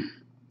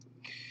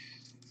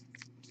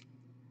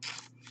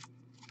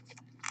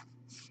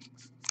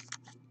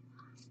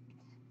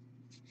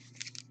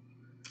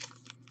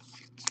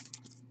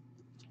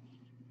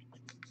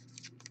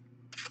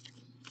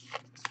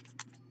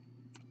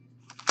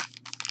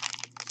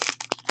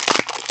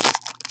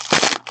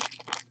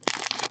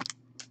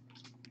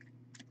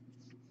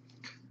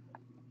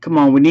 Come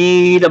on, we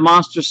need a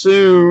monster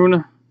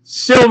soon.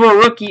 Silver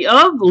rookie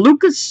of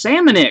Lucas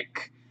Samanic.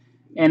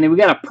 And then we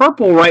got a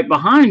purple right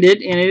behind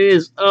it, and it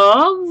is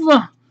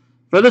of,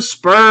 for the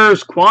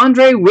Spurs,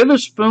 Quandre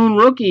Witherspoon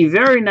rookie.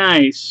 Very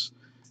nice.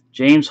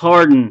 James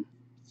Harden.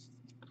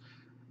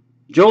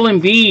 Joel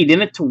Embiid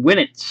in it to win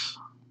it.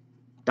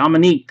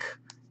 Dominique.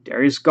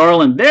 Darius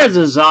Garland. There's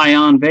a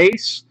Zion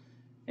base.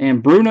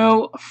 And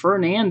Bruno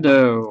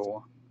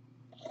Fernando.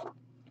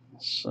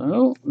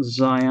 So,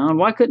 Zion.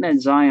 Why couldn't that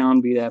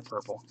Zion be that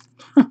purple?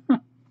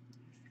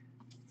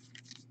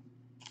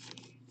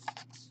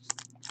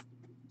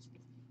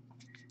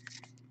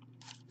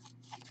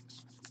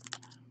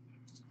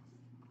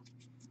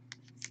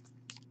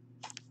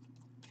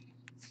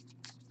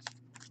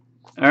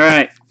 All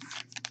right.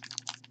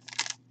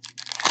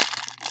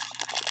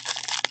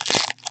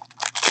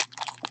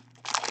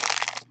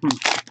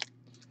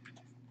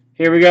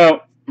 Here we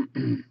go.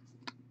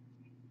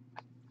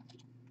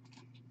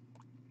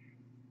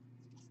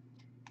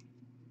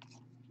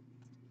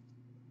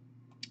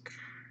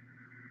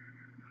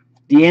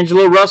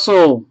 D'Angelo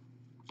Russell.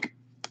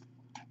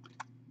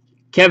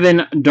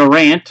 Kevin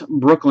Durant,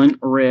 Brooklyn,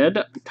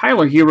 red.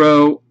 Tyler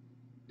Hero,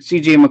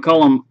 CJ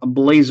McCollum,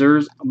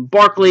 Blazers.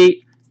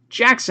 Barkley,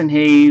 Jackson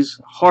Hayes,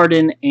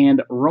 Harden,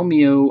 and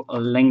Romeo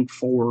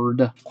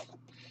Langford.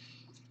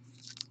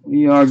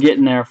 We are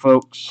getting there,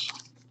 folks.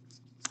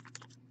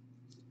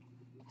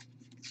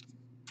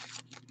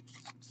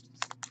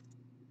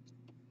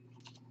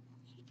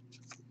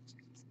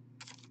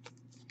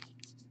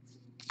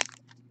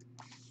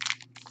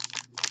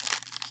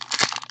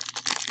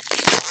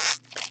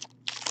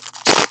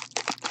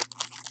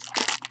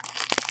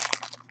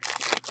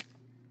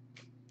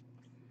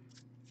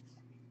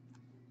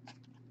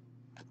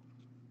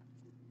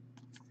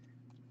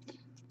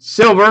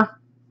 Silver,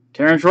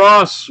 Terrence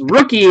Ross.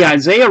 Rookie,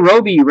 Isaiah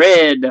Roby,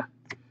 red.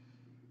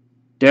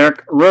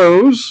 Derrick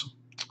Rose.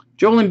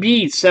 Joel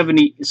Embiid,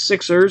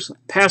 76ers.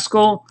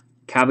 Pascal,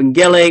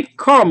 Kabengele,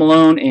 Karl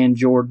Malone, and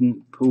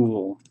Jordan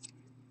Poole.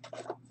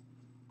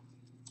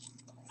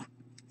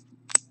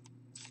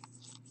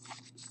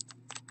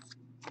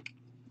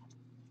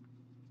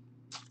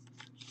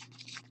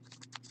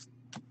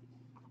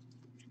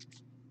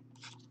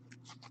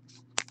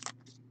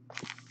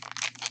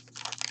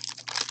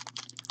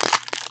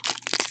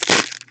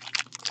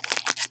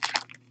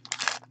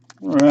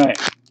 All right.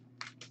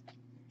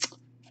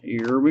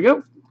 Here we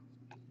go.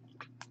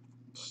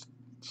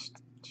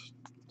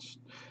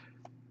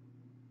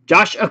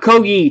 Josh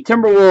Okogie,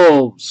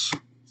 Timberwolves.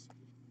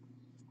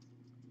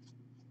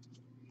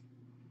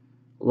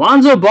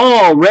 Lonzo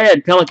Ball,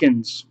 red,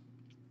 Pelicans.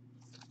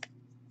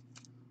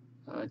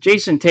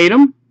 Jason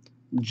Tatum,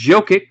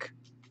 Jokic,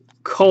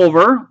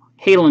 Culver,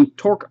 Horton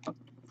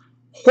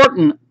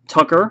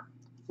Tucker,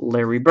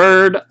 Larry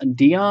Bird,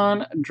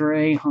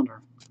 DeAndre Hunter.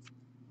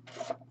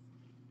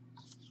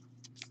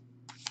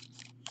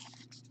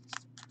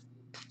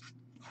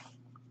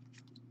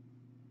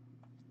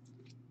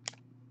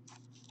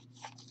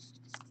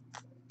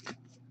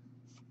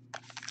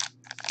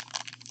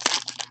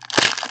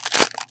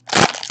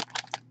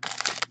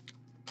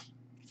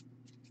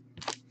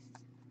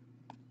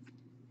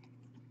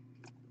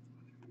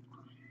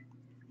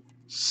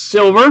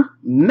 Silver,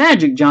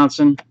 Magic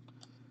Johnson.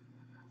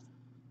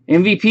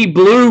 MVP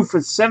blue for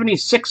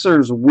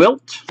 76ers,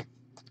 Wilt.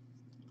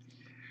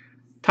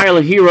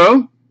 Tyler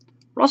Hero.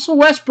 Russell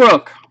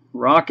Westbrook,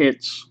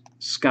 Rockets.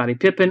 Scottie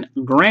Pippen,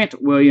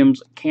 Grant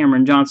Williams,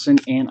 Cameron Johnson,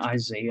 and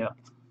Isaiah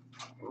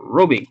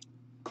Roby.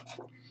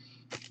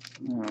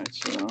 Alright,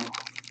 so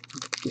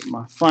get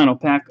my final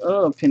pack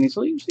of penny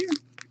sleeves here.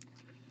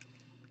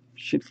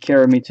 Should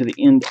carry me to the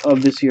end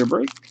of this here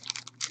break.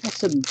 I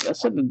said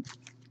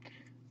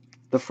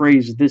the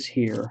phrase "this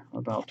here"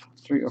 about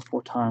 3 or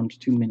 4 times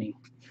too many.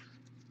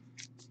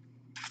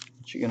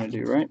 What you gonna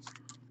do, right?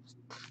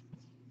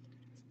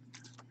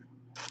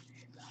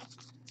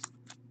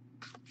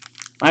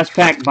 Last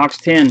pack, box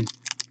 10.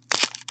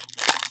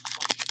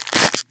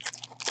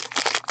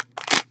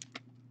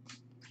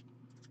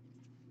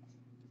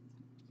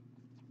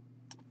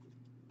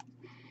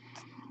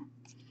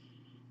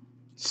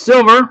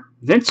 Silver,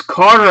 Vince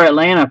Carter,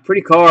 Atlanta,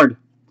 pretty card.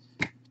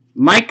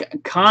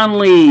 Mike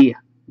Conley,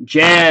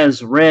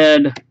 Jazz,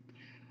 red.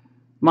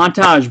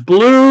 Montage,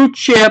 blue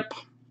chip,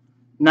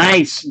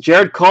 nice.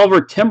 Jared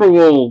Culver,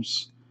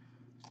 Timberwolves.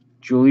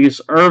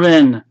 Julius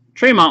Ervin,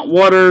 Tremont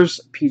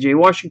Waters, PJ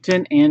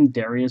Washington, and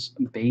Darius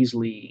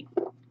Bazley.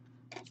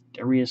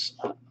 Darius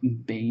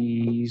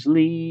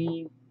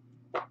Bazley.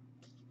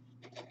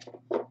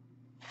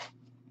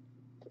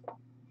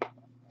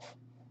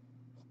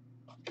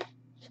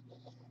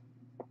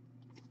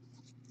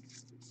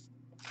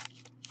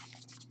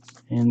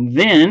 And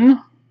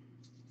then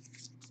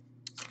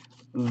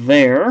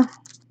there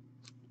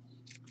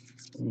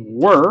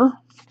were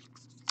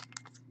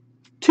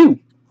 2.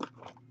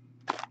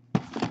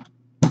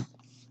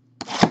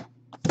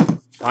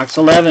 Box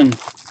 11.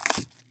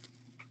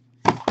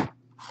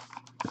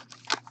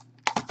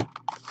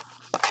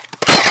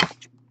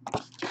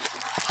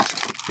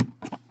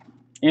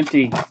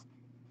 Empty.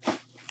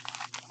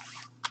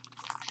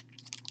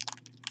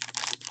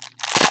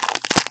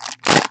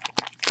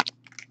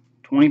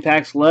 $20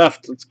 packs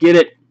left. Let's get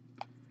it.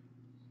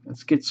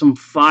 Let's get some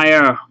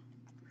fire.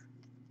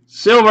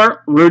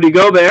 Silver, Rudy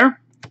Gobert.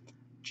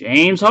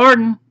 James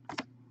Harden.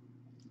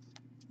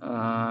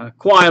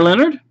 Kawhi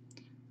Leonard.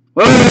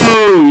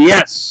 Whoa,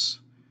 yes.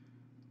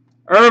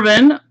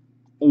 Irvin,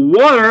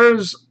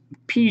 Waters,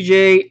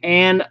 PJ,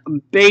 and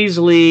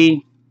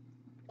Bazley.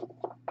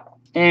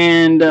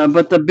 And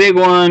but the big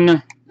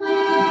one,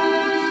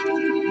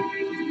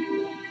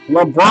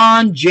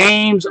 LeBron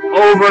James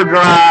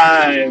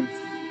Overdrive.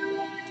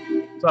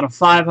 It's on a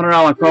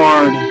 $500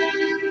 card.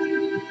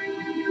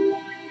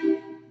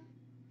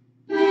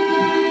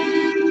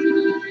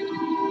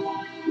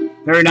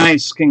 Very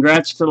nice.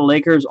 Congrats to the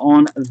Lakers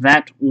on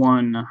that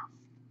one.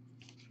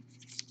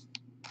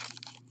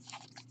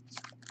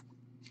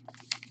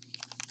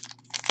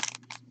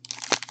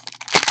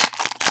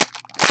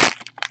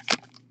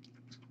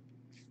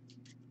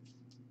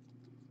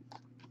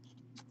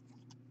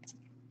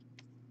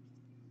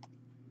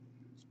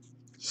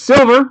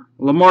 Silver,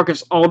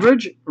 LaMarcus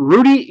Aldridge,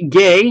 Rudy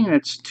Gay,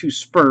 that's 2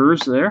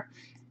 Spurs there.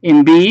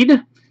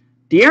 Embiid,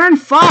 De'Aaron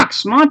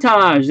Fox,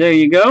 Montage, there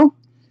you go.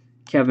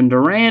 Kevin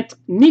Durant,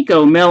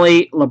 Nico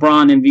Melli,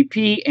 LeBron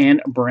MVP,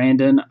 and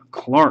Brandon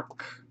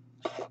Clark.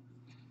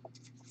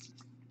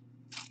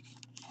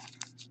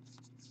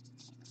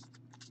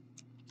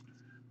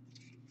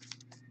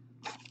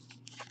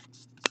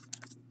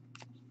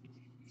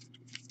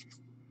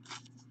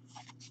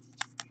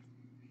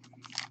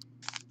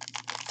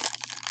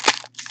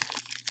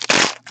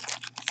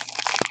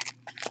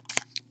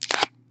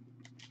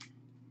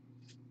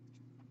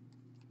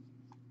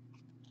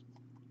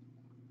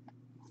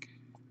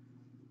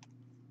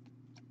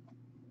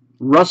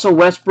 Russell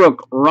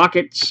Westbrook,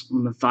 Rockets.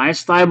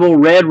 Matthias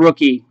Thybulle, red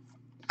rookie.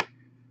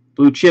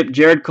 Blue chip,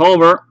 Jared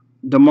Culver,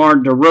 DeMar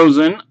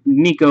DeRozan,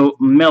 Nico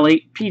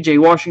Melli, PJ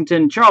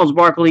Washington, Charles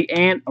Barkley,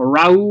 and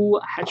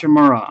Raul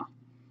Hachimura.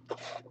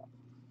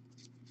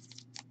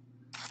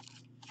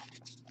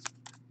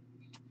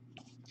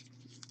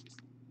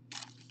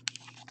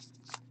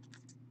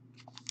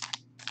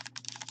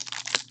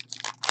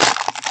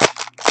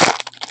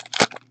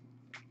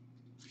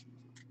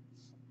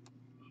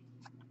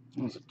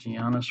 There's a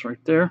Giannis right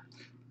there.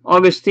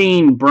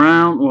 Augustine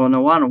Brown. Well,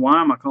 no, why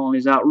am I calling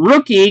these out?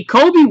 Rookie,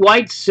 Kobe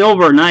White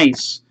Silver.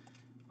 Nice.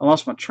 I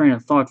lost my train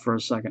of thought for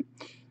a second.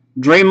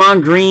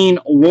 Draymond Green,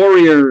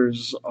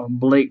 Warriors.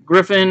 Blake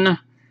Griffin.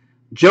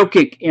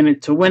 Jokic, in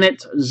it to win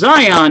it.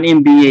 Zion,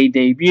 NBA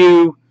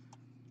debut.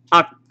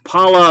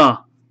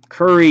 Akpala,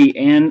 Curry,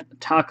 and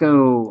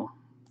Taco.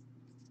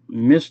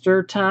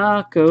 Mr.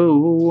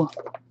 Taco.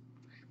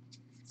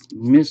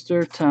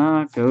 Mr.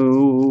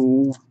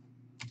 Taco.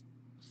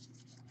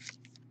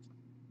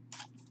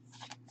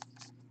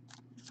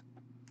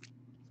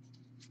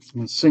 I'm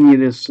going to send you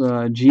this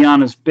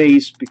Giannis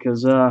base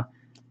because I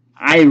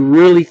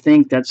really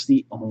think that's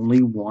the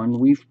only one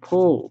we've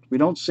pulled. We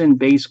don't send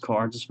base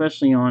cards,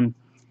 especially on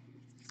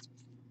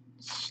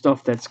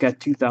stuff that's got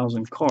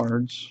 2,000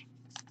 cards.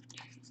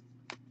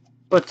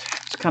 But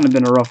it's kind of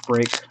been a rough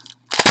break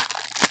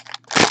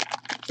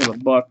for the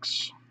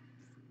Bucks,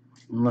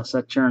 unless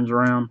that turns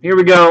around. Here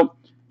we go.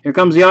 Here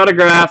comes the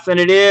autograph, and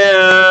it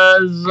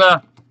is...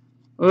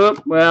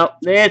 well,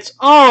 it's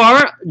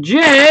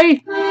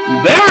R.J.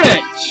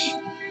 Barrett,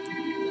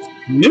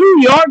 New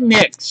York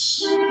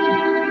Knicks.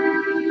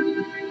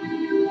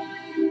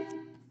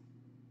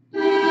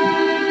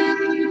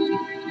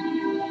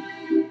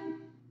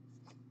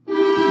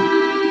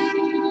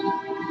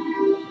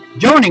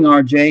 Joining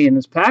RJ in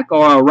this pack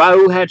are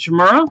Raul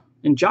Hachimura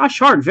and Josh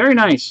Hart. Very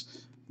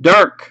nice.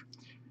 Dirk,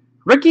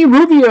 Ricky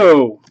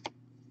Rubio,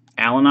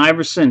 Allen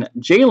Iverson,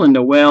 Jalen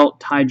Noel,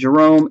 Ty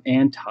Jerome,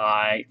 and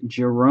Ty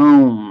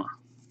Jerome.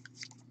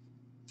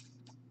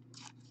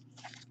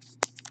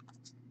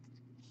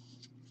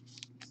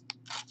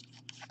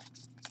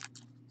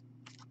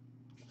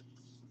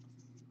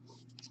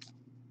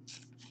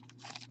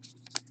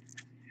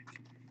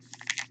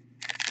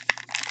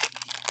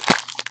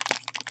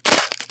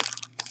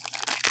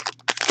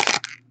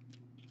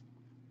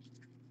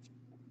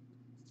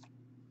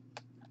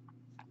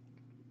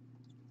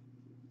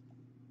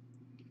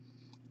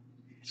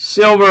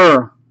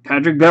 Silver,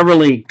 Patrick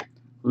Beverly,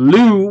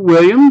 Lou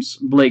Williams,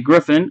 Blake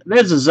Griffin.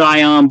 There's a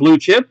Zion blue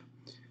chip.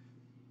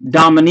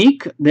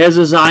 Dominique, there's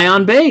a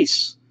Zion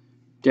base.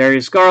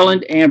 Darius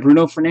Garland and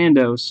Bruno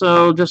Fernando.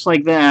 So just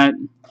like that,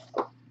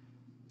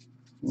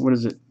 what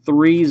is it?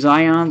 3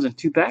 Zions and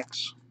 2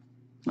 packs.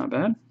 Not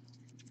bad.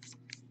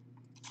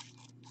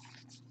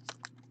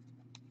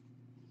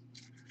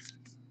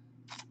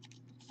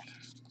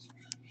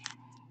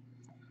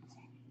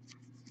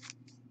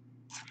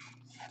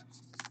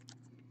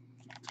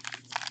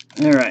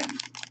 All right.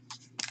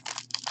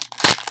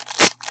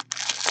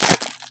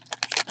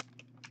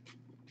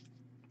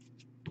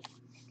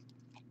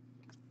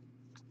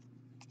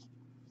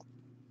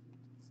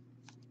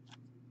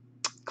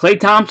 Klay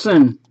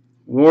Thompson,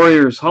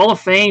 Warriors, Hall of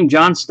Fame,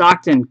 John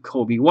Stockton,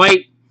 Kobe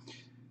White,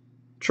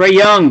 Trae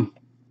Young,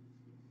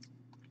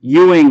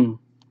 Ewing,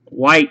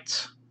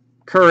 White,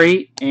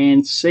 Curry,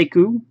 and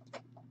Sekou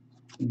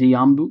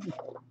Diambu.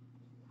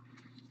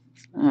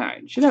 All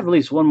right, should have at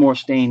least one more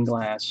stained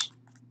glass.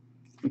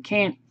 We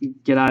can't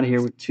get out of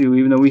here with 2,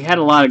 even though we had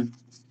a lot of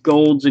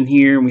golds in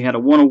here, and we had a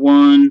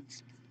 101,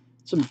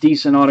 some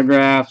decent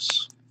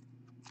autographs.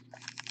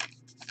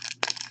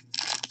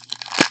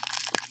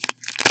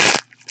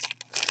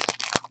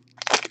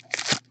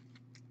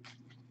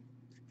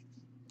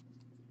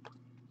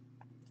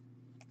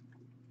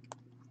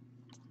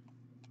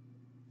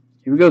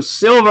 Here we go,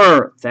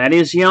 silver,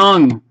 Thaddeus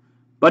Young,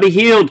 Buddy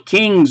Hield,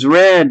 Kings,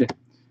 red,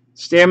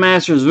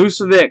 Stairmasters,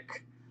 Vucevic,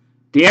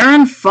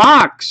 De'Aaron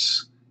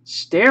Fox,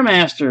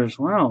 Stairmasters,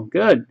 wow,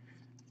 good.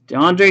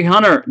 DeAndre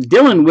Hunter,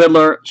 Dylan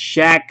Whittler,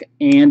 Shaq,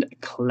 and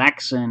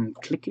Claxton.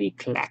 Clickety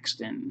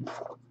Claxton.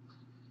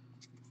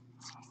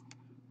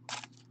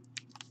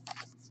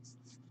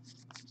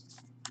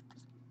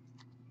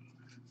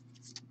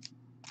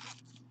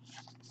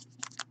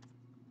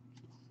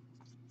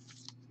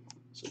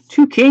 So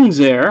 2 Kings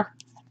there.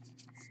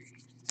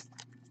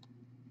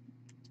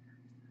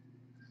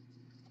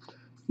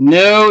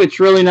 No, it's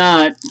really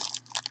not.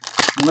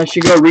 Unless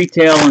you go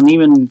retail, and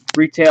even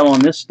retail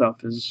on this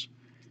stuff is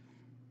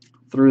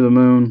through the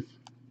moon.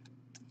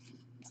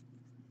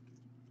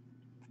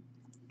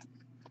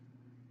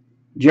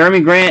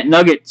 Jeremy Grant,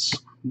 Nuggets.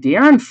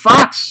 De'Aaron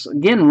Fox,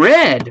 again,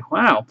 red.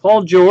 Wow.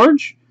 Paul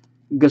George,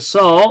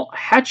 Gasol,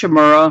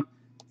 Hachimura,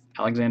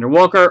 Alexander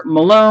Walker,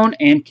 Malone,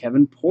 and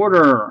Kevin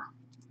Porter.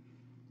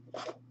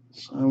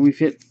 So we've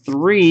hit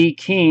 3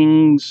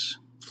 Kings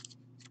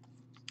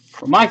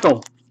for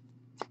Michael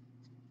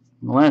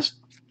in the last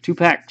 2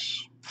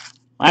 packs.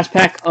 Last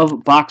pack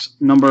of box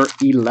number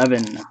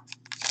 11.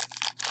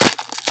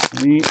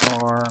 We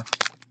are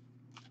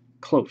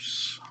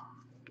close.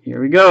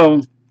 Here we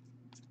go.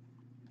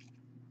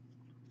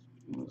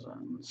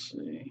 Let's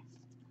see.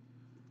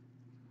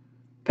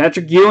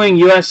 Patrick Ewing,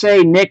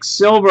 USA. Nick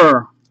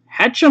Silver.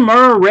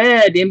 Hachimura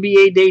Red,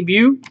 NBA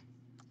debut.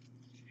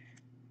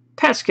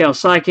 Pascal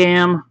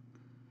Siakam.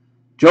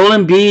 Joel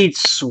Embiid,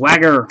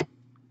 Swagger.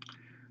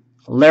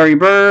 Larry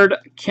Bird,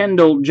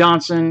 Kendall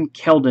Johnson,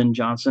 Keldon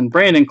Johnson,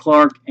 Brandon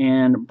Clark,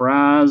 and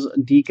Braz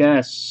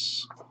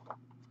Dikas.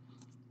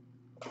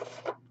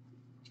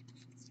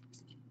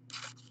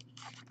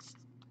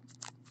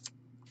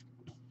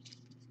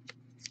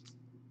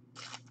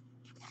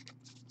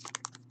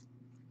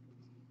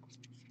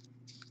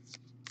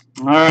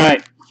 All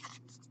right.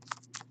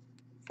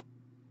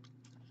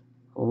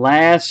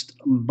 Last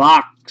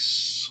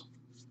box.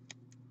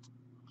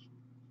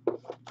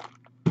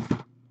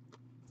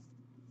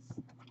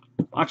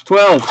 Box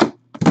 12.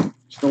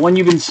 It's the one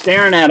you've been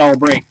staring at all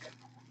break.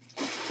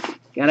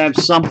 Gotta have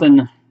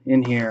something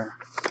in here.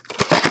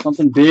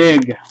 Something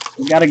big.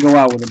 We gotta go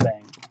out with a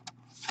bang.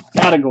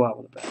 Gotta go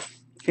out with a bang.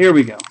 Here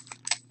we go.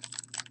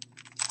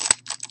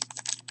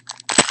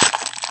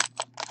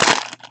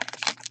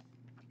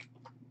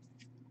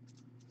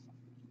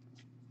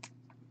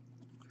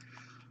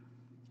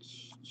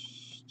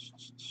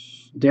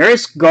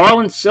 Darius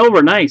Garland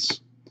Silver,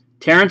 nice.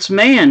 Terrence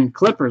Mann,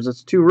 Clippers,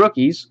 that's 2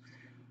 rookies.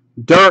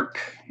 Dirk,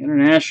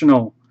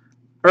 International.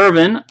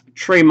 Irvin,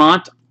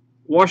 Tremont,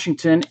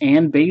 Washington,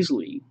 and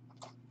Baisley.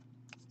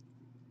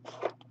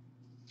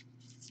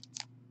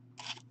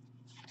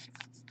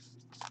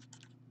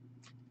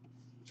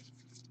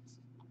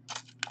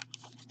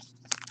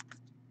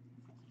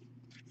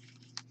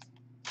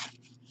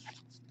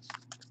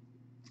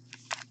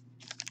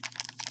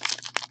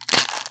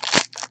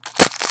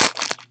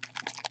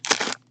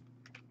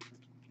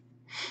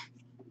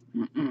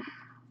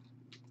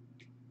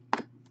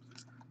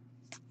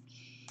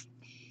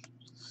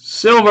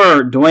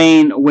 Silver,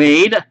 Dwayne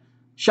Wade.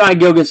 Shai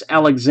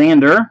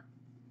Gilgeous-Alexander.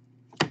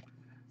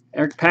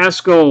 Eric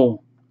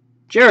Paschal.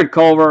 Jared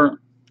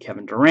Culver.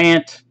 Kevin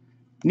Durant.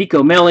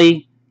 Nico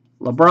Melli.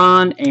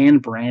 LeBron,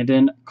 and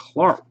Brandon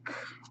Clark.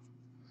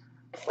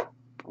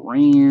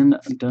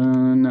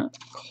 Brandon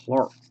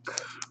Clark.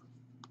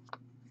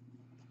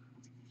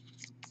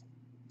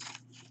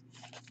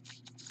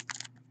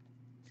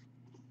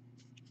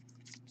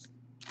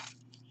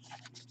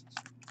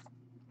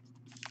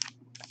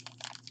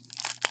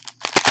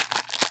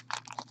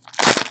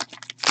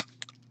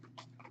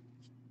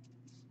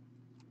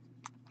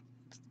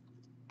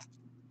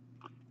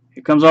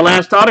 Here comes our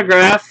last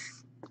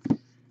autograph.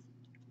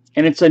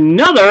 And it's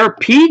another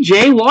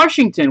P.J.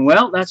 Washington.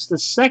 Well, that's the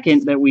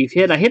second that we've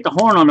hit. I hit the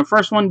horn on the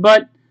first one,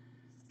 but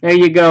there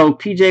you go.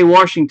 P.J.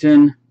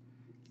 Washington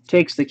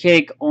takes the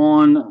cake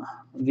on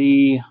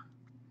the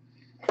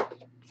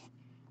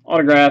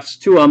autographs.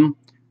 2 of them.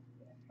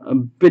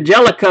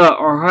 Bjelica,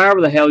 or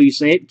however the hell you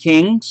say it.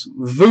 Kings.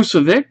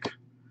 Vucevic.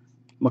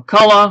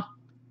 McCullough.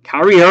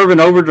 Kyrie Irving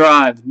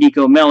Overdrive.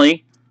 Nico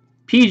Melli.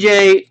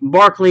 P.J.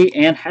 Barkley,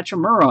 and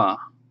Hachimura.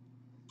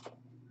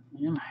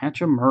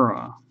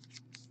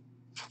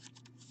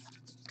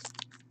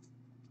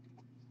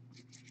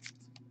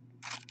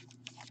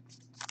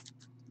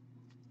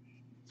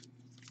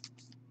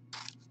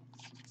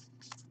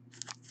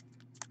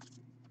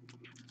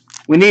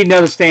 We need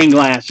another stained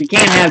glass. You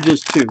can't have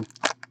just 2.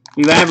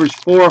 You've averaged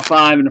 4 or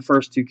 5 in the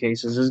first 2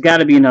 cases. There's got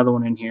to be another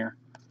one in here.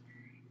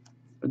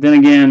 But then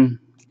again,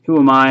 who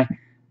am I?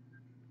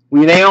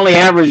 They only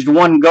averaged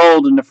 1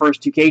 gold in the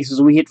first 2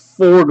 cases. We hit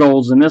 4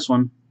 golds in this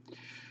one.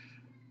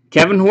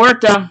 Kevin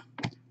Huerta,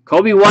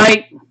 Kobe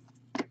White,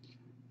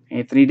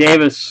 Anthony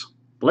Davis,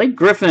 Blake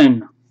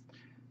Griffin.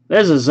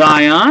 There's a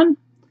Zion,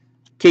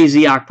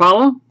 KZ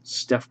Okpala,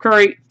 Steph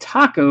Curry,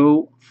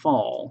 Taco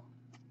Fall.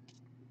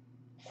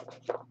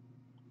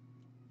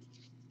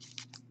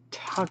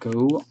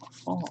 Taco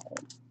fall.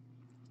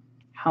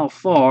 How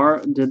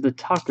far did the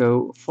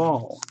taco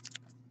fall?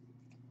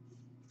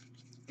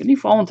 Did he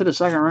fall into the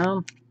second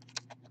round?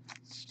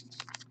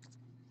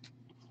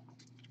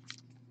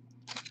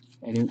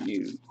 I don't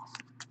know.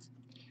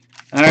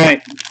 All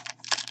right.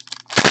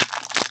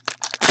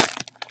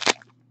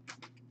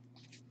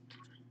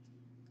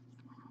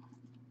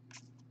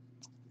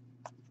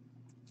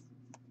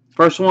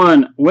 First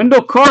one,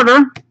 Wendell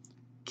Carter,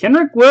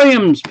 Kenrick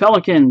Williams,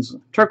 Pelicans,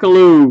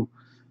 Turkoglu,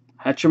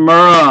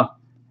 Hachimura,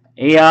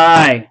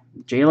 AI,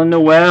 Jalen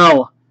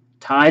Noel,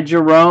 Ty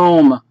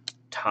Jerome.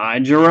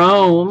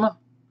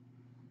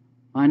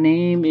 My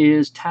name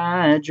is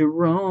Ty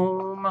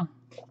Jerome.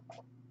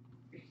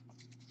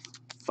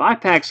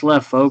 5 packs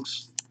left,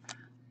 folks.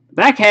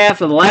 Back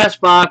half of the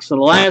last box of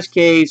the last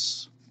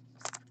case.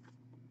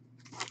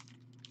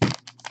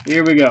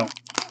 Here we go.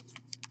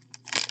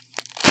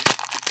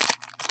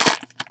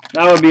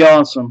 That would be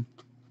awesome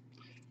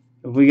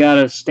if we got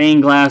a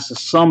stained glass of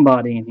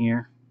somebody in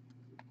here.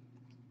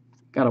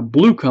 Got a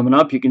blue coming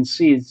up. You can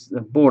see it's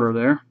the border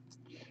there.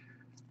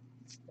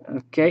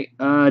 Okay.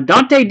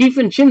 Dante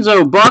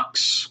DiVincenzo,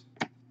 Bucks.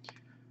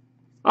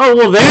 Oh,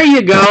 well, there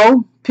you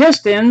go.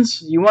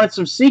 Pistons, you wanted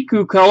some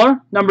Siku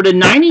color, number to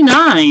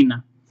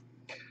 99.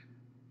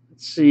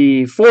 Let's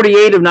see,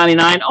 48 of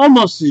 99,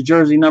 almost his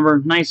jersey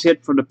number. Nice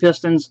hit for the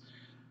Pistons.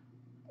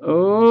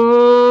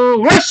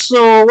 Oh,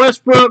 Russell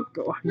Westbrook,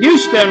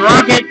 Houston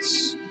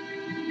Rockets,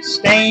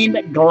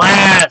 stained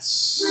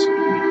glass.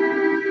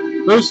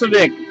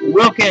 Vucevic,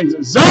 Wilkins,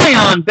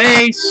 Zion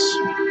base,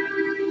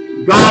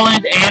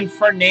 Garland, and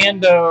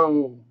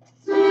Fernando.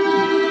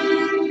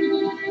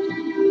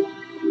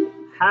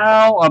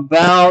 How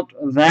about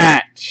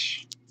that?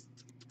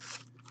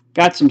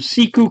 Got some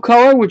Siku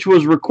color, which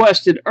was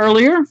requested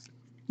earlier.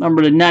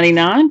 Number to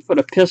 99 for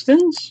the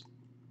Pistons.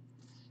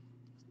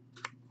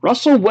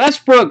 Russell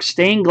Westbrook,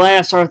 stained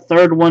glass, our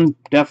third one.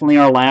 Definitely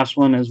our last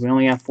one, as we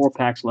only have 4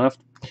 packs left.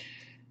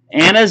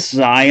 And a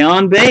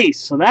Zion base.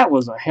 So that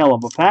was a hell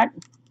of a pack.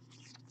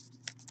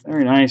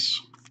 Very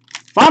nice.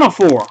 Final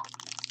 4.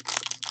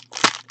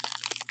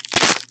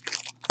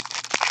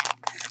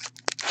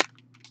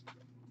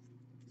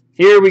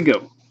 Here we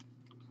go.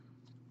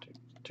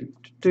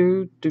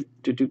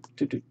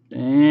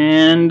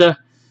 And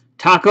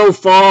Taco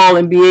Fall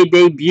NBA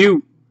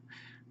debut.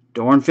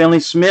 Dorian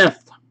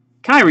Finney-Smith.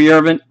 Kyrie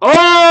Irving.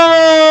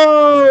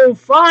 Oh,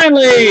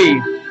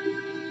 finally!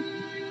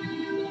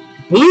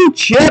 Blue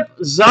chip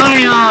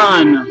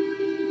Zion.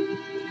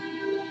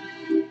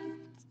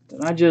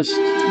 Did I just...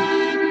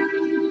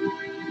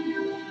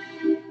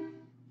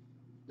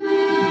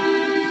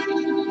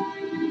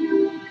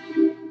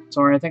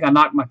 Sorry, I think I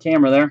knocked my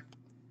camera there.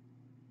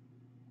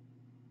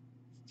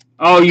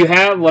 Oh, you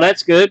have? Well,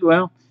 that's good.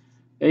 Well,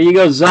 there you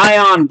go.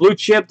 Zion, blue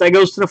chip. That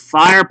goes to the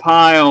fire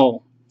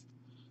pile.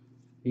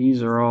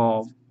 These are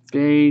all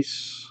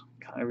base.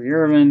 Kyrie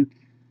Irving.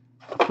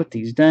 Put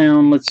these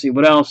down. Let's see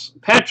what else.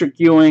 Patrick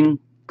Ewing,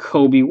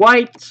 Kobe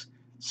White,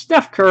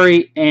 Steph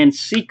Curry, and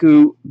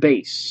Siku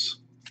base.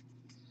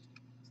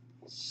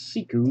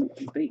 Siku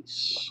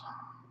base.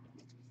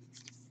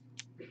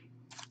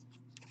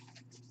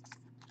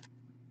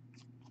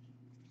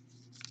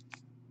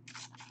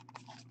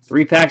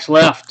 Three packs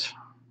left.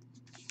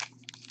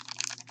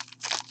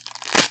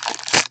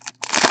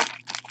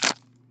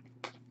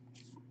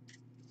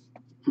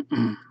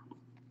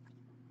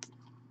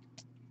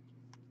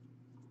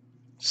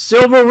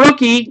 Silver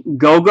rookie,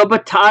 Goga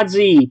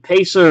Batadze,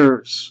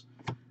 Pacers.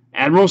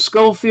 Admiral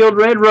Schofield,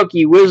 red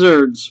rookie,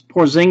 Wizards.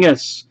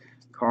 Porzingis,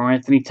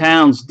 Karl-Anthony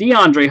Towns,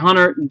 DeAndre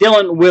Hunter,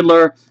 Dylan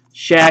Whittler,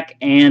 Shaq,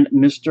 and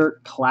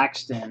Mr.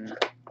 Claxton.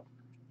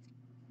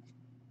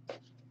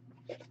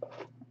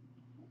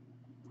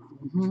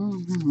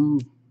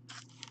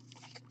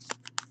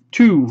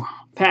 Two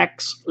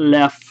packs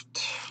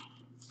left.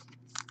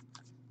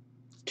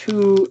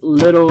 Two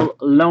little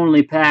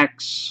lonely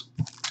packs.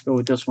 Let's go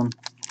with this one.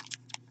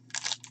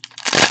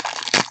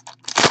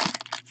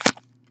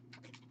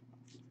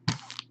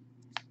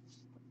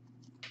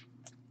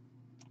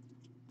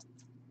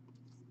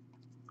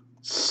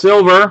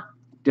 Silver,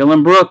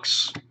 Dylan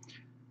Brooks.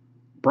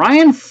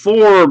 Brian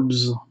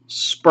Forbes,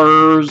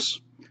 Spurs.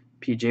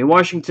 PJ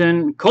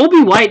Washington.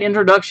 Kobe White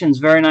introductions,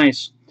 very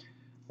nice.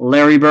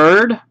 Larry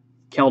Bird,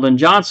 Keldon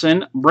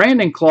Johnson,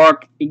 Brandon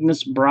Clark,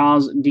 Ignas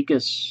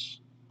Brazdeikis.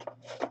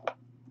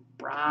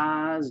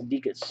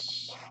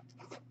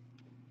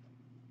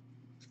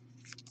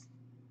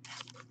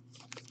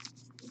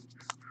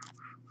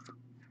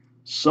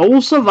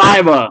 Soul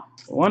Survivor,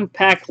 1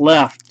 pack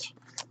left.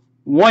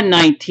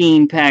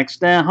 119 packs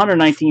down,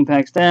 119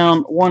 packs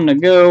down, 1 to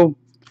go.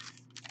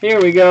 Here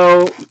we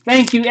go.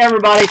 Thank you,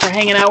 everybody, for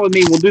hanging out with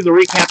me. We'll do the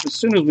recap as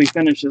soon as we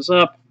finish this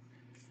up.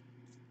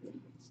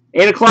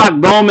 8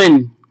 o'clock,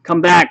 Bowman. Come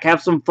back.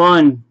 Have some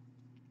fun.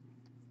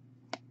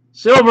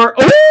 Silver.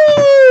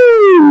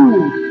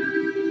 Ooh!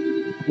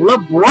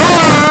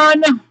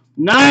 LeBron.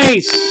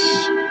 Nice.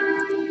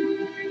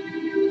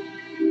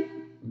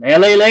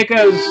 LA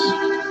Lakers.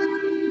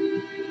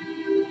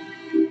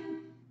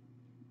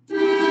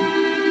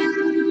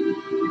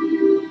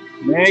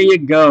 There you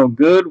go.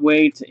 Good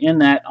way to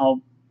end that. Of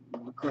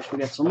course, we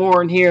got some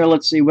more in here.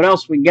 Let's see what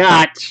else we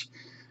got.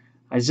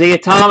 Isaiah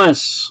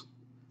Thomas,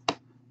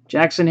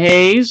 Jackson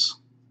Hayes,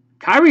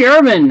 Kyrie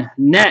Irving,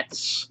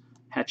 Nets,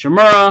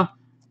 Hachimura,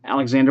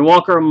 Alexander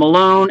Walker,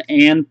 Malone,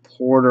 and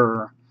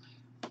Porter.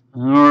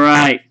 All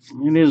right,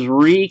 it is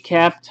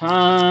recap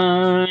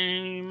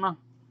time.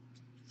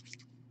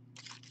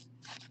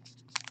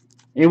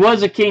 It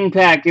was a King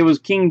pack. It was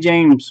King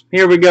James.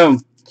 Here we go.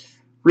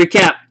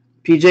 Recap.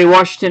 PJ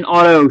Washington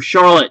auto,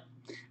 Charlotte.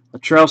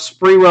 Latrell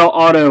Sprewell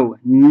auto,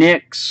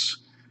 Knicks.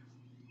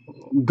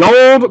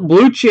 Gold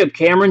blue chip,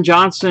 Cameron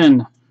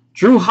Johnson.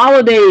 Drew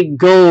Holiday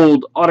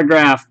gold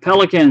autograph,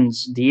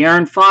 Pelicans.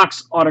 De'Aaron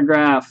Fox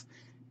autograph,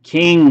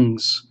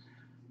 Kings.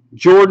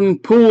 Jordan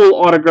Poole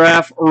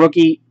autograph,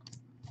 rookie,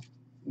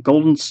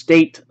 Golden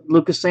State.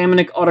 Lucas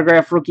Samanic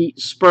autograph, rookie,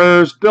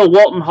 Spurs. Bill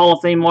Walton Hall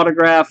of Fame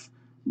autograph,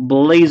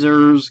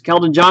 Blazers.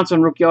 Keldon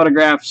Johnson rookie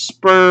autograph,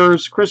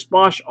 Spurs. Chris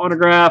Bosh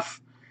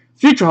autograph,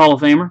 future Hall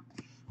of Famer,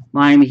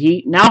 Miami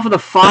Heat. Now for the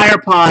fire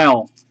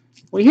pile.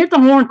 We hit the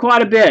horn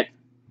quite a bit.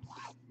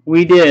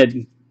 We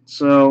did.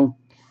 So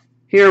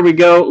Here we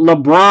go.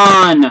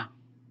 LeBron.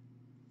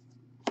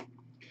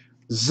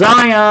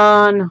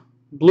 Zion.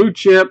 Blue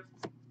chip.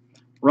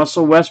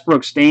 Russell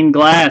Westbrook. Stained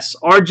glass.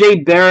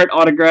 RJ Barrett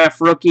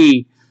autograph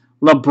rookie.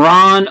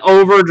 LeBron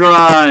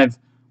overdrive.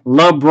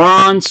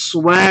 LeBron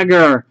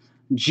swagger.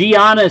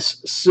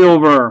 Giannis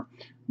silver.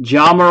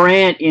 Ja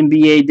Morant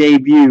NBA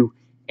debut.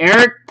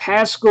 Eric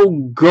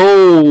Paschall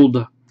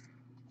gold.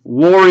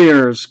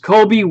 Warriors.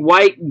 Kobe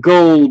White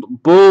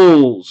gold.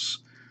 Bulls.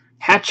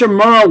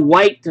 Hachimura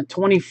white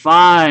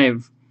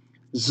 /25.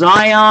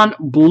 Zion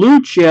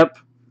blue chip.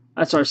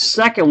 That's our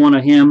second one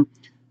of him.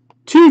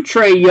 2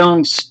 Trae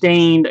Young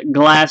stained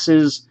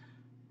glasses.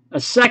 A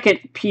second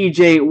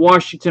PJ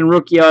Washington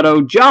rookie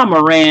auto. Ja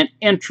Morant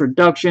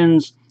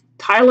introductions.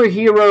 Tyler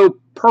Hero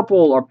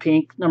purple or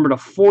pink number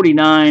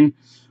 /49.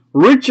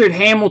 Richard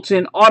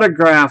Hamilton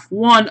autograph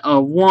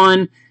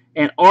 1/1.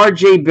 And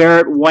RJ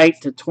Barrett white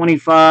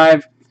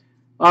 /25.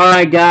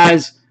 Alright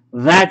guys,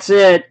 that's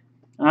it.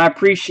 I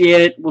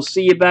appreciate it. We'll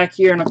see you back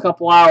here in a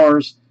couple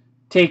hours.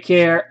 Take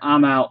care.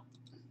 I'm out.